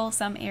tackle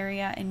some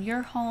area in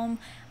your home.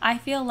 I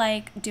feel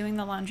like doing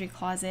the laundry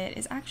closet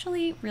is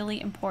actually really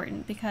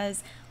important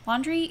because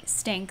laundry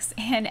stinks,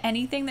 and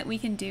anything that we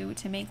can do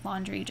to make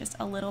laundry just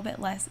a little bit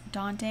less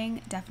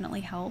daunting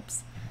definitely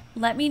helps.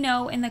 Let me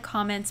know in the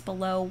comments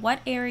below what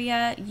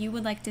area you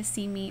would like to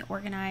see me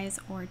organize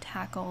or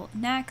tackle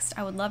next.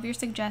 I would love your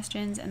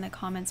suggestions in the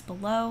comments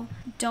below.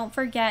 Don't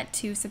forget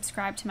to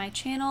subscribe to my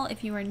channel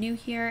if you are new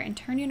here, and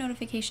turn your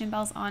notification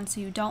bells on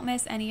so you don't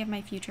miss any of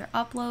my future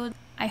uploads.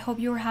 I hope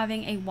you are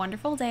having a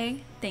wonderful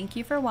day. Thank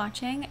you for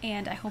watching,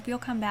 and I hope you'll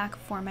come back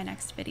for my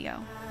next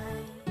video.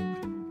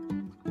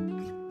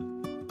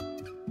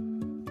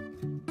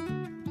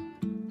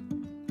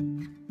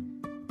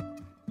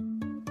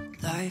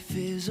 Life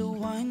is a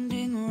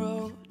winding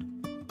road,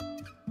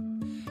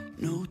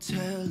 no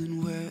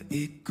telling where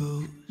it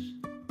goes.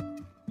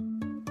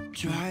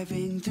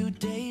 Driving through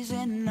days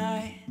and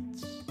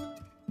nights,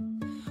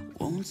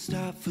 won't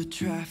stop for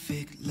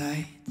traffic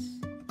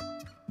lights.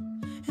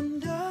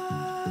 And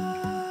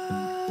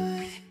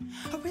I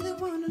really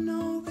wanna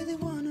know,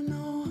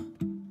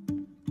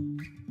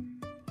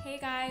 Hey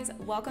guys,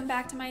 welcome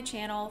back to my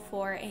channel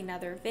for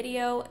another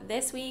video.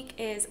 This week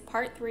is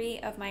part 3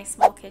 of my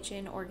small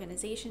kitchen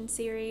organization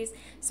series.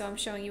 So I'm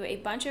showing you a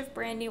bunch of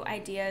brand new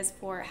ideas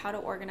for how to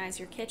organize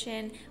your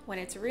kitchen when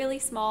it's really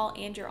small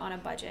and you're on a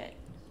budget.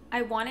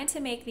 I wanted to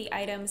make the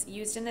items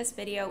used in this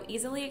video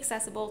easily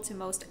accessible to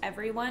most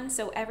everyone,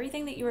 so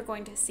everything that you are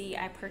going to see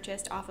I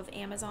purchased off of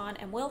Amazon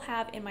and will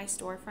have in my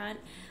storefront.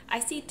 I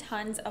see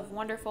tons of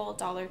wonderful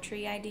Dollar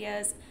Tree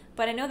ideas,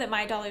 but I know that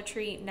my Dollar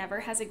Tree never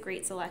has a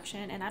great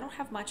selection and I don't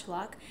have much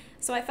luck,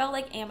 so I felt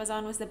like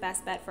Amazon was the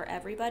best bet for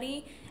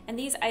everybody. And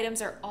these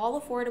items are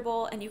all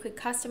affordable and you could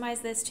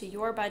customize this to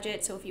your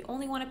budget, so if you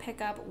only want to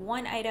pick up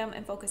one item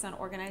and focus on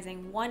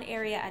organizing one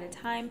area at a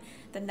time,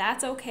 then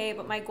that's okay.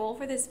 But my goal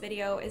for this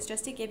video is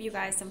just to give you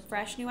guys some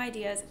fresh new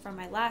ideas from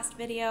my last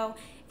video.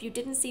 If you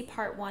didn't see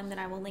part 1, then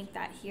I will link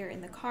that here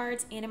in the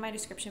cards and in my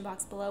description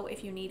box below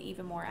if you need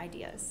even more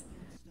ideas.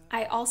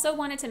 I also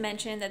wanted to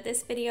mention that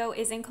this video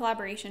is in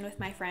collaboration with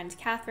my friend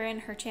Catherine.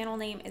 Her channel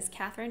name is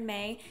Catherine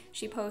May.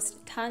 She posts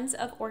tons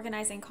of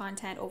organizing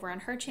content over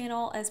on her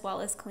channel, as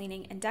well as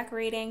cleaning and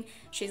decorating.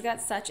 She's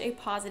got such a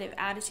positive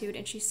attitude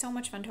and she's so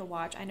much fun to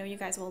watch. I know you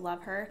guys will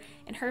love her.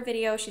 In her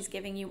video, she's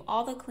giving you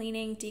all the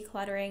cleaning,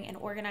 decluttering, and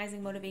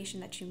organizing motivation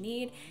that you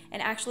need.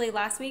 And actually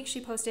last week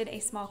she posted a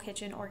small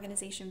kitchen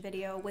organization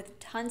video with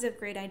tons of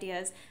great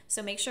ideas.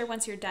 So make sure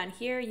once you're done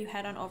here, you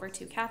head on over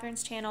to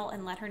Catherine's channel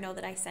and let her know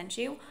that I sent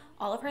you.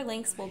 All of her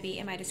links will be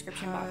in my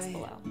description box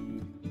below.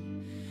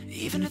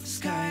 even if the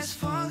sky is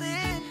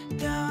falling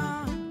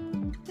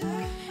down,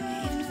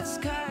 even if the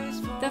sky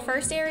is falling. The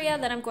first area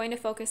that I'm going to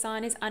focus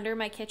on is under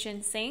my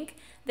kitchen sink.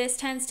 This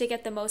tends to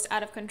get the most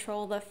out of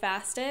control the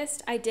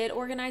fastest. I did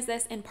organize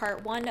this in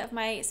part 1 of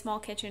my small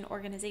kitchen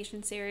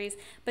organization series,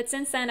 but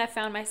since then I've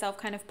found myself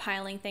kind of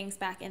piling things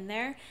back in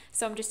there.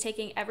 So I'm just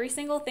taking every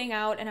single thing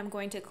out and I'm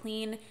going to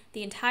clean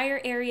the entire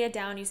area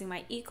down using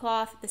my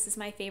e-cloth. This is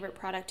my favorite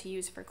product to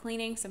use for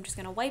cleaning, so I'm just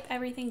going to wipe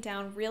everything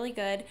down really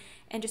good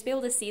and just be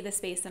able to see the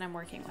space that I'm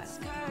working with.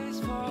 The sky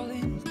is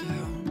falling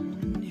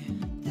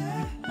down,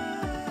 yeah.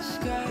 The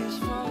sky is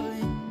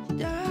falling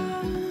down.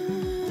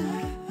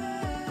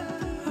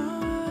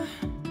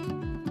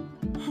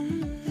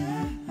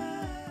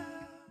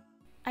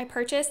 I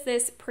purchased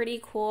this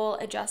pretty cool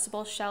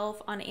adjustable shelf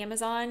on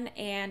Amazon,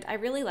 and I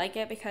really like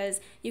it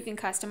because you can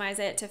customize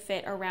it to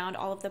fit around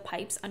all of the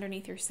pipes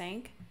underneath your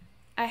sink.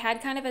 I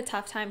had kind of a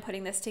tough time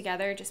putting this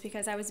together just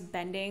because I was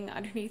bending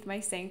underneath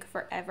my sink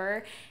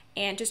forever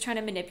and just trying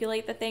to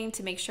manipulate the thing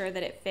to make sure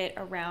that it fit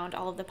around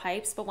all of the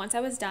pipes. But once I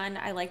was done,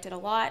 I liked it a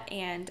lot,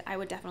 and I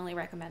would definitely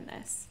recommend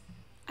this.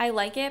 I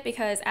like it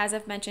because, as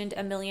I've mentioned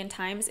a million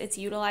times, it's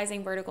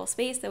utilizing vertical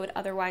space that would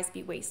otherwise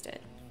be wasted.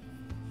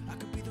 I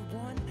could be the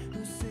one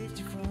who saved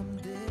you from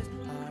this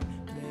hard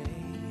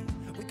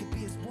place. We could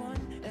be as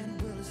one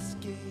and we'll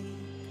escape.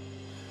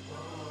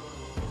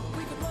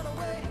 We could run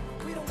away,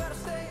 we don't gotta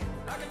stay.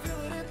 I can feel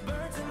it, it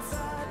burns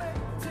inside.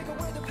 Take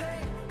away the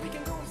pain, we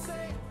can go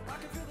insane. I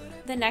can feel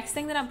it. The next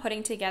thing that I'm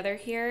putting together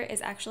here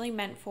is actually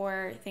meant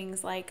for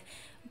things like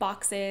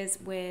boxes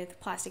with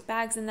plastic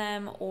bags in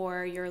them,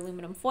 or your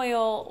aluminum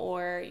foil,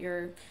 or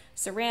your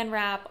saran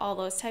wrap, all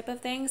those type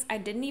of things. I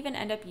didn't even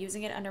end up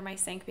using it under my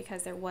sink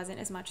because there wasn't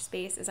as much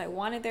space as I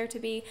wanted there to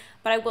be,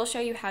 but I will show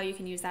you how you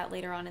can use that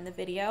later on in the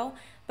video.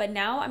 But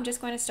now I'm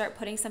just going to start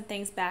putting some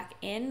things back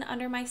in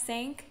under my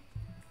sink.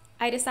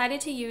 I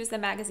decided to use the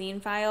magazine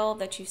file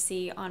that you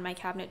see on my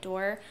cabinet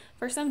door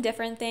for some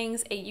different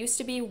things. It used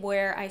to be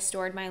where I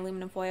stored my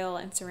aluminum foil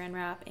and saran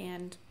wrap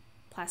and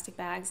plastic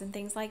bags and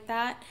things like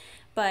that,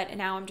 but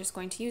now I'm just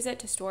going to use it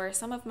to store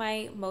some of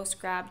my most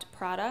grabbed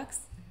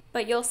products.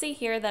 But you'll see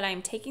here that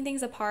I'm taking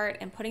things apart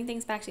and putting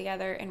things back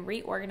together and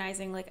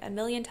reorganizing like a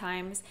million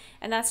times,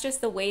 and that's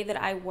just the way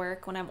that I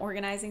work when I'm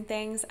organizing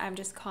things. I'm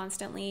just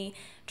constantly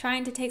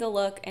trying to take a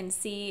look and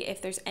see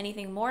if there's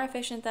anything more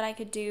efficient that I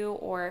could do,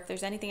 or if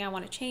there's anything I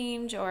want to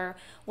change or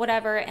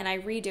whatever, and I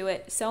redo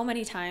it so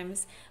many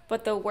times.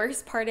 But the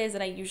worst part is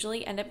that I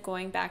usually end up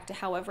going back to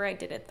however I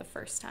did it the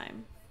first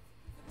time.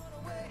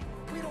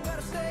 We don't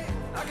gotta stay.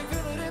 I can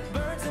feel it, it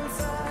burns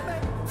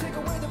inside. Take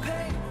away the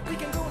pain, we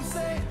can go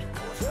insane.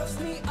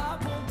 Trust me, I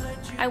won't let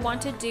you. I want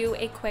to do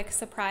a quick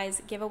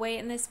surprise giveaway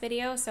in this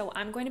video, so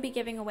I'm going to be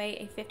giving away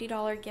a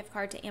 $50 gift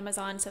card to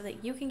Amazon so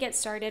that you can get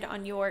started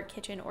on your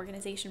kitchen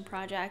organization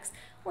projects,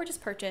 or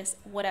just purchase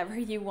whatever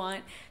you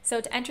want. So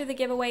to enter the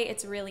giveaway,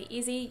 it's really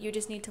easy. You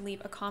just need to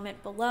leave a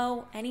comment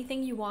below,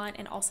 anything you want,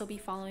 and also be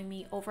following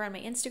me over on my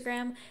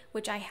Instagram,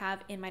 which I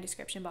have in my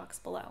description box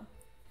below.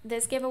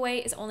 This giveaway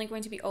is only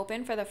going to be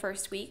open for the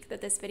first week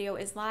that this video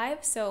is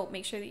live, so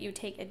make sure that you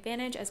take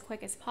advantage as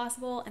quick as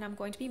possible, and I'm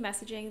going to be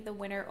messaging the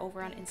winner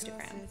over on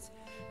Instagram. It's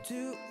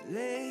too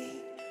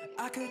late.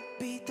 I could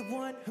be the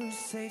one who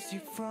saves you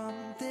from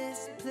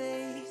this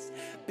place.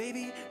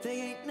 Baby, they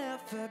ain't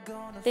never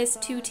gonna. This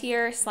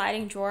 2-tier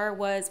sliding drawer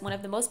was one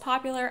of the most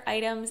popular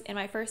items in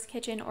my first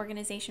kitchen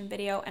organization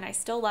video, and I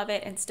still love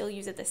it and still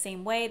use it the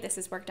same way. This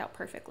has worked out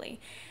perfectly.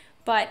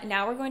 But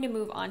now we're going to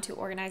move on to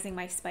organizing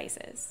my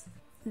spices.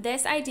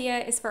 This idea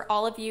is for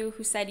all of you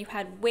who said you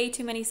had way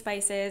too many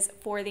spices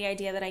for the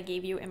idea that I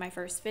gave you in my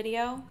first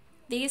video.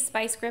 These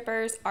spice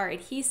grippers are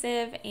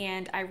adhesive,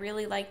 and I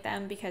really like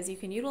them because you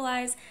can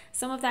utilize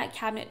some of that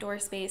cabinet door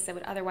space that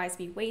would otherwise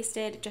be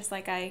wasted, just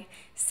like I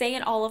say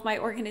in all of my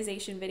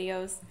organization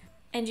videos.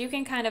 And you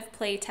can kind of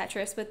play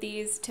Tetris with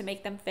these to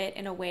make them fit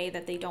in a way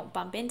that they don't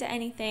bump into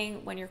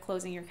anything when you're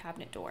closing your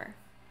cabinet door.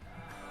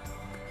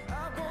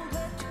 I won't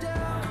let you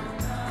down.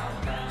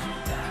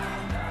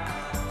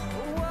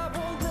 Oh, I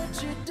won't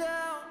let you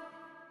down.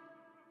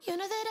 You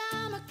know that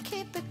I'ma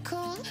keep it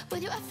cool.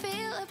 With you I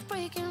feel like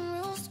breaking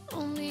rules.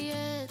 On the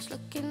edge,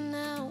 looking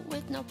out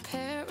with no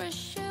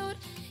parachute.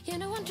 You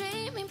know I'm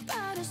dreaming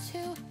about us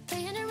two,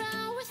 playing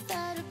around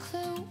without a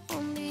clue.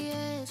 On the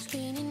edge,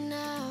 leaning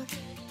out.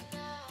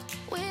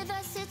 With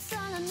us it's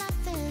all or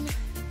nothing.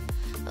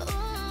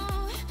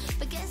 Ooh,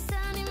 but guess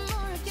I need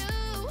more of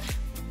you.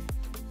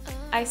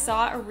 I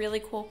saw a really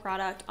cool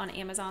product on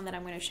Amazon that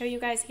I'm going to show you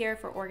guys here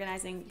for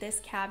organizing this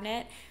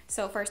cabinet.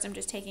 So first I'm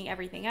just taking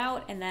everything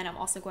out, and then I'm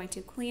also going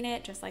to clean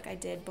it just like I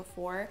did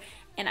before.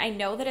 And I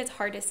know that it's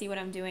hard to see what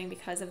I'm doing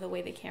because of the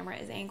way the camera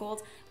is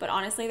angled, but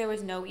honestly there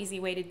was no easy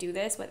way to do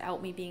this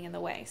without me being in the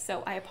way.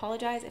 So I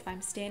apologize if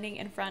I'm standing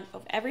in front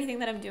of everything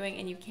that I'm doing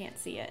and you can't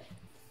see it.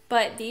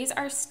 But these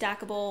are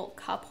stackable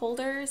cup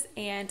holders,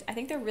 and I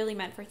think they're really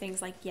meant for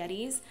things like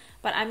Yetis,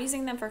 but I'm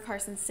using them for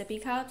Carson's sippy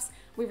cups.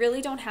 We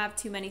really don't have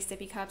too many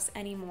sippy cups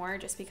anymore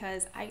just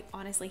because I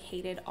honestly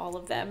hated all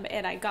of them,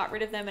 and I got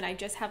rid of them, and I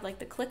just have like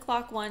the click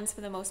lock ones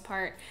for the most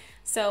part.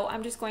 So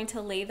I'm just going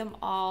to lay them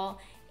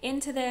all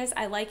into this.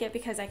 I like it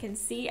because I can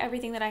see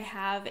everything that I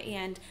have,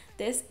 and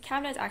this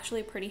cabinet is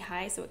actually pretty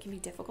high, so it can be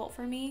difficult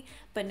for me,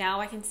 but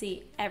now I can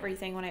see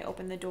everything when I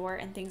open the door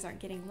and things aren't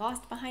getting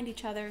lost behind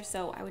each other,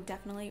 so I would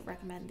definitely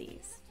recommend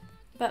these.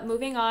 But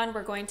moving on,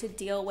 we're going to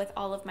deal with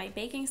all of my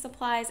baking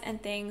supplies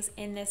and things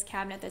in this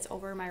cabinet that's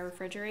over my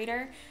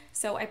refrigerator.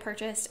 So I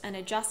purchased an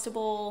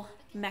adjustable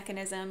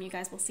mechanism. You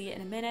guys will see it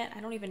in a minute.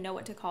 I don't even know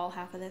what to call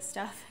half of this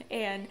stuff.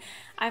 And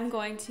I'm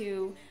going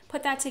to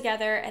put that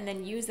together and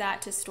then use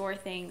that to store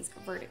things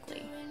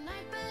vertically.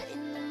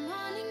 In the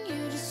morning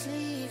you just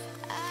leave.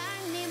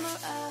 I need more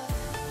of.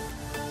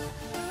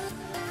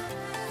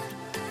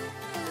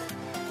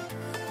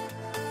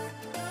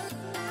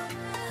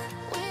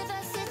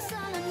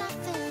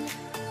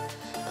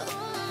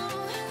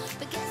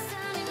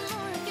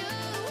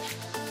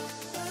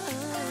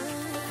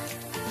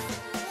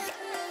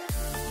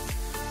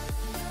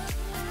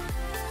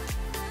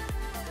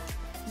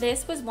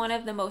 This was one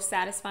of the most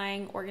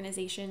satisfying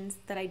organizations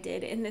that I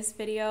did in this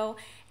video,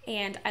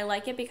 and I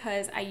like it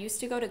because I used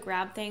to go to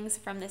grab things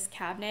from this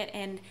cabinet,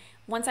 and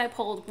once I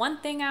pulled one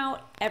thing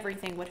out,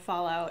 everything would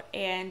fall out,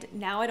 and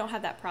now I don't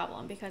have that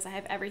problem because I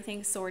have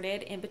everything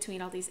sorted in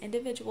between all these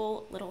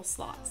individual little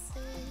slots.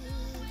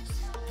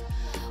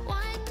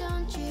 Why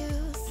don't you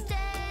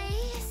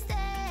stay?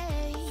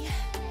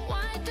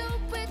 Why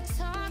don't we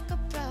talk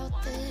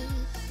about this?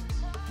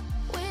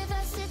 With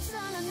us it's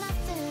all or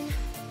nothing.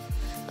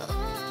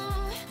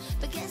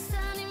 But guess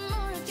I need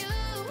more of you.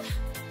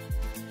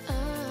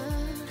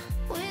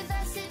 With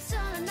us it's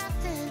all or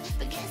nothing.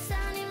 But guess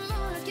I need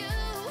more of you.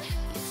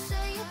 You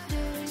say you do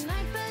it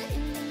night, but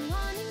in the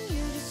morning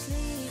you just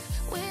sleep.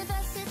 With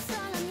us it's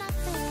all or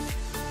nothing.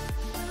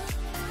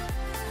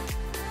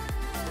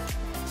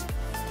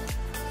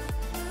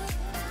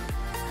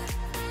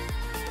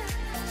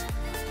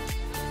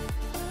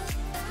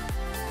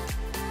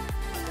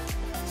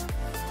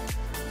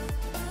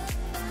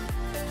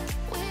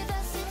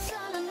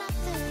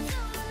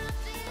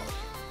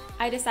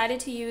 I decided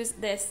to use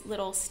this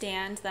little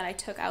stand that I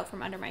took out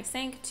from under my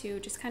sink to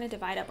just kind of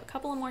divide up a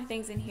couple of more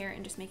things in here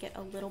and just make it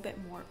a little bit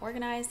more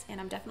organized,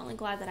 and I'm definitely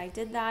glad that I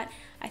did that.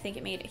 I think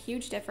it made a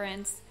huge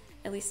difference,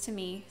 at least to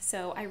me,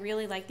 so I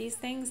really like these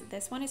things.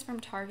 This one is from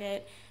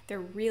Target.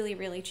 They're really,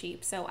 really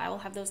cheap, so I will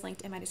have those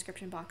linked in my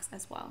description box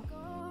as well.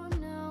 Oh,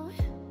 no.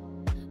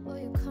 Will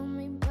you call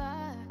me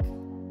back?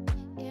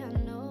 Yeah,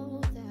 I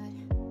know that.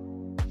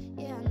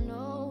 Yeah, I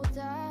know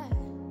that.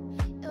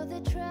 You're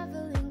the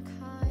traveling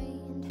kind.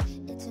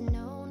 It's a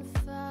known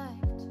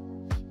fact.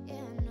 Yeah,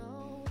 I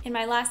know. In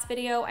my last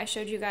video, I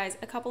showed you guys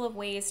a couple of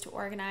ways to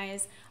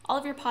organize all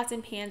of your pots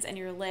and pans and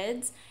your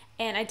lids,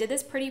 and I did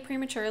this pretty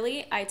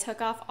prematurely. I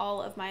took off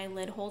all of my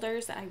lid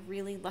holders that I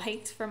really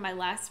liked from my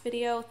last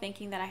video,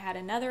 thinking that I had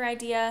another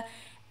idea,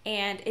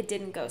 and it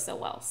didn't go so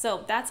well.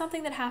 So that's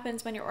something that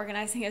happens when you're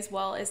organizing as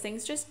well, is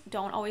things just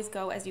don't always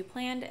go as you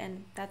planned,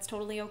 and that's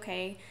totally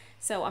okay.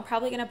 So I'm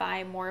probably gonna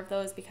buy more of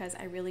those because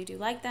I really do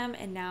like them,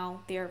 and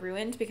now they're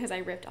ruined because I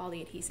ripped all the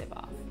adhesive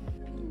off.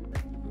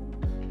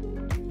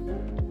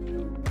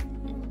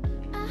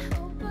 I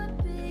hope I'll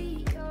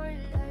be your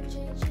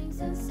life-changing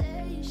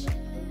sensation.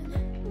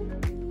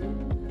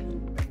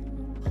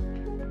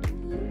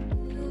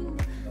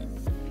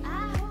 I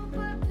hope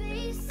I'll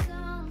be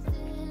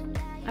something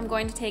that I'm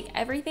going to take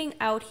everything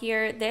out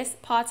here. This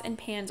pots and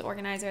pans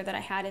organizer that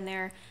I had in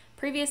there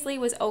previously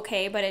was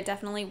okay, but it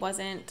definitely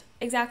wasn't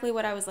exactly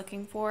what I was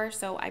looking for,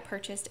 so I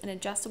purchased an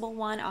adjustable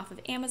one off of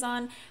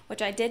Amazon,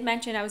 which I did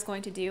mention I was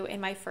going to do in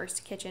my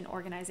first kitchen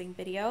organizing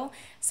video.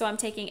 So I'm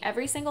taking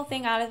every single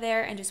thing out of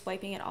there and just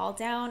wiping it all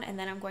down, and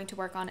then I'm going to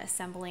work on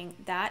assembling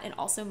that and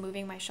also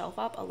moving my shelf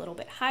up a little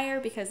bit higher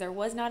because there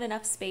was not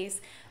enough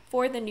space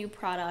for the new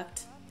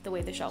product the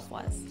way the shelf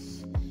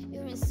was.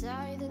 you're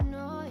inside the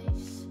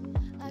noise.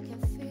 I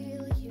can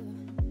feel you.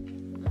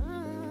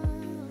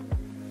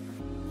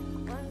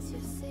 Once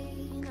you've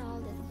seen all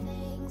the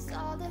things,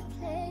 all the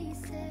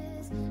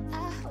places,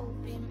 I hope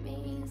it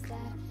means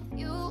that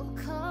you'll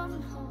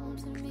come home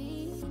to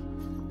me.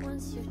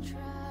 Once you've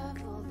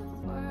traveled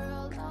the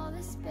world, all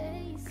the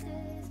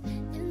spaces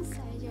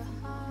inside your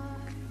heart.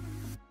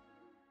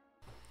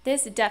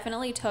 This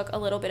definitely took a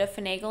little bit of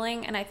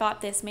finagling, and I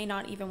thought this may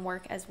not even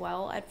work as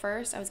well at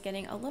first. I was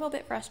getting a little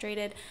bit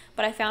frustrated,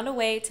 but I found a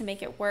way to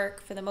make it work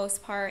for the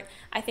most part.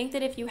 I think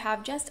that if you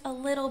have just a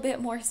little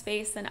bit more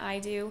space than I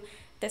do,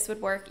 this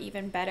would work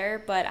even better,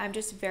 but I'm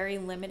just very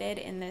limited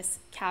in this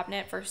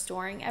cabinet for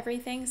storing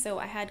everything, so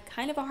I had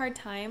kind of a hard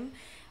time,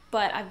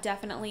 but I've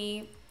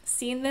definitely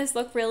seen this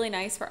look really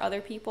nice for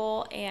other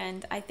people,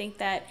 and I think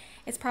that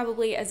it's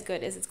probably as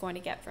good as it's going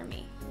to get for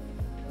me.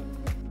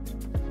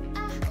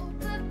 I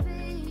hope I'll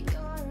be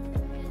your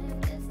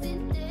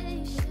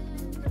destination.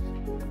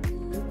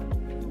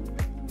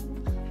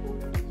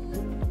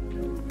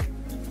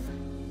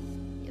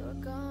 You're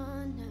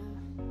gone now,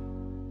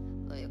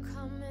 but you're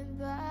coming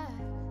back.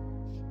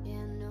 Yeah,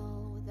 I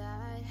know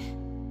that.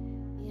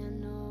 Yeah, I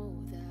know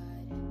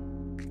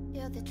that.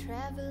 You're the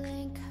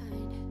traveling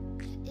kind.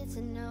 It's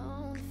a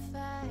known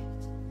fact.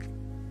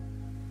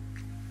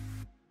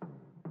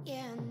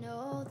 Yeah, I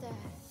know that.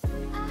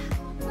 I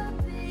hope I'll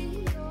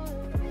be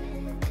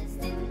your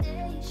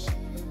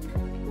destination.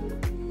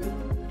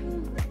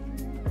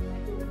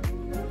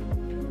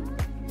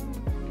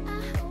 I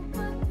hope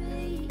I'll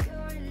be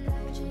your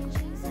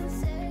life-changing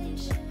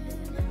sensation.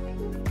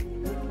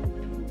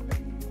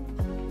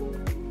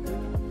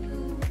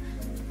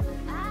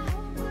 I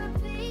hope I'll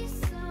be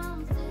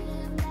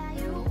something that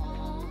you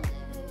won't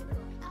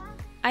let go.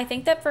 I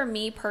think that for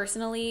me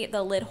personally,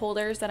 the lid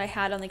holders that I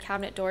had on the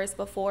cabinet doors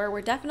before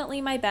were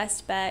definitely my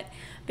best bet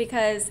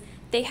because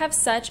they have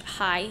such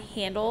high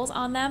handles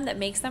on them that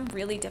makes them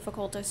really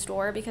difficult to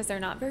store because they're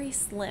not very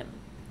slim.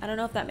 I don't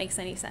know if that makes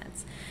any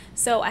sense.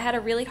 So I had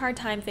a really hard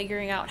time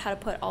figuring out how to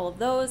put all of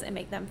those and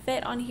make them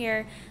fit on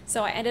here.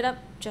 So I ended up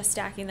just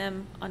stacking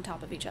them on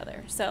top of each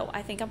other. So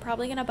I think I'm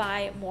probably gonna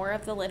buy more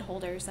of the lid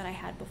holders that I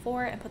had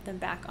before and put them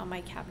back on my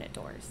cabinet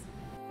doors.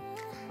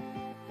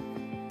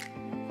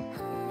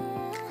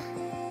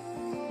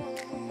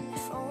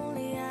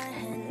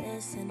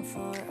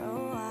 for a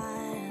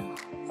while.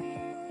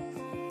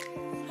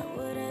 I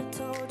would have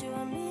told you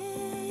I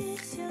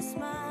miss your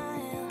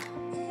smile.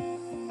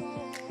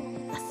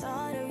 I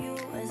thought of you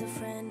as a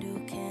friend who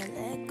can't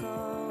let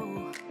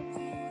go.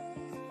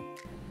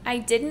 I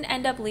didn't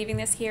end up leaving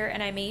this here,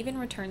 and I may even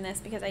return this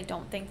because I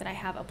don't think that I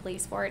have a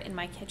place for it in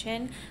my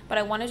kitchen, but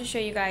I wanted to show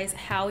you guys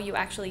how you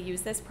actually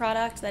use this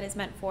product that is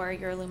meant for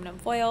your aluminum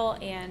foil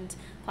and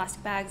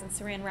plastic bags and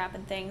saran wrap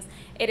and things.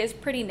 It is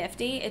pretty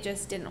nifty. It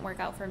just didn't work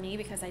out for me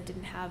because I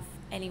didn't have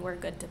anywhere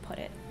good to put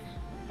it.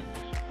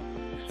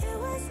 It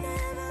was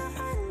never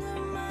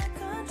under my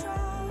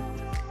control,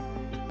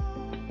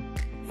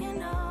 you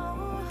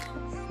know.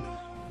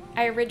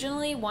 I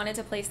originally wanted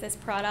to place this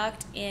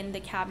product in the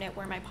cabinet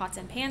where my pots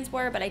and pans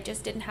were, but I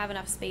just didn't have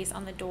enough space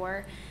on the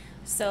door.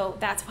 So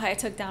that's why I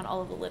took down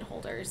all of the lid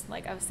holders,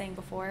 like I was saying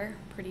before,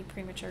 pretty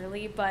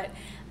prematurely. But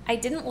I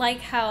didn't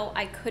like how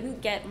I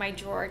couldn't get my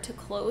drawer to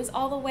close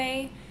all the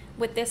way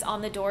with this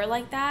on the door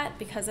like that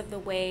because of the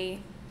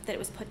way that it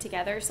was put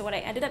together. So what I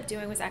ended up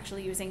doing was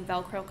actually using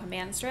Velcro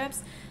command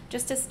strips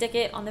just to stick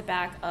it on the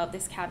back of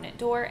this cabinet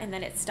door, and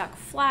then it stuck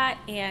flat,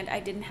 and I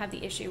didn't have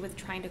the issue with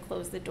trying to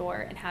close the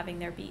door and having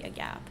there be a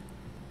gap.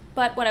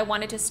 But what I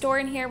wanted to store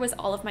in here was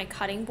all of my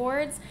cutting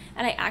boards,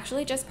 and I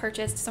actually just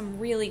purchased some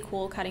really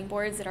cool cutting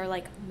boards that are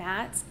like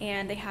mats,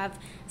 and they have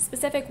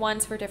specific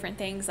ones for different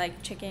things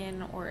like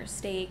chicken or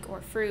steak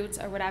or fruits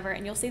or whatever,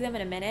 and you'll see them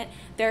in a minute.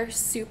 They're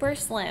super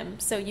slim,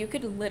 so you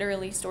could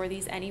literally store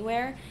these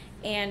anywhere,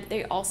 and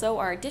they also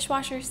are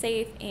dishwasher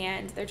safe,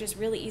 and they're just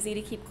really easy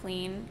to keep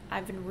clean.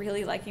 I've been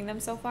really liking them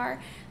so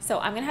far, so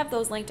I'm gonna have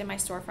those linked in my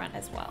storefront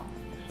as well.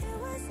 It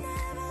was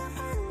never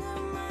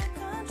under my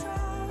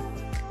control,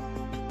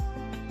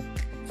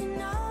 you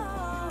know.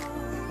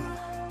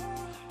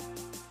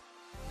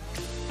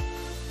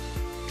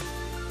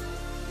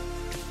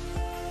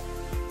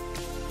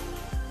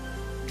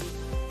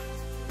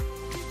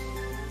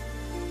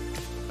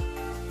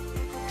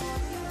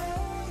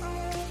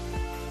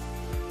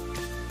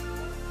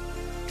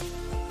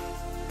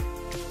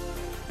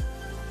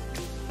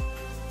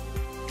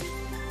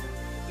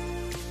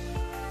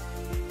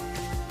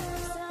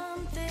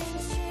 Some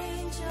things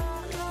change,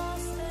 are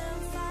lost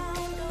and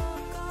found or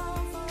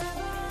gone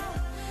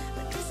forever.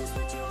 But this is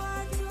what you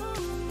are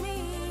to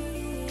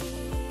me,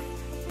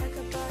 like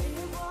a body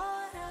of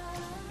water.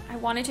 I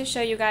wanted to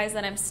show you guys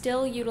that I'm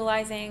still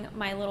utilizing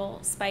my little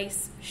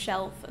spice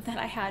shelf that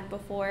I had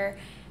before,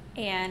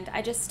 and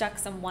I just stuck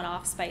some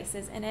one-off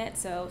spices in it,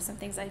 so some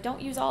things I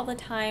don't use all the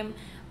time,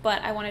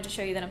 but I wanted to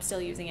show you that I'm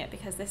still using it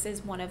because this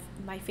is one of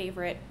my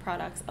favorite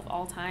products of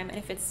all time, and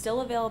if it's still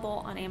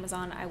available on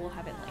Amazon, I will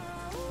have it linked.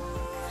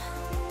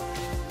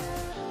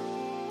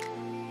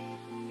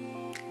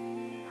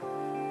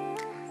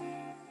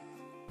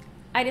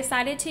 I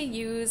decided to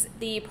use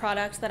the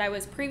product that I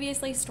was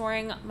previously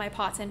storing my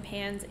pots and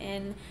pans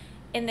in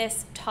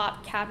this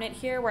top cabinet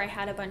here where I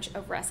had a bunch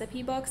of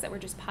recipe books that were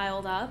just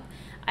piled up.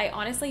 I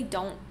honestly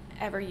don't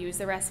ever use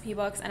the recipe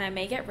books, and I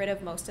may get rid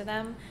of most of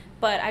them,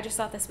 but I just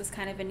thought this was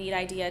kind of a neat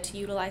idea to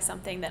utilize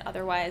something that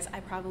otherwise I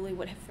probably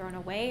would have thrown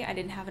away. I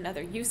didn't have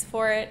another use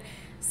for it,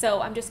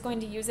 so I'm just going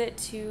to use it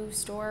to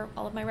store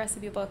all of my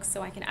recipe books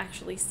so I can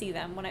actually see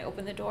them when I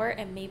open the door,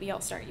 and maybe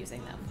I'll start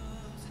using them.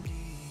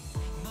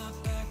 My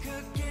back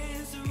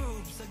against the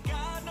ropes, I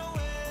got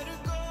nowhere to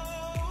go.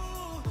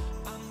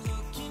 I'm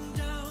looking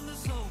down the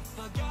slope,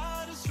 I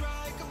gotta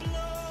strike a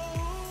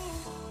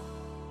blow.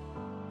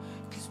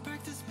 'Cause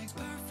practice makes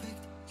perfect,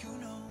 you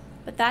know.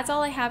 But that's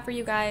all I have for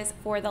you guys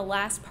for the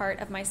last part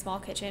of my small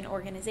kitchen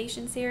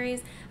organization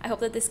series. I hope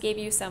that this gave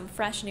you some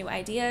fresh new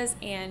ideas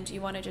and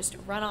you want to just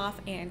run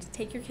off and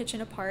take your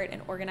kitchen apart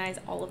and organize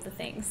all of the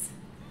things.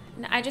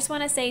 And I just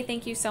want to say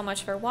thank you so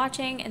much for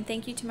watching, and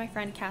thank you to my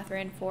friend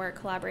Catherine for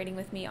collaborating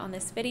with me on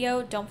this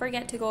video. Don't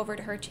forget to go over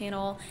to her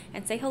channel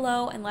and say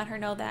hello and let her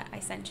know that I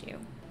sent you.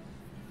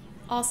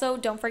 Also,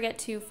 don't forget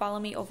to follow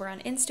me over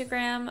on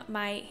Instagram.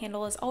 My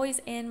handle is always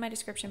in my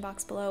description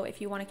box below if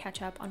you want to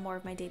catch up on more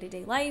of my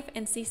day-to-day life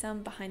and see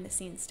some behind the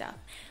scenes stuff.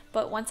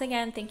 But once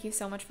again, thank you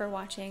so much for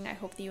watching. I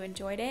hope that you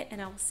enjoyed it,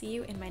 and I will see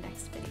you in my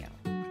next video.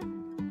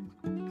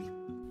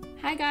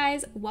 Hi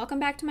guys, welcome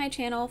back to my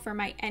channel for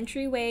my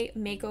entryway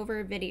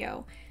makeover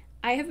video.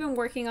 I have been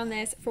working on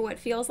this for what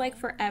feels like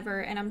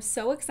forever, and I'm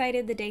so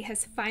excited the day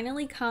has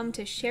finally come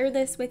to share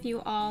this with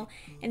you all.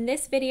 In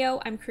this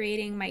video, I'm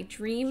creating my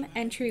dream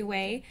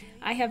entryway.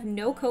 I have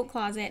no coat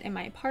closet in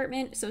my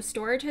apartment, so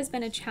storage has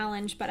been a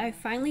challenge, but I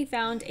finally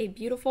found a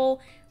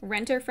beautiful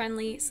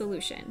renter-friendly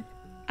solution.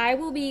 I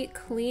will be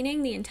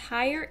cleaning the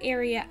entire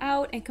area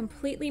out and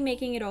completely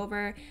making it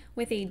over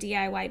with a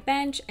DIY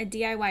bench, a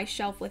DIY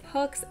shelf with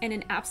hooks, and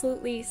an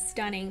absolutely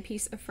stunning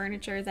piece of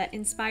furniture that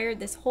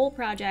inspired this whole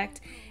project,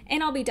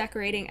 and I'll be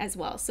decorating as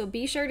well. So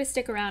be sure to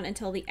stick around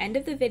until the end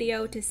of the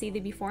video to see the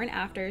before and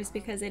afters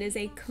because it is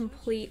a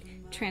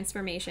complete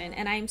transformation,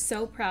 and I am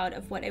so proud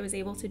of what I was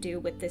able to do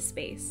with this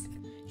space.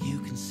 You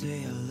can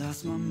say I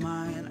lost my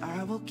mind,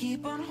 I will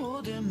keep on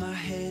holding my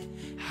head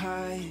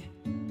high.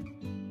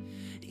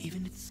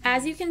 Even if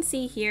As you can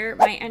see here,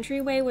 my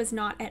entryway was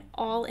not at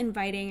all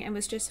inviting and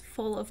was just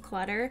full of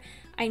clutter.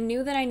 I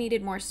knew that I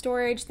needed more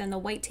storage than the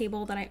white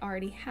table that I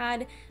already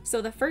had,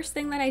 so the first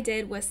thing that I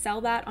did was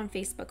sell that on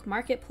Facebook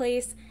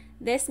Marketplace.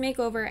 This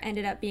makeover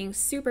ended up being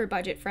super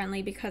budget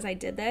friendly because I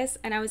did this,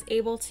 and I was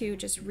able to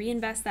just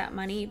reinvest that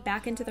money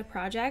back into the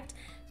project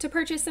to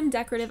purchase some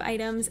decorative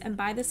items and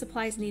buy the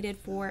supplies needed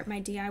for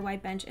my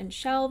DIY bench and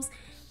shelves.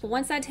 But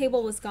once that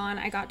table was gone,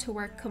 I got to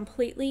work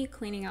completely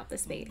cleaning out the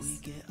space.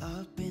 We get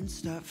up and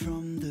start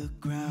from the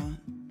ground.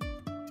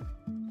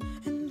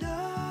 And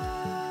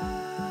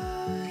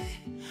I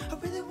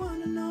really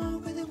wanna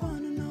know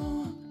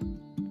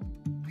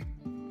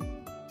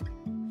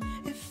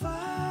if I'll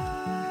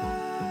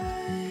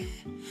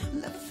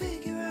ever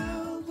figure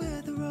out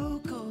where the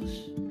road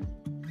goes.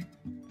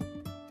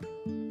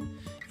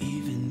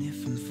 Even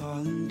if I'm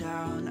falling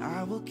down,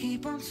 I will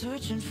keep on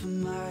searching for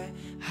my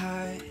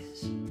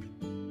highs.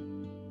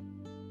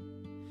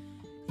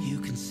 You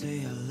can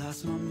say I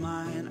lost my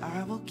mind,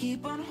 I will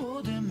keep on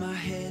holding my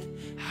head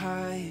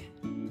high.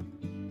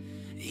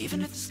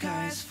 Even if the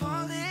sky is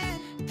falling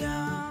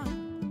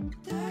down,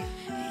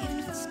 even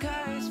if the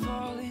sky is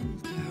falling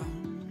down.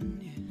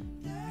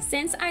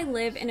 Since I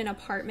live in an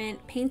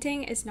apartment,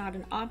 painting is not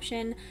an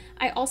option.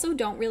 I also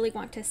don't really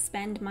want to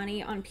spend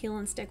money on peel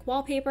and stick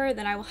wallpaper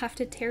that I will have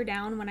to tear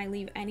down when I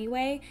leave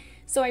anyway.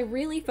 So I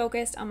really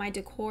focused on my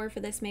decor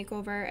for this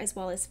makeover as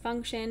well as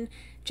function.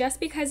 Just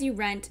because you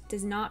rent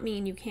does not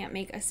mean you can't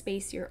make a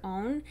space your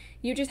own.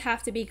 You just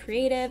have to be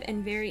creative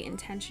and very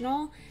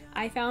intentional.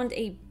 I found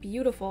a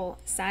beautiful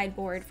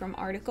sideboard from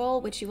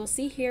Article, which you will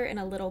see here in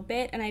a little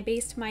bit, and I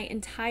based my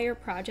entire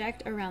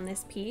project around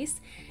this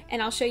piece.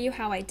 And I'll show you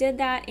how I did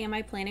that and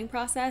my planning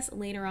process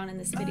later on in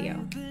this video.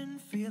 I've been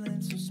feeling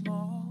so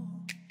small.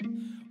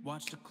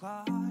 Watch the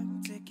clock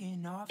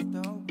ticking off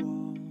the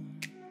wall.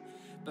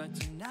 But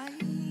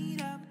tonight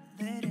I'm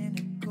letting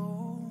it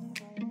go.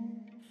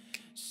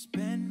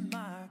 Spend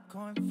my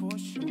coin for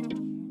sure.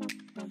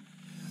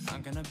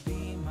 I'm gonna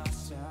be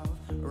myself,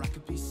 or I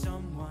could be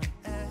someone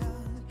else.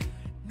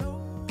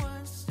 No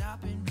one's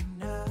stopping me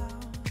now.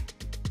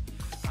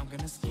 I'm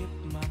gonna skip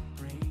my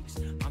breaks.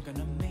 I'm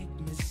gonna make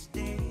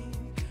mistakes.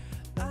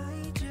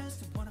 I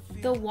just wanna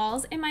feel. The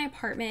walls in my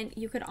apartment,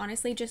 you could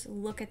honestly just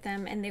look at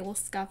them and they will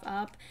scuff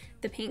up.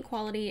 The paint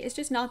quality is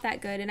just not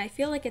that good, and I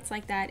feel like it's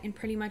like that in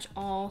pretty much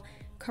all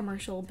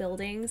commercial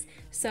buildings,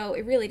 so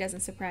it really doesn't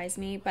surprise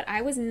me. But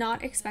I was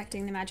not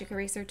expecting the magic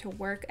eraser to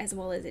work as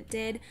well as it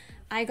did.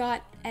 I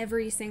got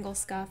every single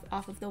scuff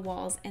off of the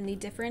walls, and the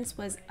difference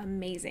was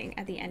amazing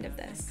at the end of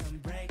this.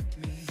 Break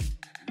me,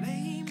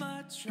 lay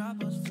my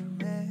troubles to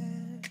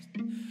rest.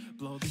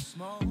 Blow the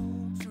smoke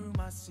through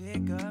my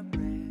cigarette.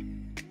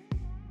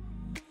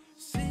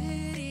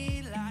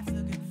 City lights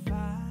looking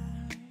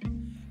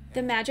fine.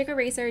 The magic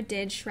eraser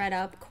did shred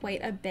up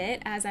quite a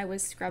bit as I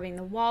was scrubbing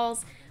the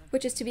walls,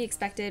 which is to be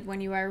expected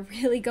when you are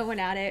really going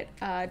at it,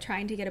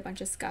 trying to get a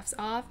bunch of scuffs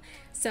off.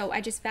 So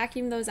I just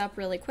vacuumed those up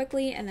really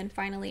quickly, and then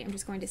finally I'm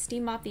just going to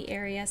steam mop the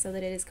area so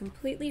that it is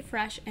completely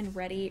fresh and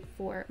ready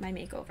for my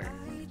makeover.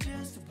 I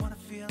just wanna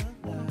feel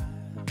alive.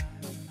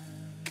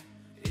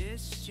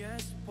 It's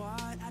just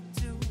what I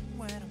do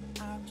when I'm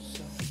out.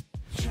 So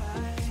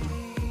try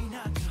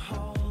not to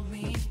hold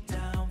me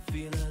down.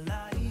 Feel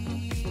alive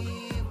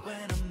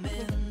when I'm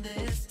in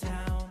this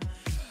town.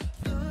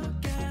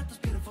 Look at those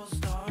beautiful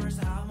stars.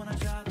 I wanna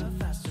drive a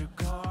faster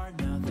car.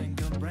 Nothing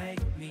can break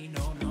me.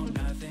 No, no,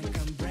 nothing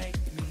can break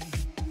me.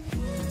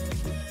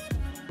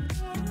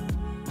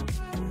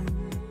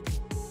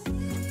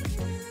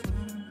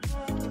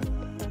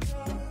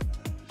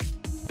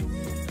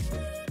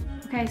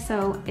 Okay,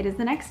 so it is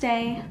the next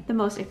day. The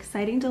most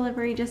exciting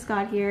delivery just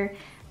got here.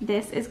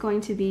 This is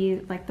going to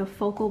be like the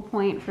focal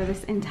point for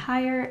this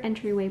entire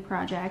entryway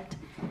project.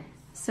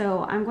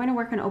 So I'm going to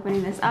work on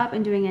opening this up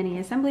and doing any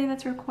assembly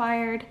that's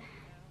required.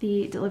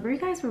 The delivery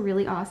guys were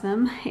really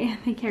awesome, and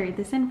they carried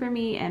this in for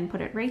me and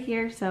put it right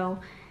here. So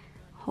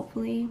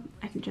hopefully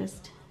I can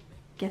just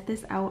get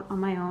this out on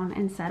my own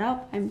and set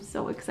up. I'm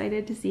so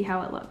excited to see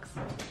how it looks.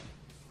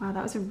 Wow,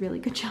 that was a really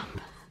good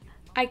jump.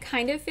 I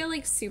kind of feel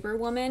like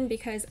Superwoman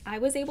because I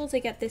was able to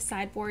get this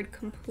sideboard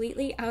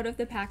completely out of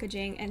the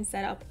packaging and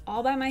set up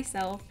all by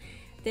myself.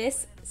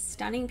 This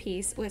stunning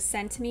piece was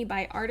sent to me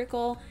by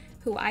Article,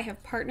 who I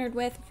have partnered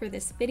with for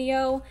this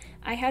video.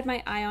 I had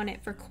my eye on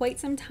it for quite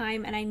some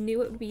time, and I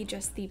knew it would be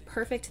just the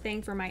perfect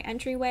thing for my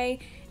entryway.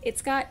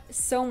 It's got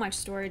so much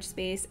storage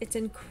space. It's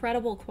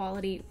incredible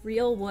quality,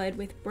 real wood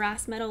with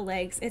brass metal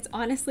legs. It's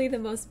honestly the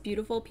most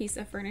beautiful piece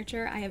of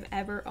furniture I have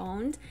ever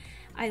owned.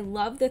 I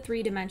love the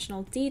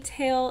three-dimensional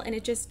detail, and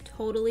it just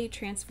totally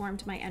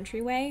transformed my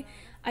entryway.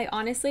 I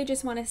honestly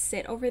just want to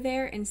sit over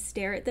there and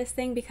stare at this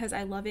thing because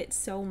I love it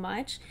so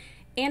much.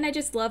 And I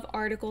just love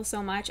Article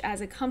so much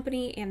as a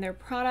company and their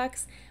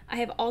products. I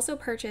have also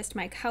purchased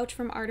my couch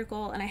from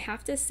Article, and I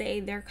have to say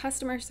their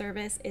customer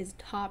service is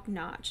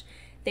top-notch.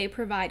 They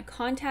provide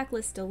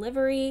contactless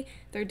delivery.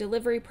 Their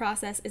delivery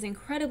process is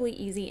incredibly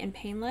easy and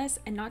painless,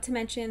 and not to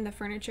mention the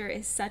furniture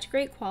is such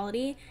great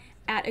quality.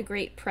 at a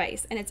great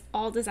price, and it's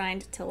all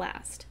designed to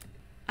last.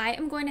 I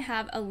am going to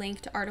have a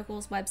link to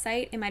Article's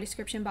website in my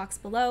description box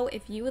below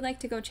if you would like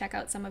to go check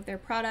out some of their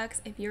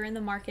products, if you're in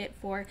the market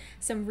for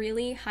some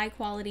really high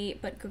quality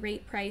but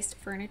great priced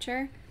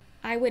furniture.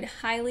 I would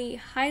highly,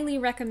 highly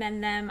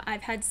recommend them.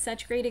 I've had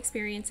such great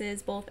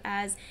experiences both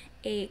as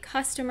a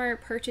customer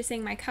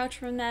purchasing my couch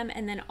from them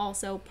and then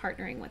also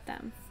partnering with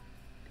them.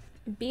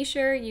 Be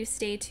sure you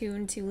stay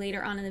tuned to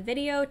later on in the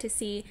video to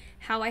see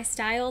how I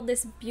styled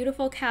this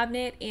beautiful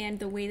cabinet and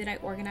the way that I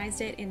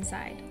organized it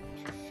inside.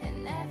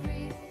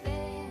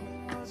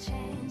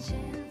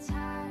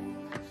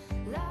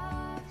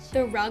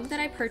 The rug that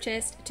I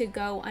purchased to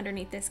go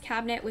underneath this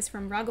cabinet was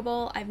from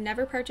Ruggable. I've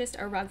never purchased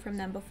a rug from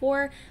them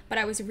before, but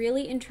I was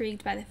really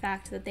intrigued by the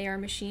fact that they are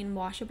machine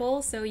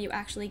washable, so you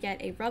actually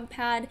get a rug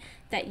pad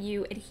that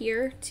you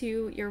adhere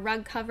to your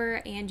rug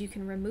cover and you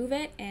can remove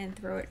it and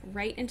throw it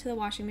right into the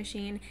washing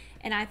machine.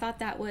 And I thought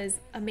that was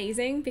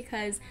amazing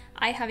because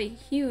I have a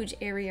huge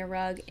area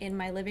rug in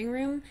my living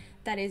room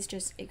that is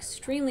just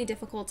extremely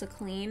difficult to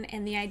clean,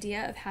 and the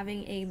idea of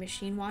having a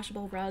machine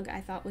washable rug I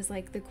thought was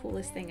like the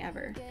coolest thing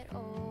ever.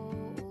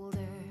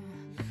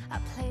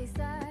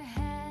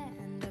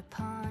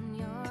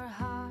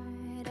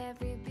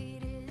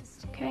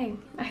 Okay,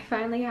 I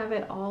finally have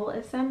it all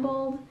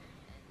assembled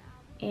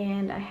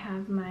and I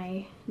have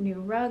my new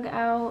rug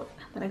out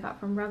that I got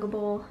from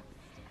Ruggable.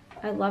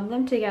 I love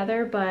them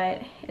together,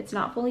 but it's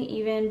not fully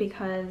even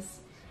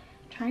because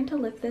trying to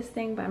lift this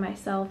thing by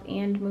myself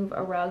and move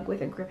a rug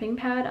with a gripping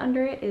pad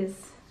under it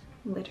is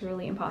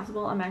literally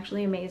impossible. I'm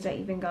actually amazed I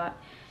even got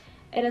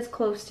it as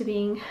close to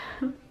being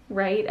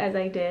right as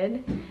I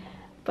did,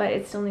 but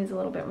it still needs a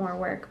little bit more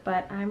work.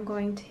 But I'm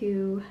going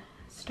to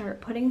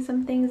start putting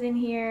some things in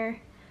here.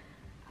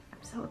 I'm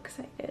so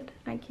excited.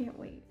 I can't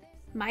wait.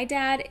 My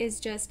dad is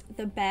just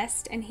the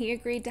best, and he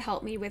agreed to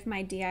help me with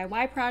my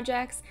DIY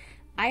projects.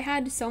 I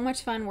had so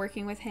much fun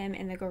working with him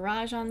in the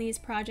garage on these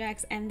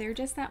projects, and they're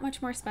just that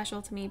much more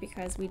special to me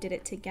because we did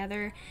it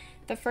together.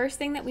 The first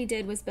thing that we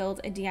did was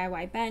build a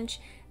DIY bench.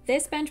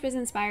 This bench was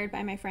inspired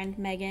by my friend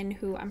Megan,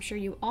 who I'm sure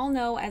you all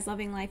know as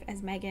Loving Life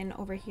as Megan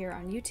over here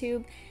on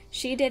YouTube.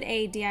 She did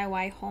a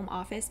DIY home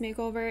office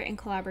makeover in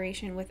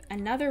collaboration with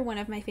another one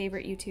of my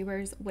favorite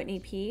YouTubers, Whitney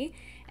P,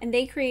 and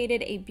they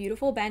created a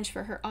beautiful bench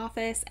for her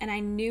office, and I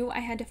knew I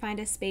had to find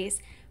a space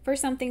for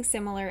something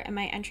similar, and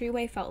my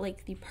entryway felt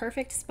like the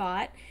perfect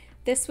spot.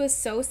 This was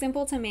so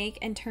simple to make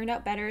and turned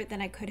out better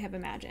than I could have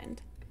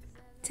imagined.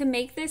 To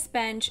make this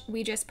bench,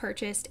 we just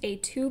purchased a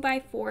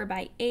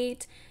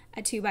 2x4x8,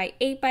 a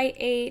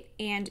 2x8x8,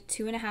 and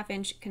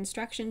 2.5-inch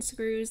construction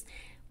screws.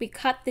 We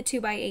cut the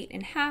 2x8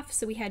 in half,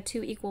 so we had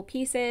 2 equal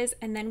pieces,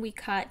 and then we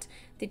cut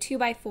the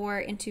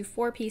 2x4 into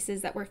 4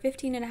 pieces that were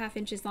 15.5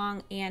 inches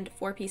long and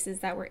 4 pieces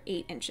that were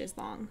 8 inches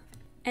long.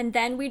 And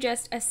then we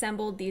just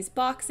assembled these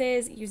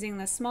boxes using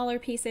the smaller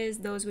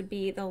pieces. Those would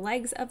be the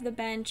legs of the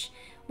bench.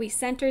 We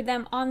centered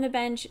them on the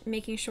bench,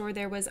 making sure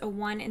there was a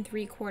 1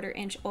 3/4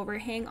 inch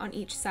overhang on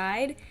each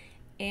side,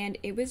 and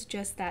it was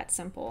just that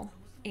simple.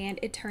 And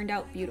it turned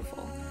out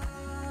beautiful.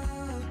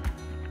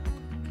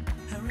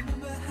 I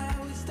remember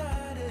how we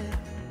started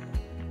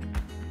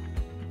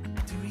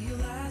to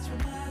realize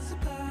we're miles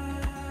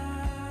apart.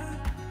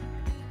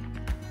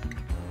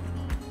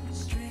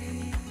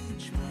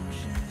 Strange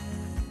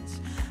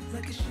motions,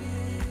 like a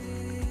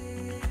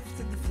shift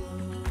in the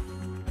flow.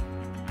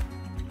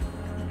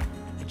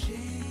 A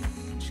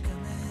change coming.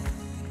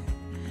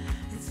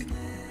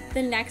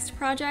 The next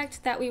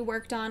project that we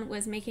worked on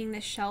was making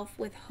this shelf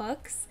with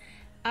hooks.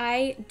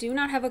 I do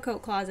not have a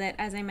coat closet,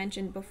 as I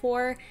mentioned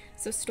before,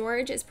 so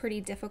storage is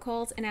pretty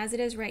difficult, and as it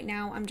is right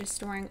now, I'm just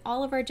storing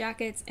all of our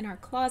jackets in our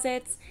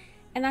closets,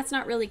 and that's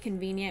not really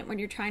convenient when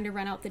you're trying to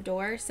run out the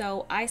door.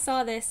 So I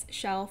saw this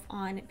shelf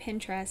on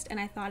Pinterest and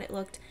I thought it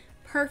looked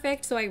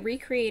perfect, so I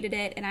recreated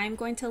it, and I'm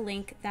going to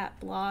link that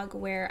blog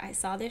where I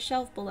saw this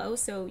shelf below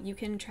so you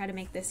can try to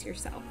make this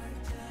yourself.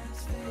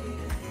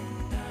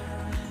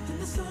 In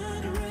the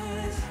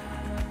sunrise,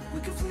 we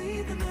can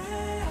flee the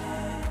night.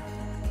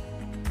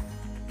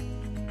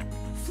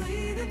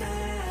 Flee the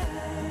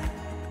night.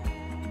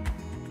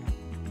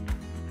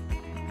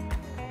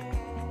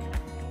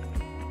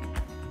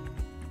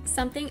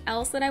 Something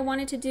else that I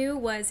wanted to do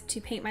was to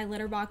paint my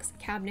litter box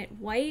cabinet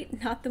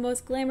white. Not the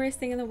most glamorous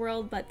thing in the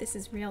world, but this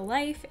is real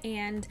life,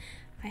 and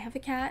I have a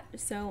cat,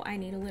 so I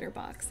need a litter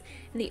box.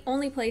 And the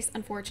only place,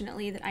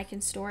 unfortunately, that I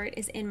can store it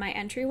is in my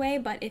entryway,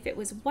 but if it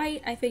was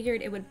white, I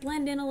figured it would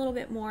blend in a little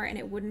bit more and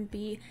it wouldn't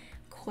be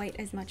quite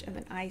as much of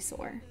an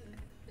eyesore.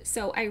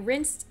 So I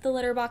rinsed the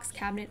litter box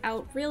cabinet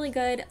out really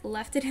good,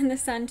 left it in the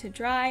sun to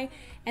dry,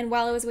 and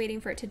while I was waiting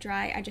for it to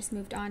dry, I just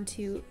moved on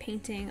to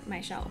painting my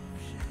shelf.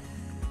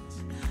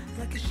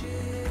 Like a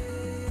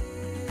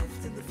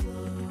shift in the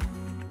flow.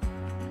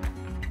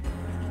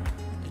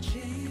 A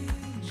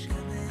change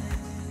coming.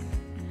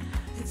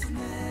 It's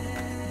inevitable.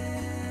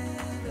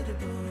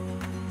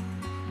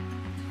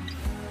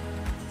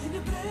 In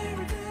a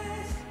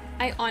paradise.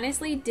 I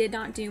honestly did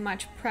not do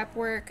much prep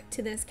work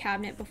to this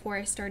cabinet before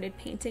I started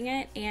painting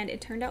it, and it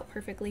turned out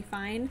perfectly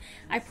fine.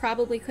 I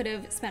probably could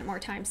have spent more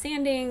time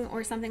sanding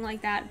or something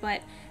like that,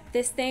 but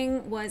this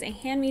thing was a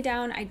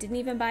hand-me-down. I didn't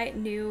even buy it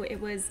new.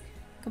 It was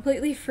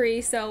completely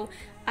free, so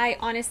I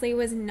honestly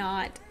was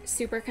not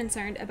super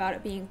concerned about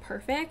it being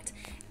perfect.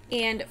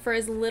 And for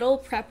as little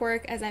prep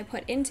work as I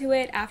put into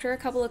it, after a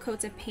couple of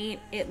coats of paint,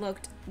 it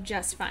looked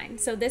just fine.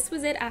 So this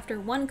was it after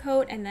one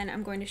coat, and then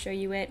I'm going to show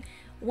you it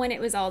when it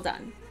was all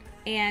done.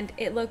 And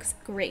it looks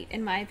great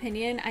in my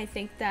opinion. I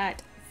think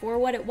that for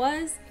what it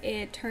was,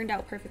 it turned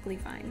out perfectly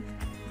fine.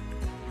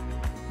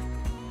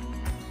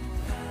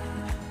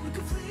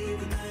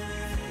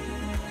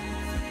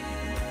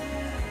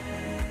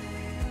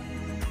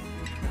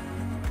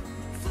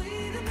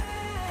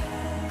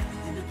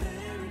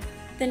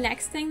 The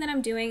next thing that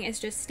I'm doing is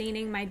just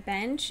staining my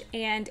bench,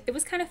 and it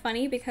was kind of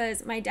funny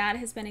because my dad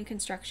has been in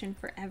construction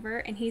forever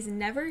and he's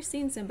never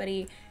seen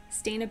somebody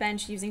stain a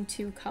bench using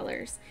two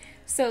colors.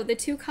 So the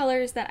two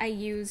colors that I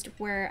used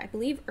were, I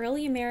believe,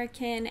 early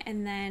American,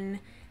 and then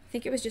I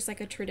think it was just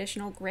like a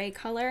traditional gray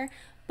color,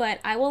 but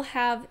I will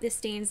have the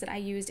stains that I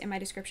used in my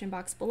description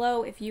box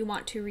below if you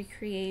want to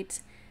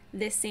recreate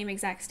this same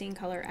exact stain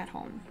color at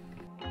home.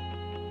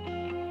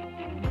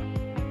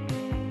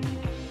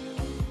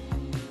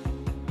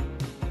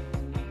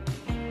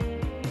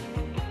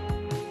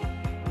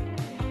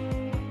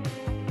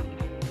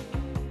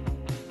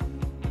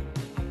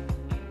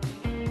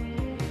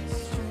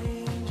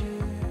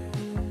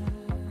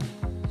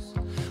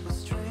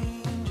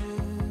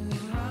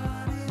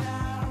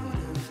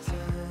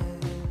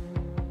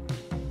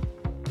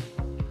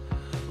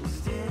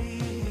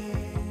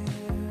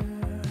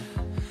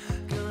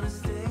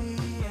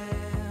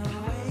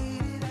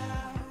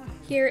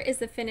 Here is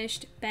the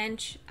finished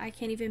bench. I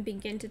can't even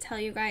begin to tell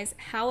you guys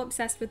how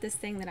obsessed with this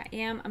thing that I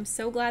am. I'm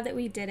so glad that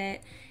we did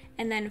it.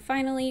 And then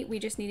finally, we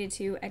just needed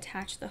to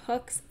attach the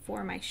hooks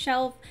for my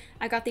shelf.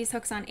 I got these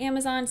hooks on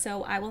Amazon,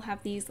 so I will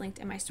have these linked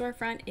in my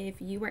storefront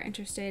if you are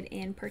interested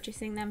in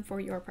purchasing them for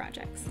your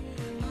projects.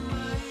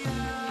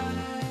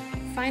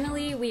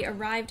 Finally, we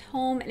arrived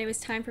home and it was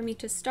time for me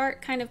to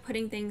start kind of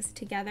putting things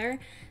together.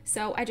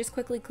 So I just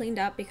quickly cleaned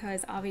up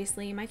because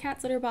obviously my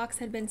cat's litter box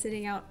had been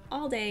sitting out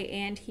all day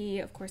and he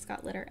of course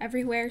got litter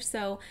everywhere.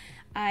 So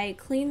I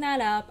cleaned that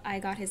up. I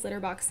got his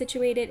litter box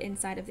situated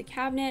inside of the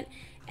cabinet,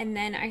 and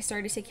then I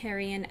started to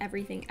carry in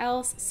everything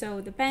else. So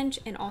the bench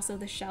and also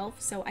the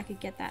shelf, so I could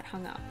get that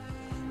hung up.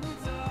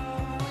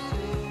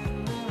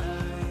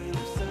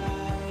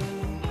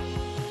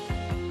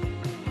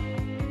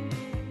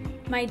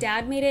 My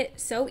dad made it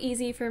so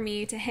easy for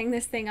me to hang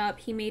this thing up.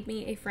 He made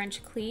me a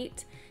French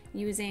cleat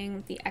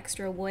using the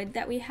extra wood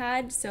that we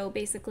had. So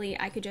basically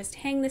I could just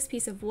hang this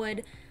piece of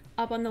wood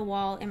up on the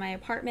wall in my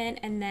apartment,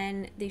 and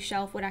then the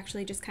shelf would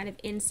actually just kind of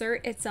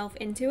insert itself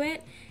into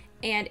it.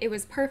 And it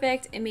was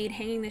perfect. It made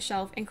hanging the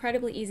shelf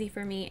incredibly easy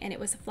for me, and it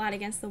was flat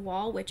against the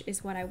wall, which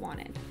is what I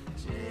wanted.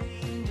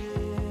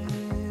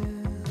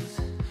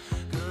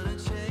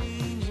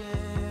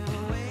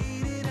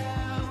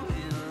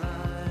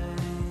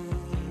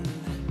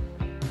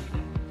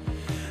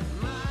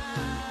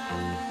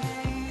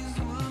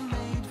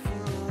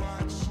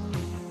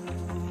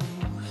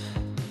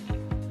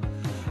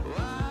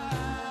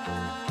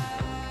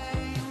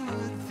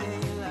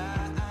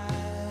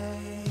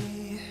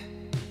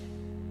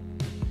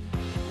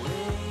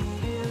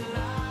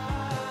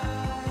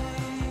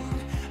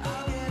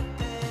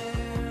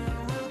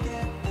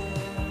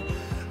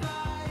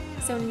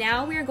 So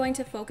now we are going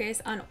to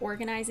focus on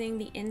organizing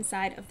the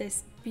inside of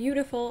this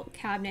beautiful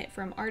cabinet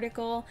from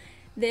Article.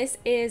 This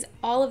is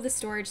all of the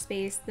storage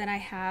space that I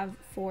have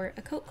for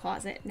a coat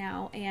closet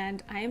now,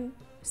 and I'm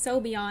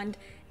so beyond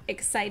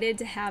excited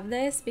to have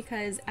this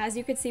because, as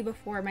you could see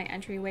before, my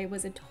entryway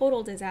was a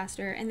total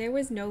disaster and there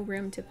was no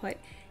room to put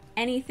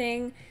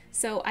anything.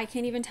 So I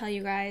can't even tell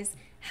you guys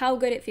how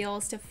good it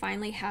feels to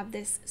finally have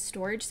this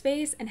storage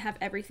space and have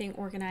everything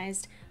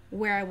organized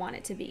where I want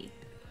it to be.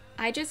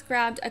 I just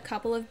grabbed a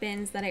couple of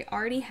bins that I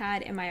already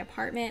had in my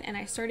apartment and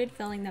I started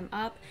filling them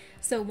up.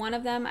 So one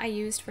of them I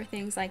used for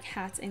things like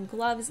hats and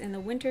gloves in the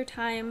winter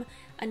time.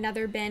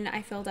 Another bin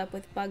I filled up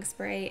with bug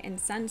spray and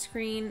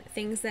sunscreen,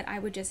 things that I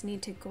would just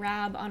need to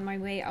grab on my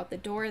way out the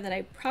door that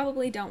I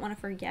probably don't want to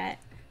forget.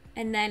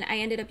 And then I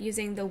ended up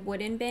using the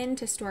wooden bin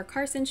to store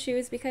Carson's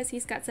shoes because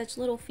he's got such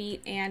little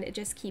feet and it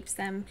just keeps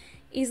them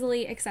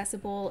easily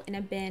accessible in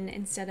a bin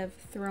instead of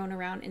thrown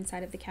around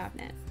inside of the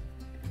cabinet.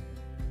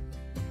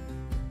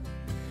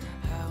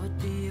 I would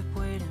be up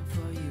waiting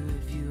for you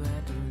if you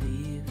had to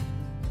leave.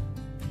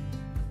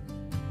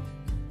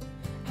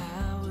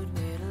 I would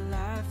wait a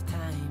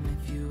lifetime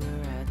if you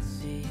were at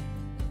sea.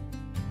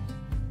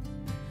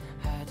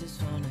 I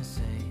just wanna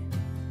say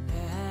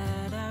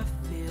that I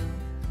feel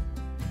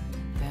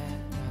that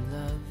our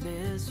love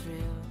is real.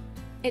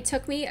 It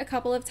took me a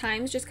couple of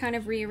times just kind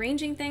of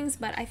rearranging things,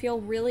 but I feel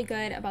really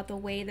good about the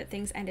way that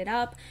things ended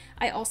up.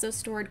 I also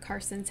stored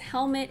Carson's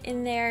helmet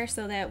in there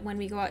so that when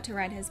we go out to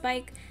ride his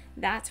bike,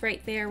 That's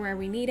right there where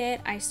we need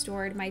it. I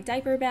stored my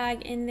diaper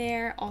bag in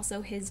there,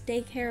 also his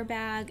daycare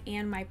bag,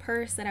 and my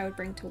purse that I would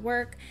bring to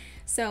work.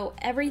 So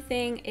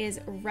everything is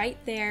right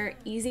there,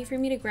 easy for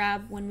me to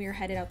grab when we were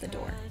headed out the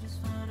door. I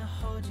just wanna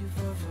hold you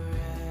for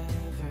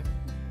forever.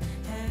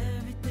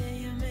 Every day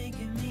you're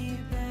making me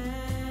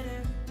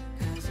better.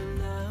 'Cause a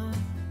love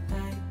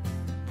like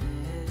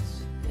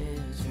this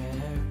is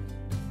rare.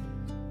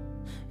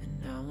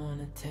 And I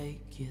wanna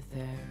take you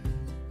there.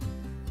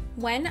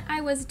 When I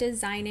was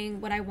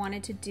designing what I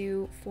wanted to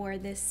do for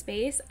this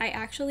space, I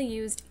actually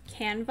used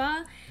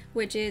Canva,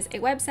 which is a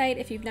website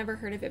if you've never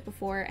heard of it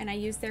before, and I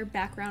used their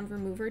background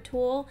remover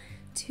tool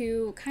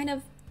to kind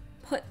of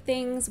put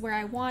things where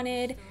I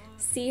wanted,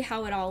 see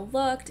how it all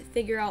looked,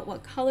 figure out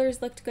what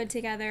colors looked good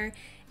together,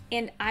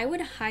 and I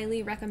would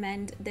highly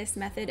recommend this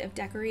method of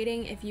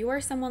decorating if you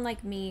are someone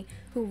like me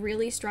who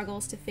really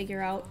struggles to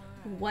figure out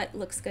what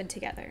looks good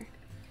together.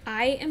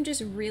 I am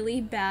just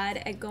really bad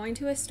at going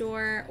to a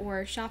store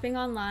or shopping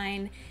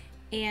online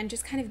and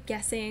just kind of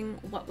guessing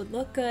what would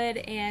look good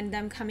and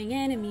them coming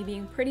in and me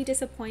being pretty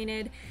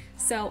disappointed.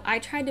 So I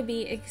tried to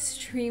be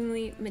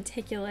extremely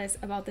meticulous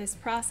about this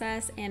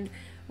process and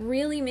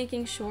really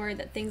making sure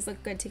that things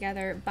look good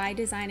together by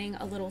designing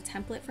a little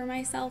template for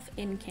myself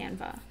in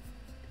Canva.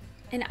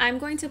 And I'm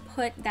going to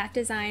put that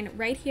design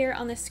right here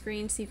on the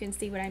screen so you can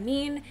see what I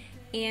mean,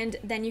 and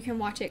then you can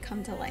watch it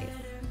come to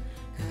life.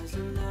 'Cause a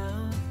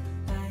love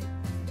like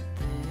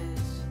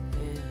this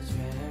is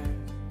rare.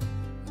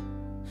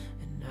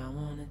 And I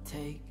wanna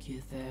take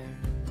you there.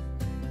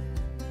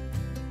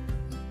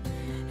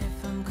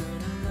 If I'm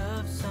gonna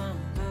love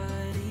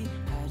somebody,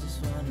 I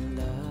just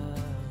wanna love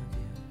you.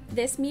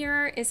 This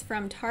mirror is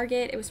from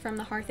Target. It was from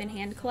the Hearth &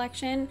 Hand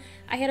collection.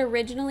 I had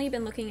originally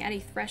been looking at a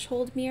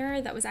threshold mirror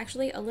that was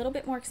actually a little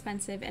bit more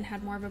expensive and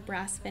had more of a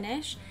brass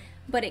finish,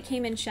 but it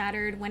came in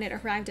shattered when it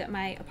arrived at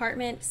my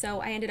apartment,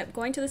 so I ended up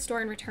going to the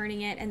store and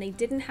returning it, and they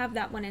didn't have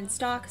that one in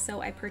stock,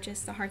 so I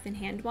purchased the Hearth &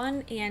 Hand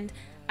one, and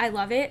I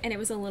love it, and it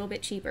was a little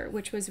bit cheaper,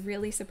 which was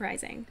really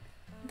surprising.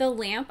 The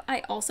lamp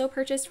I also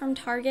purchased from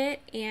Target,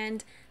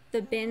 and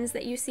the bins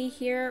that you see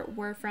here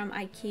were from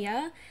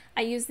IKEA.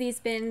 I use these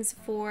bins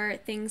for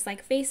things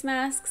like face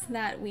masks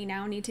that we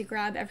now need to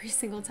grab every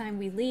single time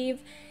we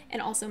leave,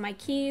 and also my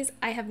keys.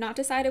 I have not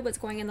decided what's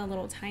going in the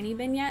little tiny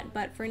bin yet,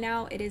 but for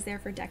now it is there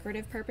for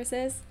decorative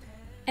purposes.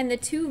 And the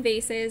two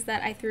vases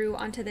that I threw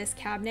onto this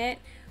cabinet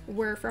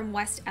were from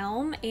West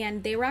Elm,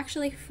 and they were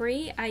actually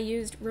free. I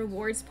used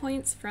rewards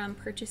points from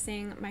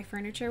purchasing my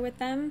furniture with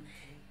them,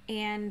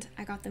 and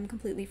I got them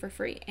completely for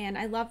free, and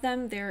I love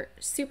them. They're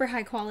super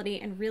high quality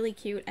and really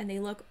cute, and they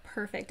look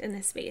perfect in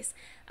this space.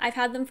 I've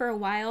had them for a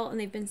while and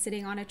they've been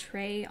sitting on a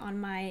tray on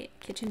my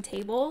kitchen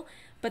table,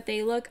 but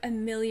they look a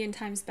million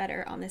times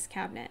better on this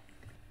cabinet.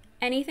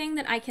 Anything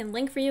that I can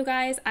link for you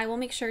guys, I will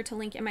make sure to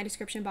link in my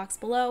description box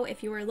below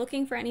if you are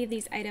looking for any of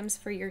these items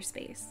for your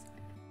space.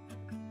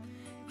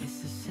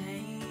 It's the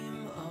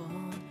same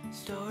old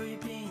story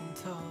being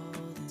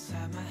told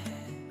inside my head.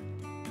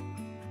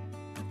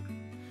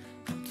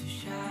 I'm too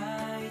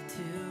shy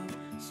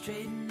to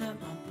straighten up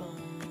my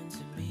bones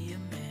and be a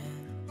man.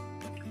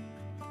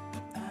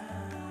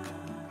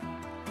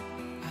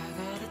 I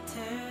gotta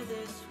tear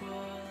this wall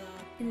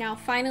up. And now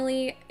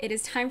finally, it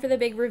is time for the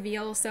big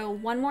reveal. So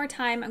one more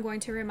time, I'm going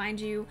to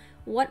remind you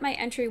what my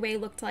entryway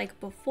looked like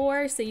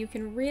before so you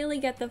can really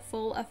get the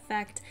full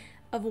effect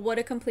of what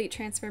a complete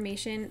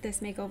transformation this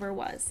makeover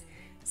was.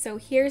 So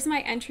here's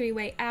my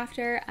entryway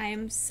after. I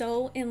am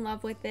so in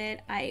love with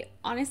it. I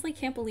honestly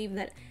can't believe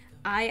that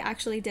I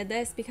actually did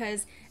this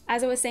because,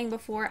 as I was saying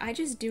before, I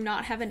just do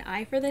not have an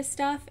eye for this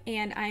stuff,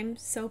 and I'm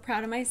so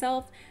proud of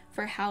myself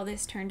for how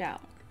this turned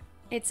out.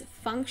 It's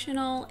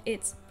functional,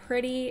 it's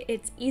pretty,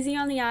 it's easy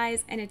on the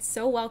eyes, and it's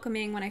so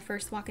welcoming when I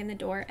first walk in the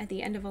door at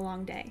the end of a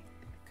long day.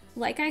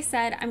 Like I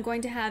said, I'm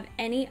going to have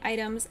any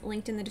items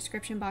linked in the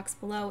description box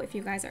below if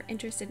you guys are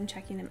interested in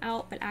checking them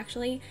out, but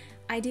actually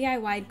I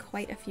DIY'd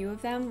quite a few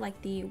of them,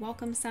 like the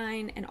welcome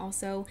sign and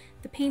also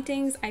the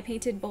paintings. I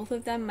painted both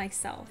of them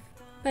myself.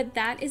 But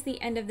that is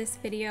the end of this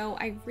video.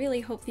 I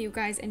really hope that you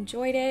guys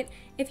enjoyed it.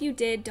 If you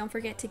did, don't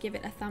forget to give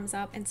it a thumbs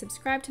up and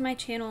subscribe to my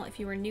channel if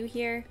you are new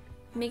here.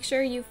 Make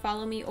sure you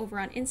follow me over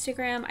on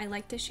Instagram. I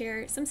like to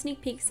share some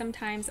sneak peeks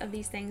sometimes of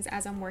these things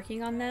as I'm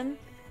working on them.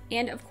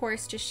 And of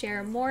course, just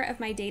share more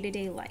of my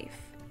day-to-day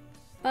life.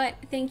 But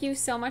thank you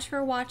so much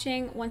for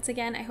watching. Once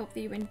again, I hope that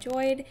you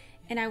enjoyed,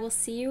 and I will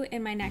see you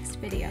in my next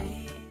video.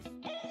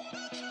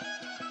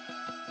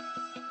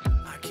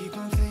 I keep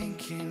on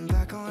thinking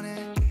back on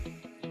it.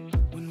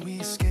 When we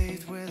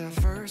escaped with our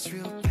first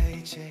real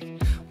paycheck.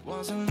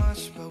 Wasn't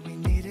much, but we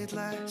needed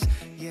less,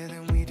 yeah,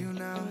 than we do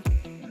now.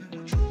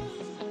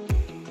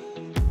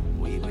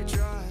 We were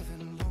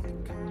driving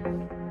along the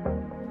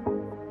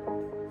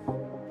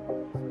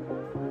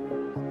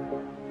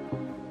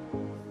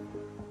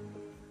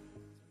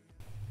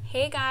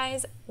Hey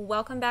guys,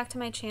 welcome back to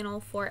my channel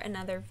for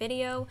another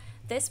video.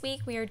 This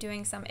week we are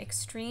doing some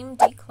extreme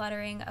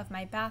decluttering of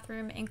my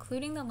bathroom,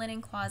 including the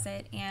linen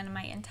closet and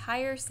my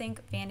entire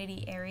sink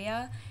vanity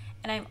area.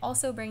 and I'm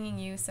also bringing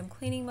you some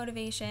cleaning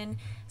motivation.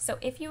 So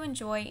if you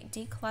enjoy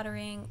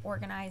decluttering,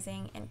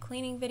 organizing, and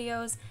cleaning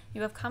videos,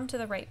 you have come to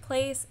the right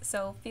place.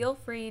 So feel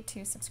free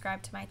to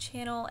subscribe to my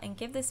channel and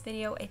give this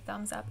video a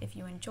thumbs up if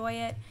you enjoy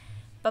it.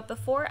 But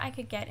before I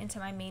could get into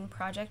my main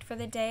project for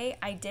the day,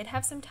 I did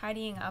have some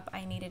tidying up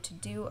I needed to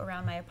do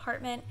around my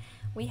apartment.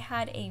 We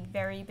had a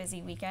very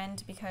busy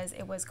weekend because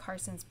it was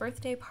Carson's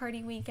birthday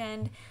party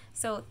weekend,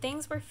 so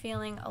things were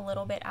feeling a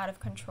little bit out of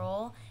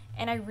control,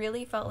 and I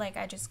really felt like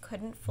I just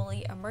couldn't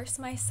fully immerse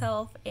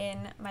myself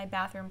in my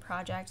bathroom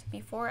project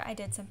before I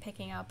did some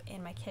picking up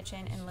in my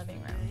kitchen and living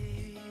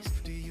room.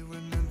 Do you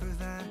remember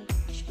that?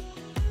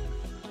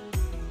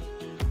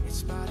 In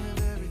spite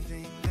of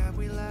everything that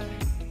we lack,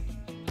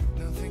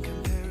 nothing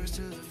compares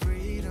to the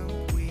freedom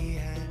we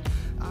had.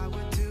 I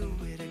would do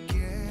it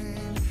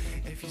again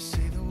if you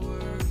say the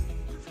word.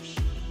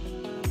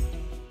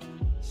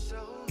 So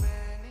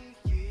many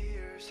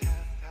years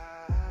have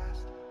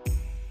passed,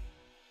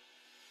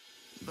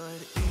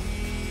 but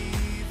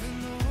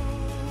even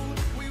though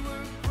we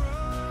were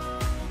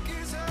broke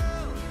as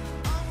hell,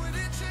 I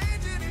wouldn't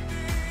change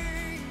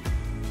anything.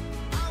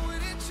 I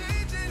wouldn't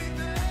change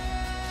anything.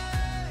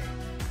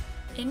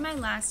 In my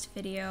last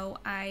video,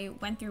 I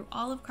went through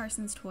all of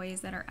Carson's toys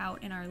that are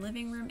out in our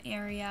living room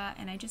area,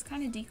 and I just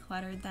kind of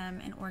decluttered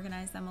them and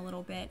organized them a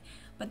little bit.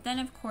 But then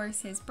of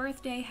course his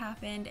birthday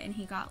happened and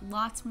he got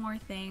lots more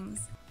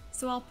things.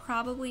 So I'll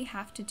probably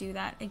have to do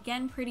that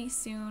again pretty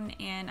soon,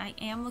 and I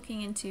am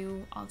looking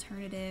into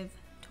alternative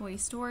toy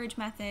storage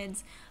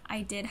methods.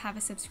 I did have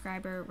a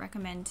subscriber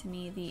recommend to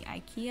me the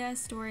IKEA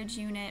storage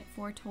unit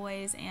for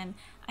toys, and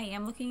I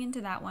am looking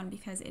into that one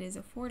because it is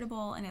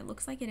affordable and it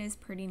looks like it is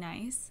pretty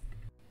nice.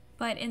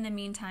 But in the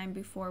meantime,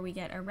 before we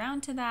get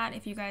around to that,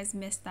 if you guys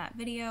missed that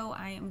video,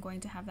 I am going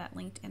to have that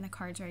linked in the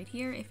cards right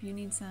here if you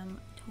need some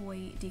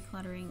toy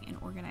decluttering and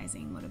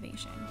organizing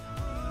motivation.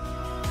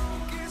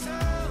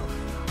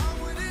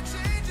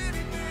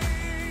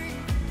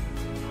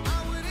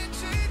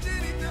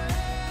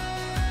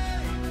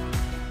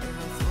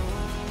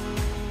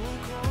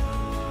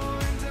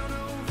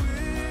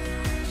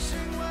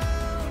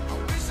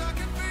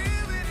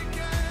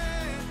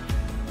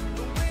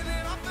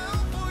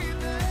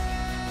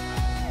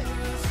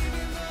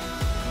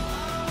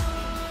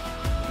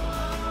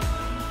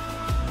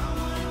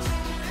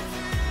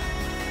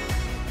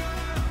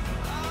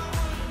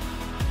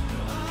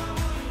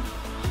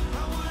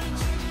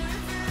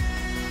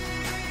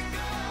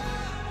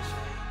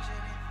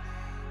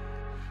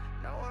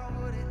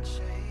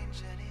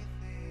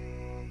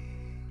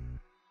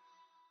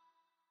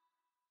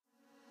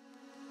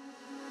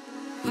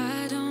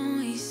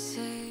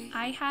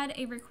 I had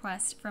a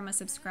request from a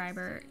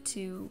subscriber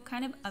to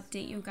kind of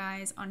update you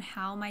guys on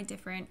how my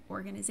different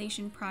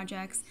organization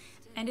projects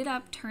ended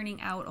up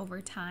turning out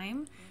over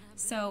time.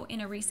 So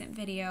in a recent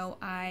video,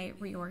 I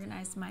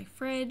reorganized my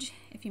fridge.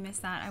 If you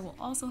missed that, I will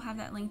also have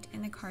that linked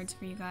in the cards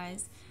for you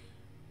guys.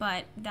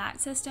 But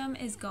that system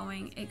is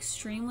going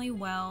extremely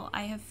well.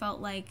 I have felt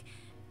like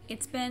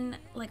it's been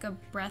like a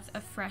breath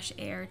of fresh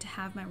air to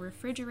have my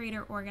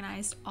refrigerator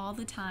organized all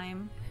the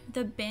time.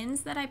 The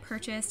bins that I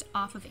purchased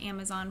off of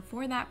Amazon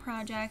for that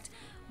project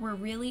were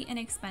really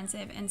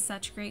inexpensive and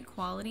such great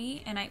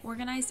quality, and I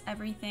organized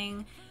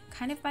everything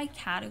kind of by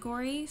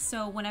category.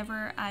 So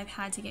whenever I've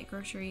had to get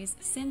groceries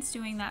since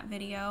doing that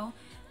video,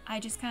 I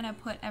just kind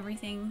of put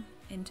everything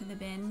into the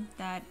bin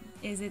that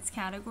is its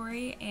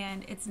category,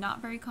 and it's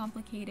not very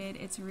complicated.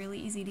 It's really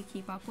easy to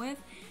keep up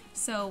with.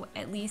 So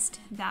at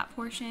least that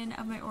portion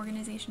of my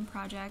organization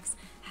projects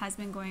has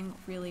been going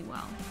really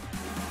well.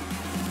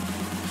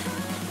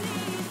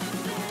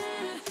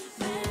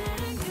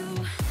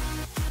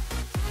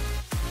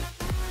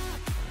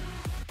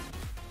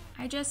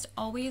 I just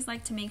always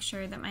like to make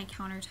sure that my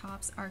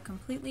countertops are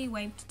completely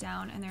wiped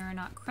down and there are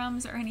not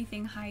crumbs or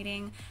anything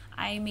hiding.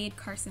 I made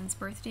Carson's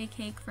birthday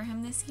cake for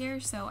him this year,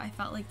 so I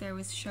felt like there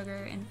was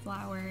sugar and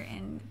flour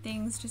and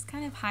things just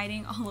kind of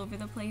hiding all over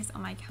the place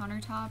on my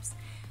countertops.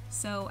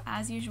 So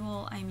as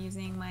usual, I'm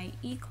using my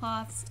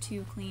e-cloths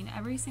to clean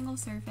every single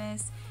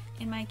surface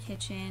in my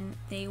kitchen.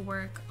 They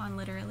work on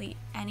literally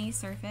any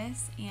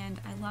surface,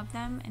 and I love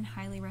them and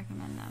highly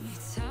recommend them.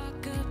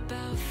 Talk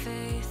about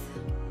faith.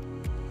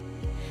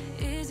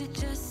 Is it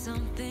just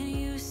something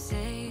you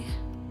say?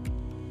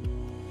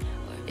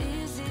 Or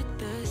is it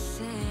the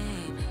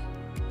same?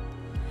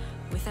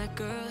 With that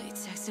girl you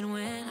texting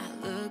when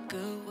I look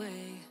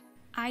away.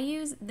 I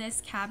use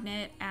this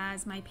cabinet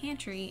as my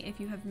pantry if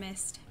you have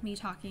missed me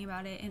talking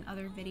about it in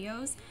other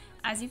videos.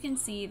 As you can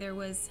see, there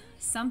was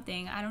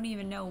something, I don't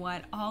even know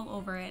what, all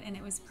over it, and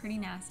it was pretty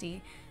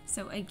nasty.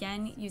 So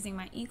again, using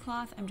my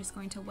e-cloth, I'm just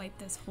going to wipe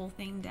this whole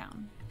thing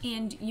down.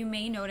 And you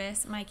may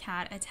notice my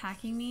cat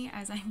attacking me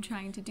as I'm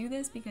trying to do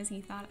this because he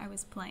thought I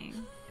was playing.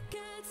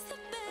 Gets the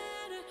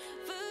better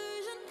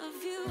version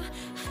of you.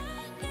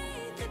 I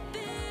need the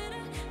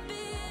bitter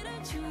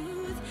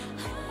truth.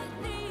 I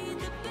need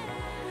the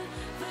better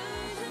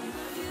version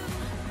of you.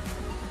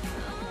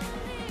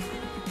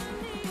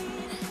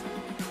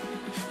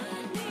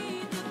 I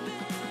need the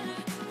better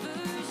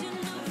version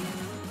of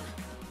you.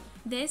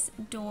 This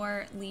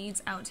door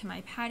leads out to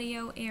my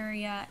patio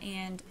area,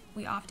 and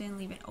we often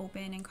leave it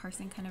open and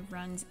Carson kind of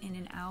runs in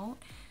and out.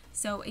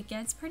 So it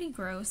gets pretty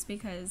gross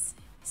because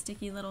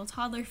sticky little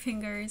toddler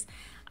fingers.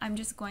 I'm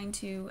just going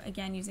to,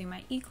 again, using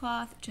my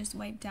e-cloth, just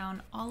wipe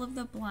down all of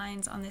the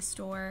blinds on this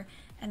door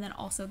and then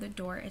also the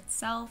door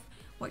itself.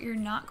 What you're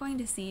not going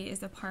to see is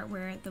the part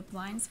where the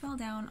blinds fell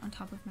down on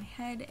top of my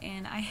head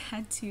and I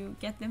had to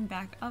get them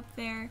back up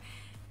there.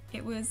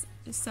 It was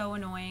so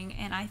annoying,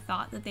 and I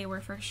thought that they were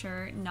for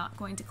sure not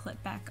going to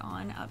clip back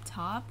on up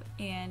top,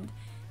 and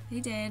they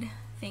did,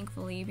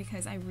 thankfully,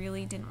 because I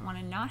really didn't want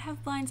to not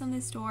have blinds on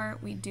this door.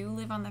 We do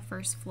live on the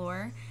first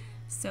floor,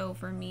 so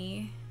for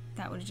me,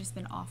 that would have just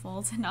been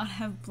awful to not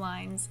have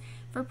blinds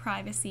for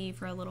privacy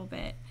for a little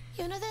bit.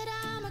 You know that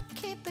I'ma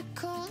keep it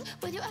cool.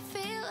 With you I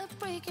feel like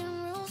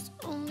breaking rules.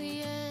 On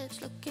the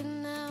edge,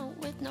 looking out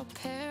with no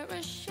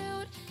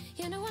parachute.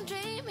 You know I'm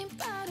dreaming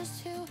about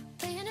us two,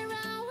 playing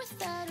around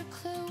without a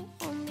clue.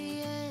 On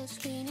the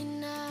edge,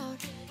 leaning out.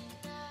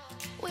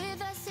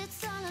 With us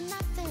it's all or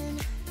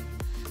nothing.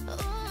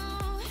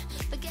 Ooh,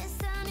 but guess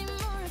I need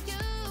more of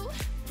you.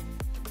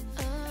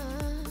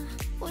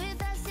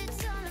 With us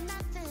it's all or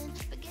nothing.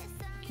 But guess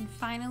I need. And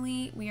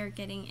finally, we are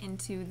getting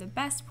into the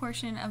best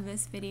portion of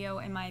this video,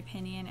 in my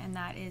opinion, and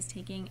that is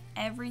taking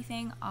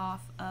everything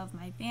off of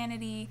my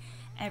vanity,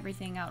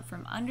 everything out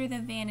from under the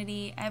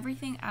vanity,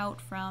 everything out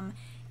from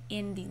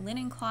in the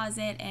linen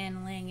closet,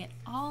 and laying it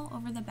all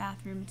over the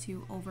bathroom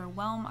to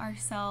overwhelm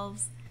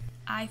ourselves.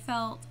 I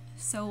felt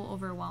so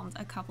overwhelmed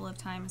a couple of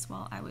times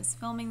while I was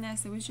filming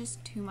this. It was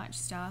just too much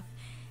stuff,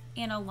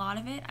 and a lot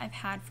of it I've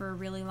had for a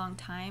really long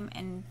time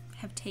and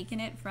have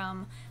taken it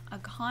from a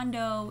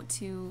condo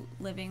to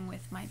living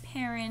with my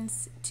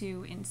parents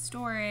to in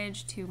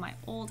storage to my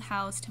old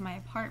house to my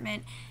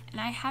apartment,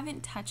 and I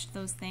haven't touched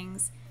those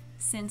things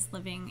since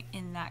living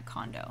in that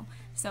condo.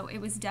 So it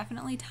was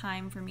definitely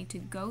time for me to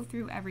go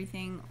through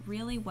everything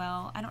really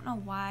well. I don't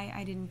know why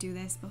I didn't do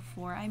this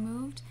before I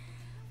moved,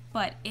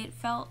 but it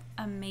felt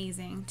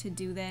amazing to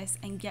do this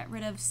and get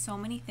rid of so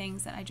many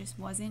things that I just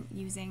wasn't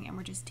using and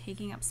were just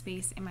taking up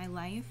space in my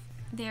life.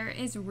 There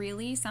is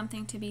really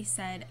something to be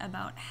said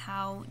about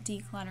how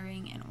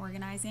decluttering and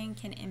organizing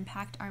can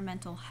impact our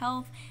mental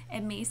health.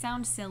 It may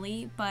sound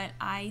silly, but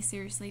I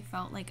seriously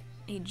felt like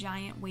a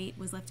giant weight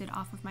was lifted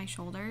off of my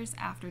shoulders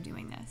after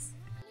doing this.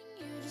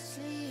 You to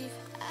sleep.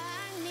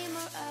 I need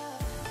more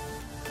of.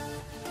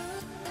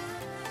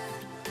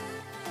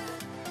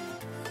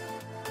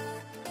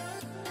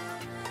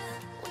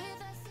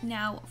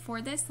 Now,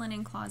 for this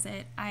linen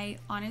closet, I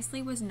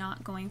honestly was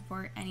not going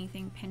for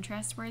anything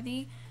Pinterest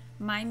worthy.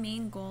 My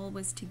main goal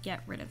was to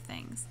get rid of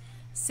things.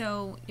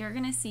 So you're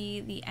gonna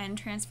see the end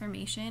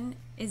transformation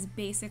is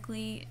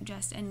basically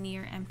just a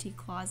near empty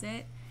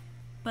closet,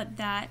 but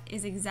that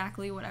is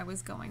exactly what I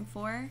was going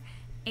for.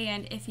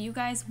 And if you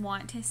guys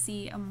want to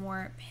see a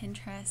more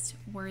Pinterest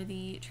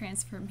worthy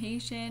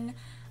transformation,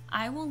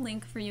 I will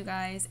link for you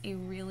guys a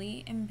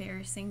really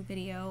embarrassing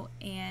video,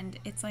 and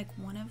it's like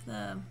one of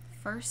the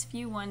first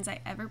few ones I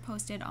ever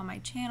posted on my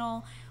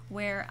channel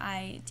where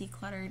I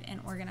decluttered and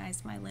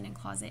organized my linen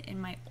closet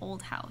in my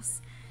old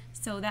house.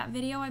 So that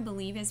video I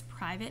believe is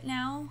private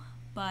now,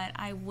 but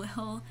I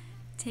will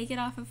take it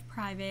off of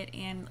private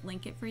and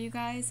link it for you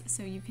guys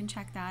so you can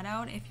check that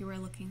out if you are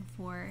looking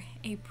for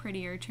a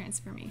prettier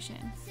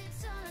transformation.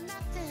 It's all or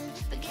nothing,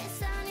 but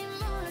guess I need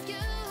more of you.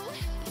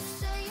 You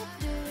say you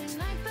do it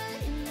night,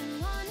 but in the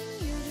morning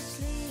you to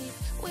sleep.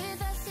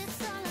 With us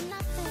it's all or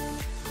nothing.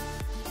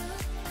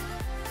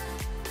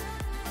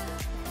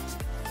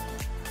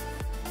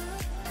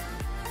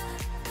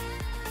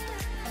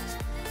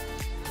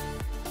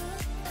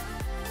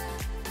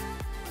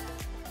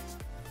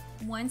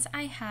 Once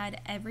I had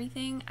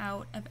everything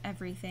out of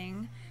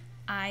everything,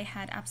 I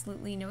had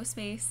absolutely no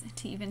space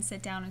to even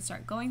sit down and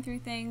start going through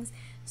things,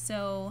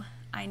 so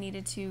I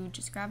needed to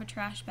just grab a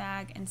trash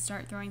bag and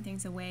start throwing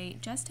things away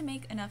just to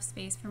make enough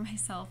space for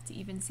myself to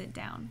even sit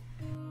down.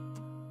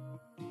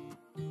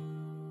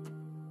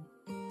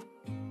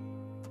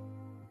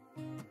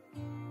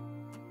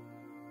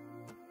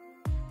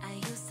 I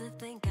used to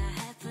think I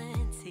had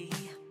plenty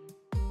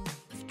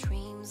of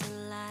dreams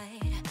and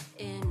light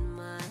in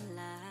my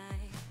life.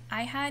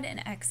 I had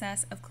an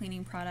excess of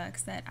cleaning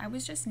products that I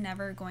was just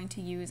never going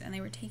to use, and they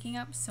were taking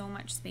up so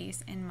much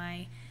space in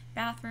my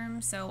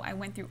bathroom. So I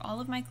went through all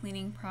of my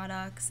cleaning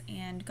products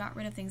and got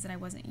rid of things that I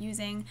wasn't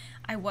using.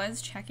 I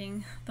was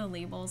checking the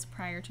labels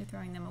prior to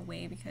throwing them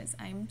away because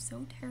I'm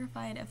so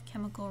terrified of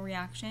chemical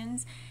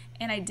reactions,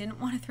 and I didn't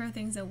want to throw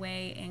things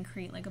away and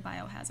create like a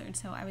biohazard.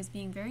 So I was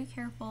being very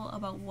careful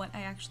about what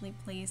I actually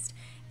placed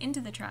into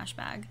the trash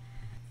bag.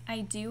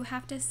 I do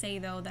have to say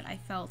though that I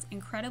felt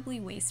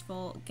incredibly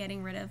wasteful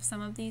getting rid of some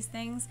of these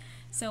things,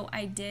 so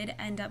I did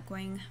end up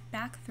going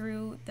back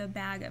through the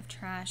bag of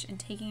trash and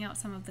taking out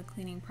some of the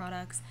cleaning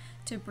products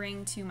to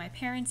bring to my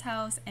parents'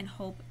 house and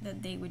hope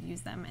that they would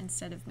use them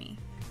instead of me.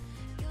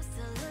 You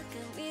still look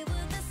at me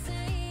with the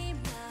same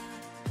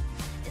eye.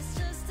 It's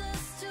just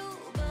us two,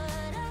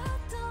 but I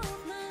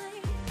don't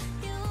mind.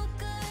 You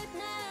could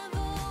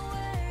never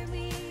wear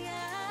me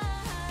out.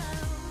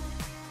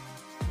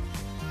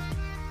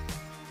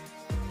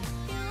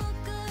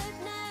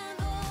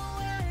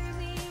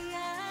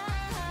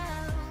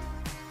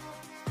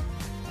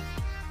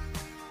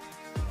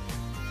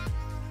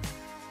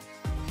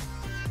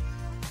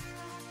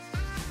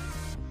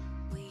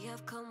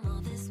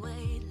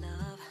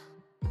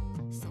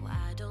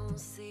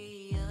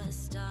 see us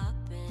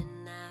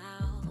stopping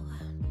now.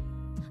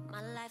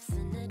 My life's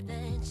an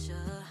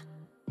adventure,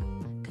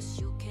 'cause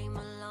you came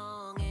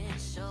along and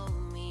showed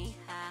me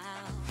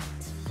how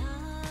to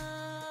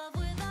love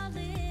without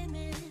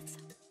limits,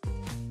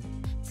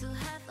 to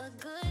have a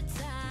good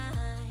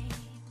time.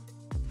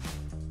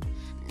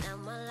 Now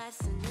my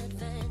life's an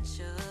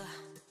adventure,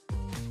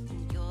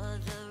 and you're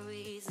the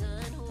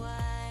reason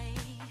why.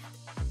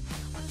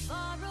 We're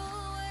far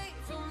away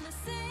from the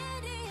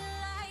city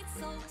lights,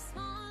 so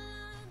small.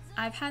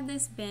 I've had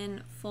this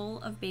bin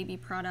full of baby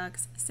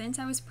products since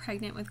I was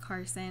pregnant with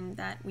Carson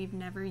that we've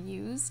never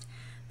used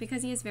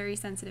because he has very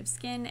sensitive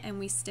skin, and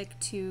we stick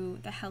to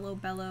the Hello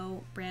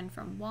Bello brand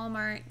from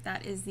Walmart.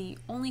 That is the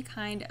only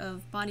kind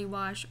of body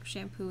wash or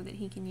shampoo that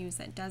he can use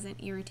that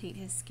doesn't irritate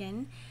his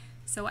skin.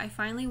 So I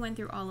finally went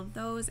through all of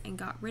those and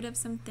got rid of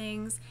some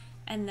things.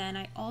 And then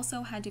I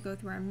also had to go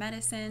through our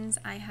medicines.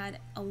 I had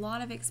a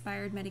lot of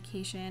expired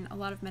medication, a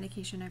lot of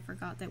medication I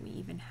forgot that we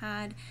even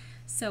had.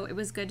 So it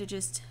was good to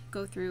just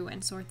go through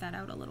and sort that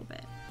out a little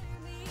bit.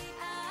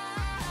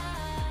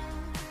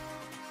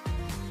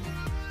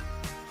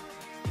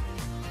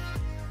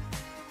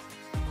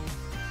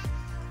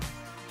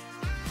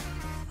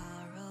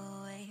 Far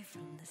away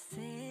from the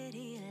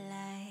city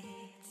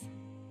lights.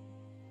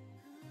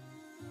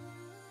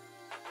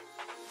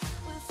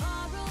 We're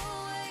far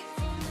away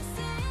from the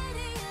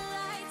city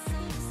lights, so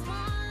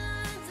small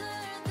under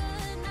the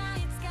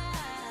night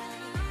sky.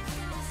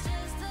 It's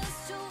just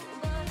us two,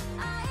 but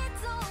I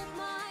don't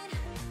mind.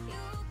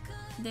 You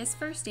could. This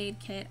first aid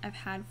kit I've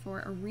had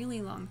for a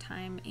really long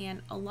time,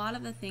 and a lot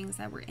of the things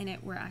that were in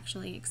it were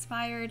actually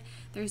expired.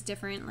 There's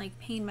different like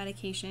pain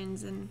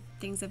medications and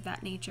things of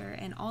that nature,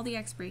 and all the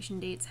expiration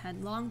dates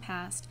had long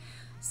passed.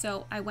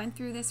 So I went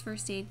through this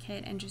first aid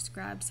kit and just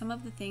grabbed some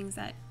of the things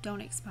that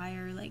don't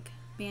expire, like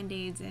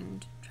band-aids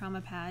and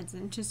trauma pads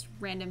and just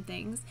random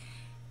things,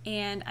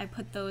 and I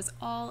put those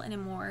all in a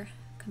more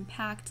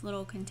compact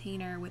little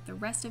container with the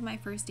rest of my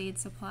first aid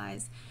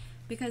supplies,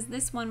 because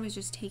this one was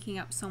just taking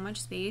up so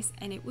much space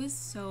and it was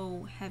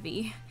so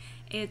heavy.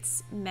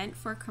 It's meant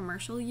for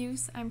commercial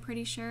use, I'm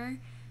pretty sure,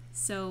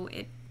 so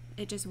it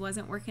just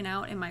wasn't working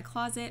out in my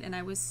closet, and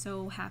I was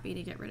so happy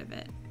to get rid of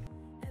it.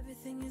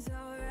 Everything is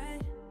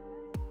alright.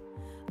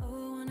 Oh,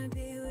 I wanna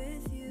be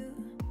with you.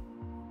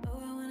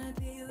 Oh, I wanna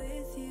be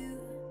with you.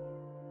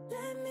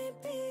 Let me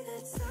be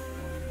that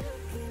someone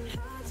who can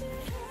hold your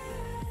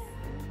hand.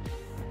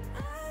 I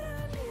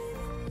don't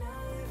even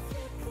know if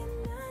you can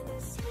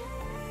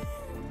understand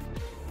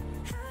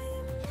how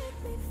you make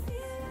me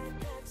feel. I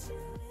got you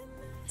in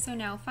my. So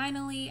now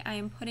finally I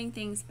am putting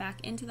things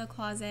back into the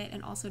closet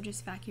and also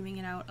just vacuuming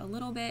it out a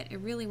little bit. It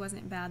really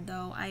wasn't bad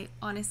though. I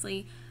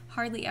honestly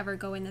hardly ever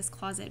go in this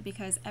closet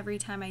because every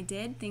time I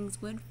did,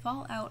 things would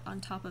fall out on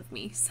top of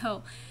me.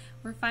 So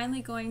we're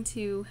finally going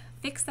to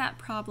fix that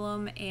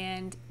problem,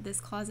 and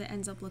this closet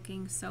ends up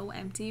looking so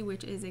empty,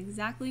 which is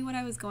exactly what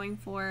I was going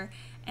for,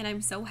 and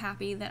I'm so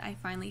happy that I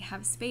finally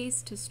have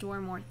space to store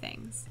more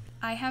things.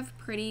 I have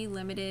pretty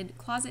limited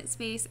closet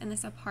space in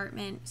this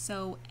apartment,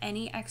 so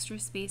any extra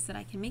space that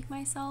I can make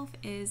myself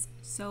is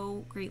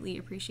so greatly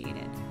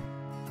appreciated.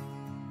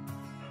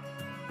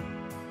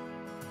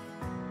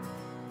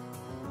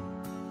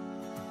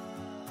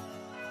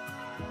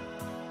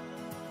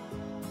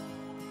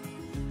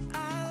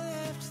 I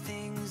left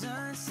things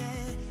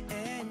unsaid,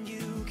 and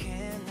you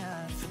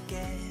cannot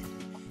forget.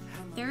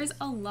 There's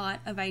a lot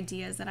of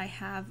ideas that I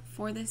have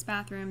for this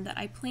bathroom that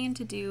I plan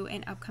to do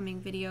in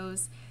upcoming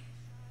videos,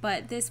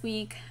 but this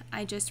week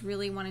I just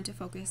really wanted to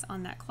focus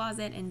on that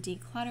closet and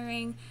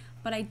decluttering.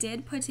 But I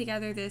did put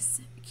together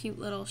this cute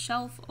little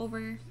shelf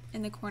over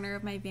in the corner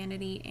of my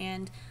vanity,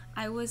 and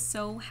I was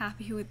so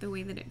happy with the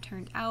way that it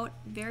turned out.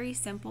 Very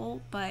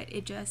simple, but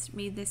it just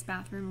made this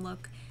bathroom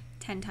look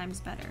 10 times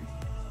better.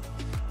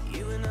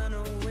 You and I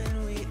know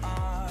when we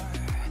are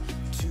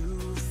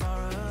too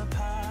far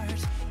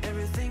apart,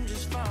 everything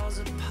just falls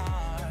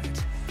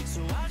apart.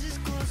 So I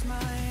just close my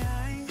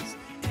eyes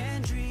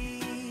and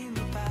dream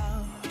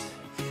about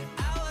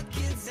our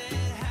kids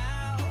and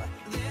how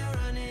they're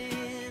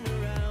running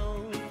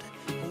around.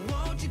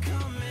 Won't you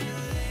come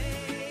and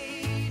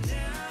lay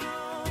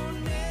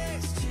down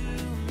next to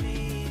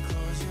me?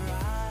 Close your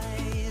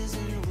eyes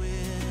and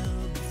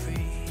we'll be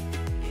free.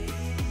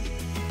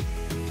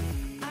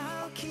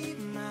 I'll keep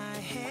my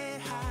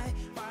head high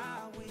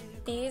while we're.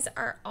 These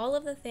are all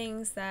of the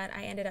things that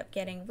I ended up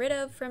getting rid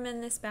of from in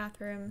this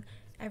bathroom.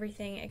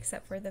 Everything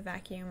except for the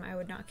vacuum. I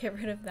would not get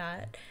rid of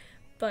that.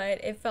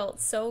 But it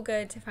felt so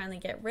good to finally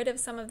get rid of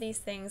some of these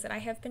things that I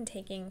have been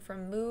taking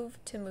from move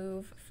to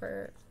move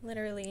for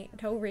literally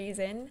no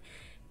reason.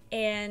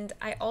 And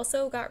I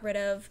also got rid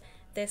of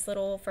this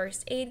little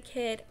first aid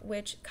kit,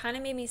 which kind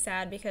of made me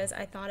sad because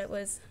I thought it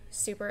was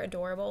super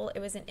adorable. It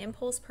was an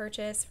impulse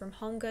purchase from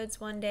Home Goods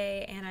one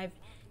day, and I've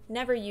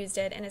never used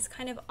it, and it's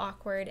kind of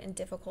awkward and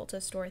difficult to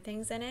store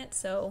things in it,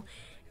 so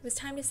it was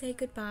time to say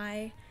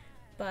goodbye.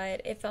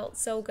 But it felt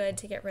so good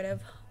to get rid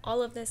of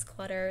all of this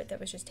clutter that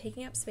was just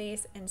taking up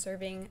space and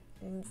serving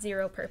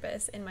zero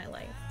purpose in my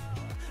life.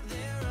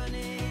 They're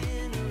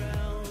running around.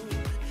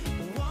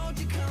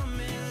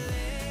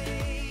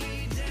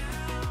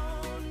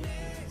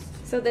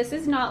 So this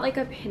is not like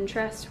a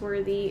Pinterest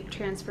worthy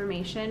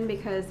transformation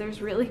because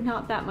there's really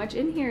not that much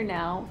in here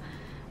now,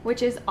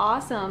 which is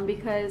awesome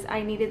because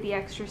I needed the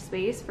extra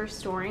space for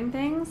storing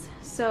things.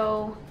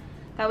 So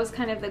that was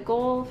kind of the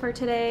goal for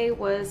today,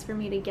 was for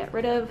me to get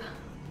rid of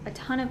a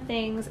ton of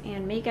things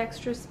and make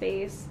extra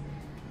space.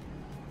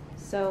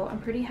 So I'm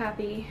pretty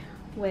happy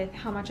with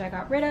how much I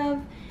got rid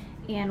of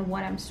and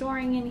what I'm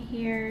storing in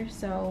here.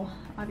 So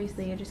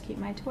obviously I just keep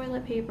my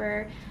toilet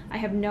paper. I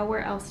have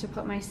nowhere else to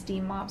put my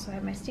steam mop, so I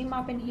have my steam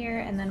mop in here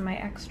and then my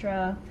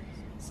extra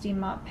steam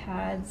mop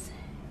pads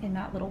in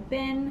that little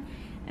bin.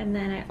 And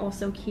then I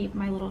also keep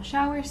my little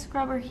shower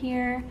scrubber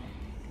here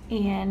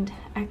and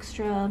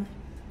extra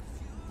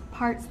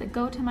parts that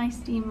go to my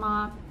steam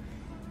mop.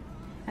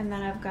 And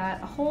then I've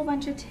got a whole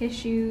bunch of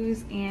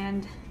tissues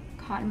and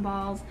cotton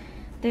balls.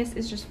 This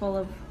is just full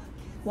of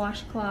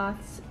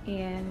washcloths,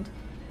 and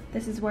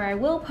this is where I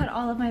will put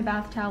all of my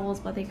bath towels,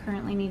 but they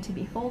currently need to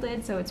be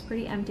folded, so it's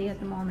pretty empty at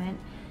the moment.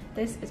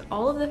 This is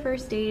all of the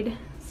first aid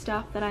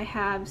stuff that I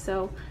have,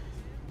 so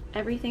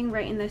everything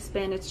right in this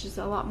bin. It's just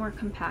a lot more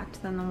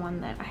compact than the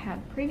one that I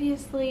had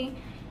previously.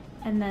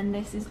 And then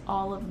this is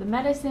all of the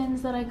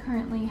medicines that I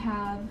currently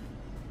have.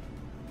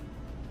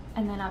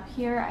 And then up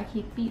here I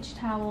keep beach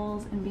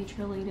towels and beach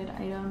related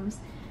items.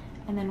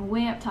 And then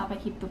way up top I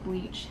keep the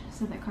bleach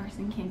so that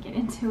Carson can't get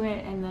into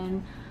it, and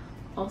then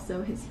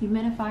also his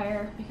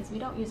humidifier because we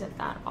don't use it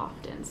that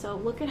often. So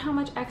look at how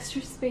much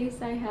extra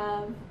space I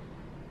have.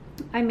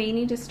 I may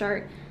need to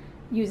start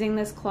using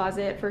this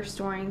closet for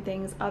storing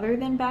things other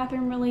than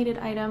bathroom related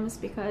items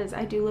because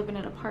I do live in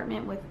an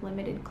apartment with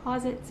limited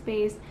closet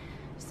space.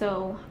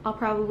 So I'll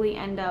probably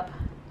end up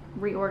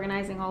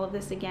reorganizing all of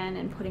this again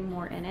and putting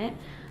more in it.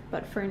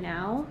 But for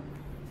now,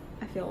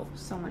 I feel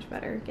so much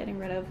better getting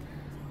rid of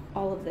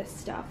all of this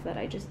stuff that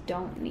I just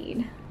don't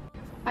need.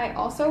 I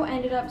also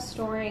ended up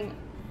storing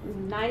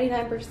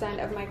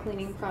 99% of my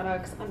cleaning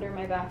products under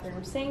my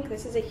bathroom sink.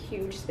 This is a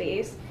huge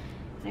space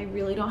and I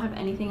really don't have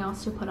anything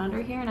else to put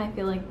under here, and I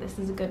feel like this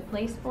is a good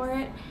place for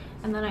it.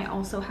 And then I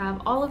also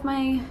have all of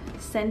my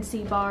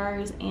Scentsy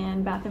bars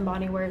and Bath &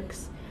 Body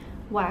Works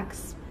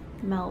wax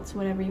melts,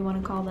 whatever you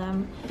want to call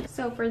them.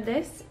 So for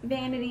this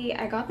vanity,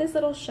 I got this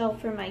little shelf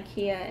from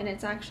IKEA, and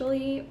it's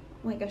actually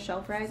like a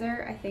shelf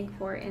riser, I think,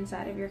 for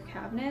inside of your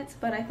cabinets,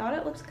 but I thought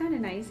it looks kind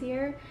of nice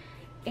here.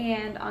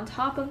 And on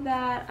top of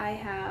that, I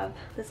have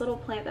this little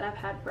plant that I've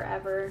had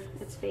forever.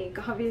 It's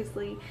fake,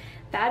 obviously.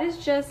 That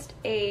is just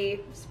a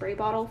spray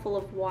bottle full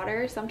of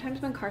water.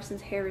 Sometimes when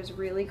Carson's hair is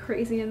really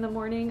crazy in the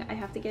morning, I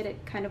have to get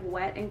it kind of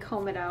wet and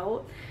comb it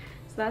out.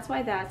 So that's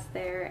why that's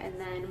there. And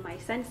then my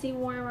Scentsy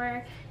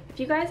warmer. If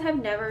you guys have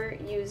never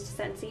used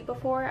Scentsy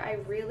before, I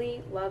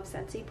really love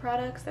Scentsy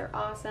products. They're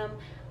awesome.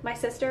 My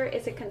sister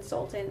is a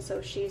consultant,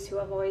 so she's who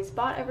I've always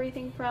bought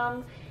everything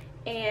from.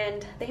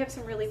 And they have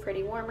some really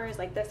pretty warmers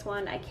like this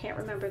one. I can't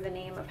remember the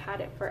name, I've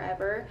had it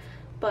forever,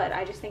 but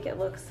I just think it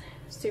looks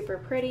super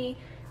pretty.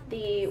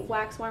 The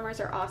wax warmers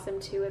are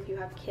awesome too if you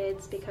have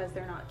kids because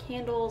they're not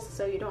candles,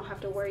 so you don't have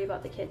to worry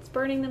about the kids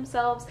burning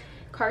themselves.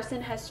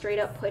 Carson has straight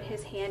up put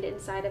his hand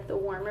inside of the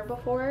warmer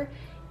before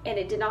and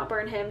it did not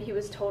burn him. He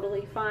was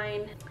totally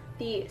fine.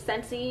 The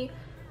Scentsy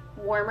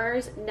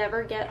warmers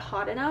never get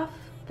hot enough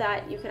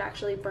that you could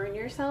actually burn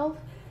yourself,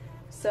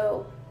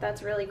 so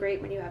that's really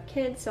great when you have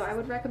kids. So I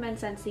would recommend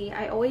Scentsy.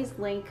 I always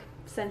link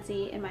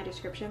Scentsy in my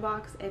description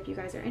box if you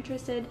guys are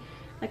interested.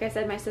 Like I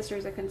said, my sister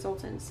is a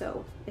consultant,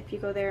 so if you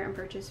go there and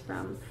purchase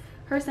from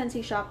her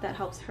Scentsy shop, that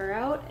helps her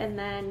out. And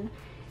then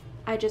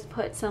I just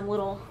put some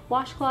little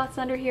washcloths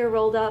under here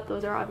rolled up.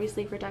 Those are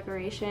obviously for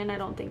decoration. I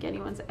don't think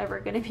anyone's ever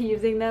going to be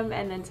using them.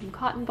 And then some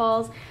cotton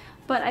balls.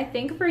 But I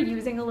think for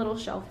using a little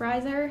shelf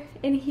riser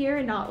in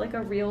here, not like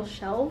a real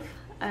shelf,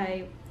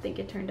 I think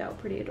it turned out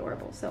pretty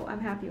adorable. So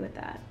I'm happy with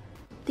that.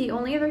 The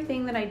only other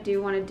thing that I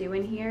do want to do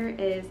in here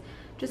is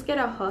just get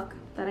a hook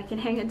that I can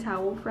hang a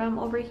towel from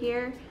over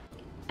here.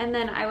 And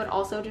then I would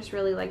also just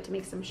really like to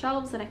make some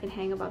shelves that I can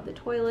hang above the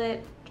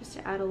toilet just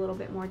to add a little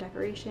bit more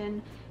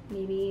decoration.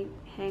 Maybe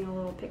hang a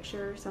little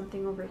picture or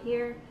something over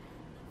here,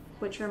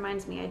 which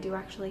reminds me I do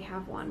actually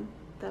have one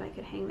that I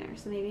could hang there.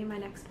 So maybe in my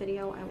next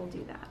video I will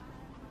do that.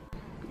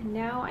 And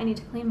now I need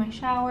to clean my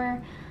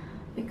shower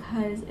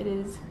because it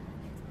is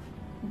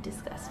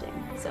disgusting.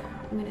 So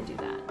I'm gonna do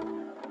that.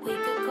 We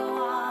could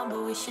go on,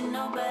 but we should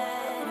know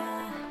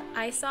better.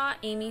 I saw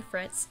Amy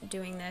Fritz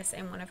doing this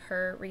in one of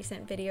her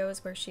recent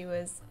videos where she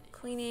was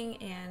cleaning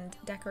and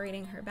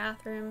decorating her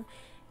bathroom.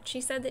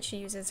 She said that she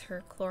uses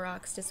her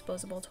Clorox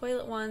disposable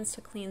toilet wands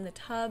to clean the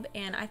tub,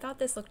 and I thought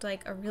this looked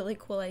like a really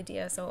cool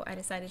idea, so I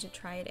decided to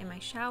try it in my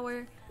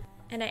shower.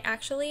 And I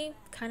actually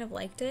kind of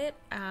liked it.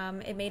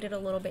 It made it a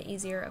little bit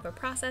easier of a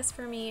process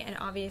for me, and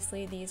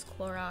obviously these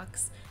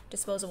Clorox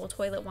disposable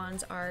toilet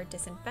wands are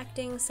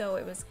disinfecting, so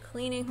it was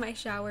cleaning my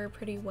shower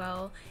pretty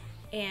well.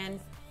 And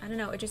I don't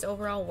know, it just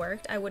overall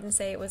worked. I wouldn't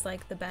say it was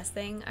like the best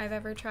thing I've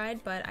ever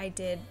tried, but I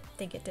did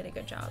think it did a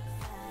good job.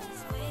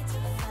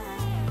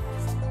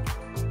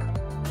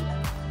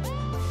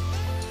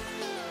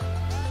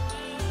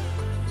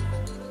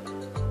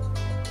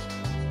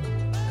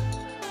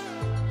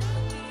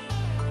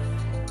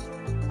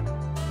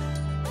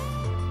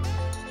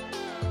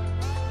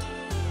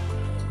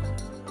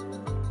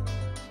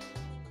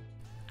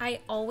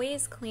 I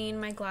always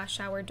clean my glass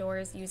shower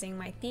doors using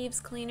my Thieves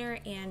cleaner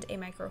and a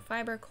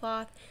microfiber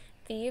cloth.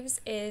 Thieves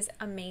is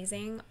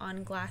amazing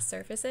on glass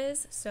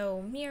surfaces,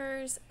 so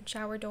mirrors,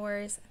 shower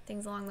doors,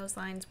 things along those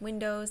lines,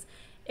 windows.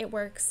 It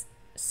works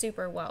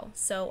super well.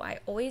 So I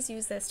always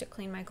use this to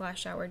clean my glass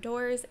shower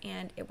doors,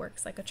 and it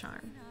works like a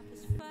charm.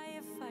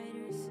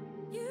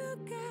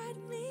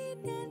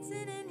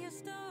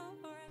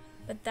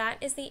 But that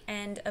is the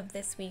end of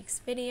this week's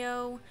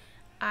video.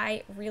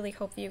 I really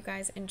hope that you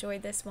guys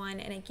enjoyed this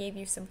one and it gave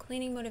you some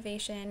cleaning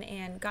motivation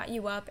and got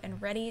you up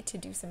and ready to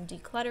do some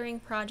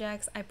decluttering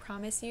projects. I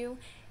promise you,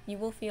 you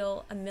will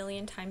feel a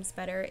million times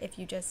better if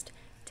you just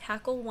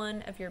tackle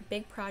one of your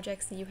big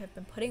projects that you have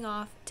been putting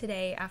off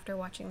today after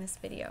watching this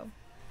video.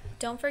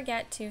 Don't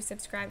forget to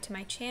subscribe to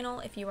my channel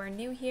if you are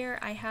new here.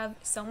 I have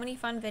so many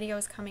fun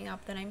videos coming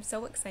up that I'm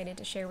so excited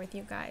to share with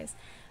you guys.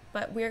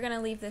 But we're going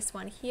to leave this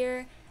one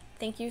here.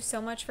 Thank you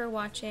so much for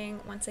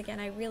watching. Once again,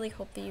 I really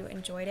hope that you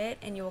enjoyed it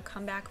and you will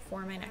come back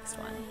for my next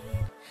one.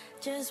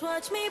 Just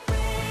watch me break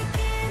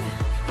it.